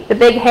to me. The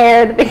big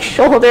hair, the big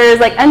shoulders,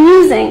 like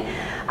amusing.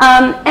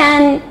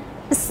 And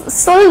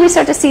slowly we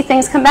start to see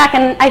things come back,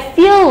 and I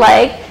feel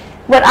like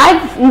what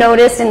I've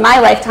noticed in my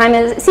lifetime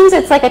is it seems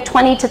it's like a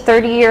 20 to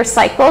 30 year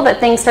cycle that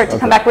things start to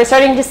come back. We're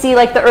starting to see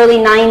like the early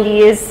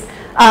 90s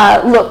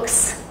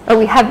looks, or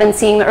we have been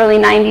seeing the early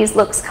 90s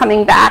looks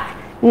coming back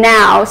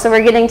now. So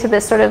we're getting to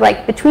this sort of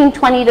like between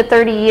 20 to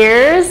 30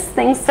 years,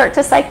 things start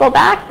to cycle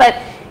back, but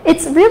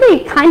it's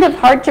really kind of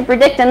hard to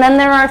predict. And then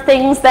there are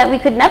things that we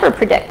could never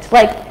predict,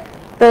 like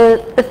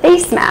the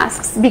face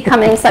masks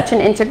becoming such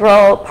an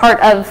integral part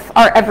of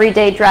our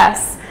everyday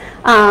dress.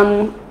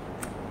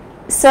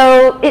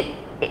 So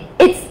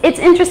it's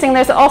interesting.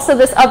 There's also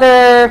this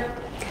other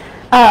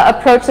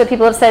approach that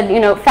people have said, you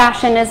know,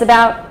 fashion is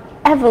about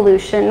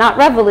evolution, not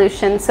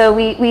revolution. So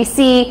we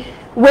see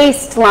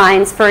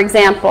waistlines, for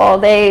example.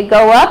 They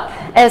go up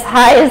as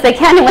high as they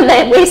can, and when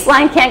the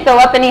waistline can't go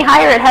up any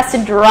higher, it has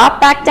to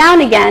drop back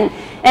down again.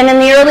 And in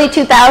the early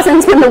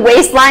 2000s, when the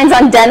waistlines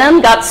on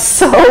denim got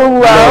so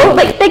low,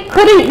 like they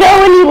couldn't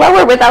go any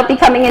lower without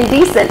becoming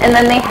indecent, and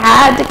then they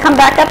had to come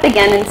back up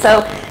again. And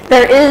so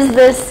there is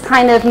this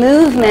kind of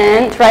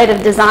movement, right,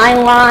 of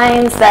design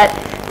lines that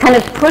kind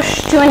of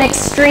push to an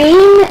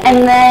extreme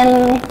and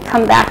then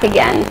come back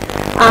again.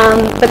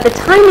 But the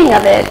timing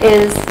of it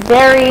is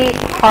very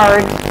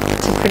hard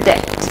to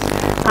predict.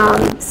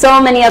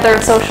 So many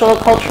other social,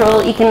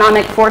 cultural,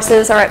 economic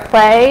forces are at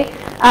play.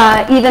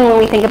 Even when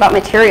we think about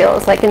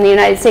materials, like in the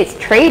United States,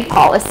 trade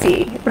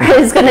policy, right,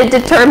 is going to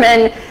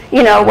determine,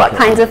 you know, what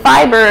kinds of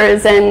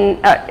fibers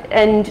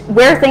and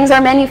where things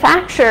are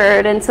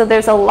manufactured. And so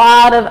there's a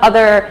lot of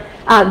other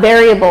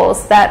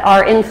variables that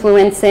are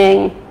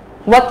influencing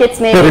what gets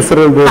made,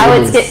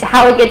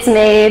 how it gets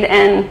made,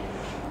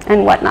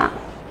 and whatnot.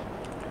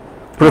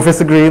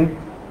 Professor Green,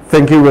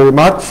 thank you very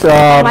much.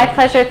 My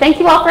pleasure. Thank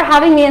you all for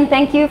having me, and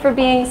thank you for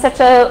being such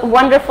a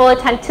wonderful,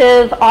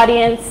 attentive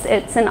audience.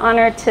 It's an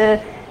honor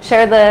to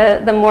share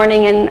the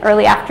morning and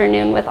early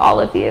afternoon with all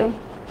of you.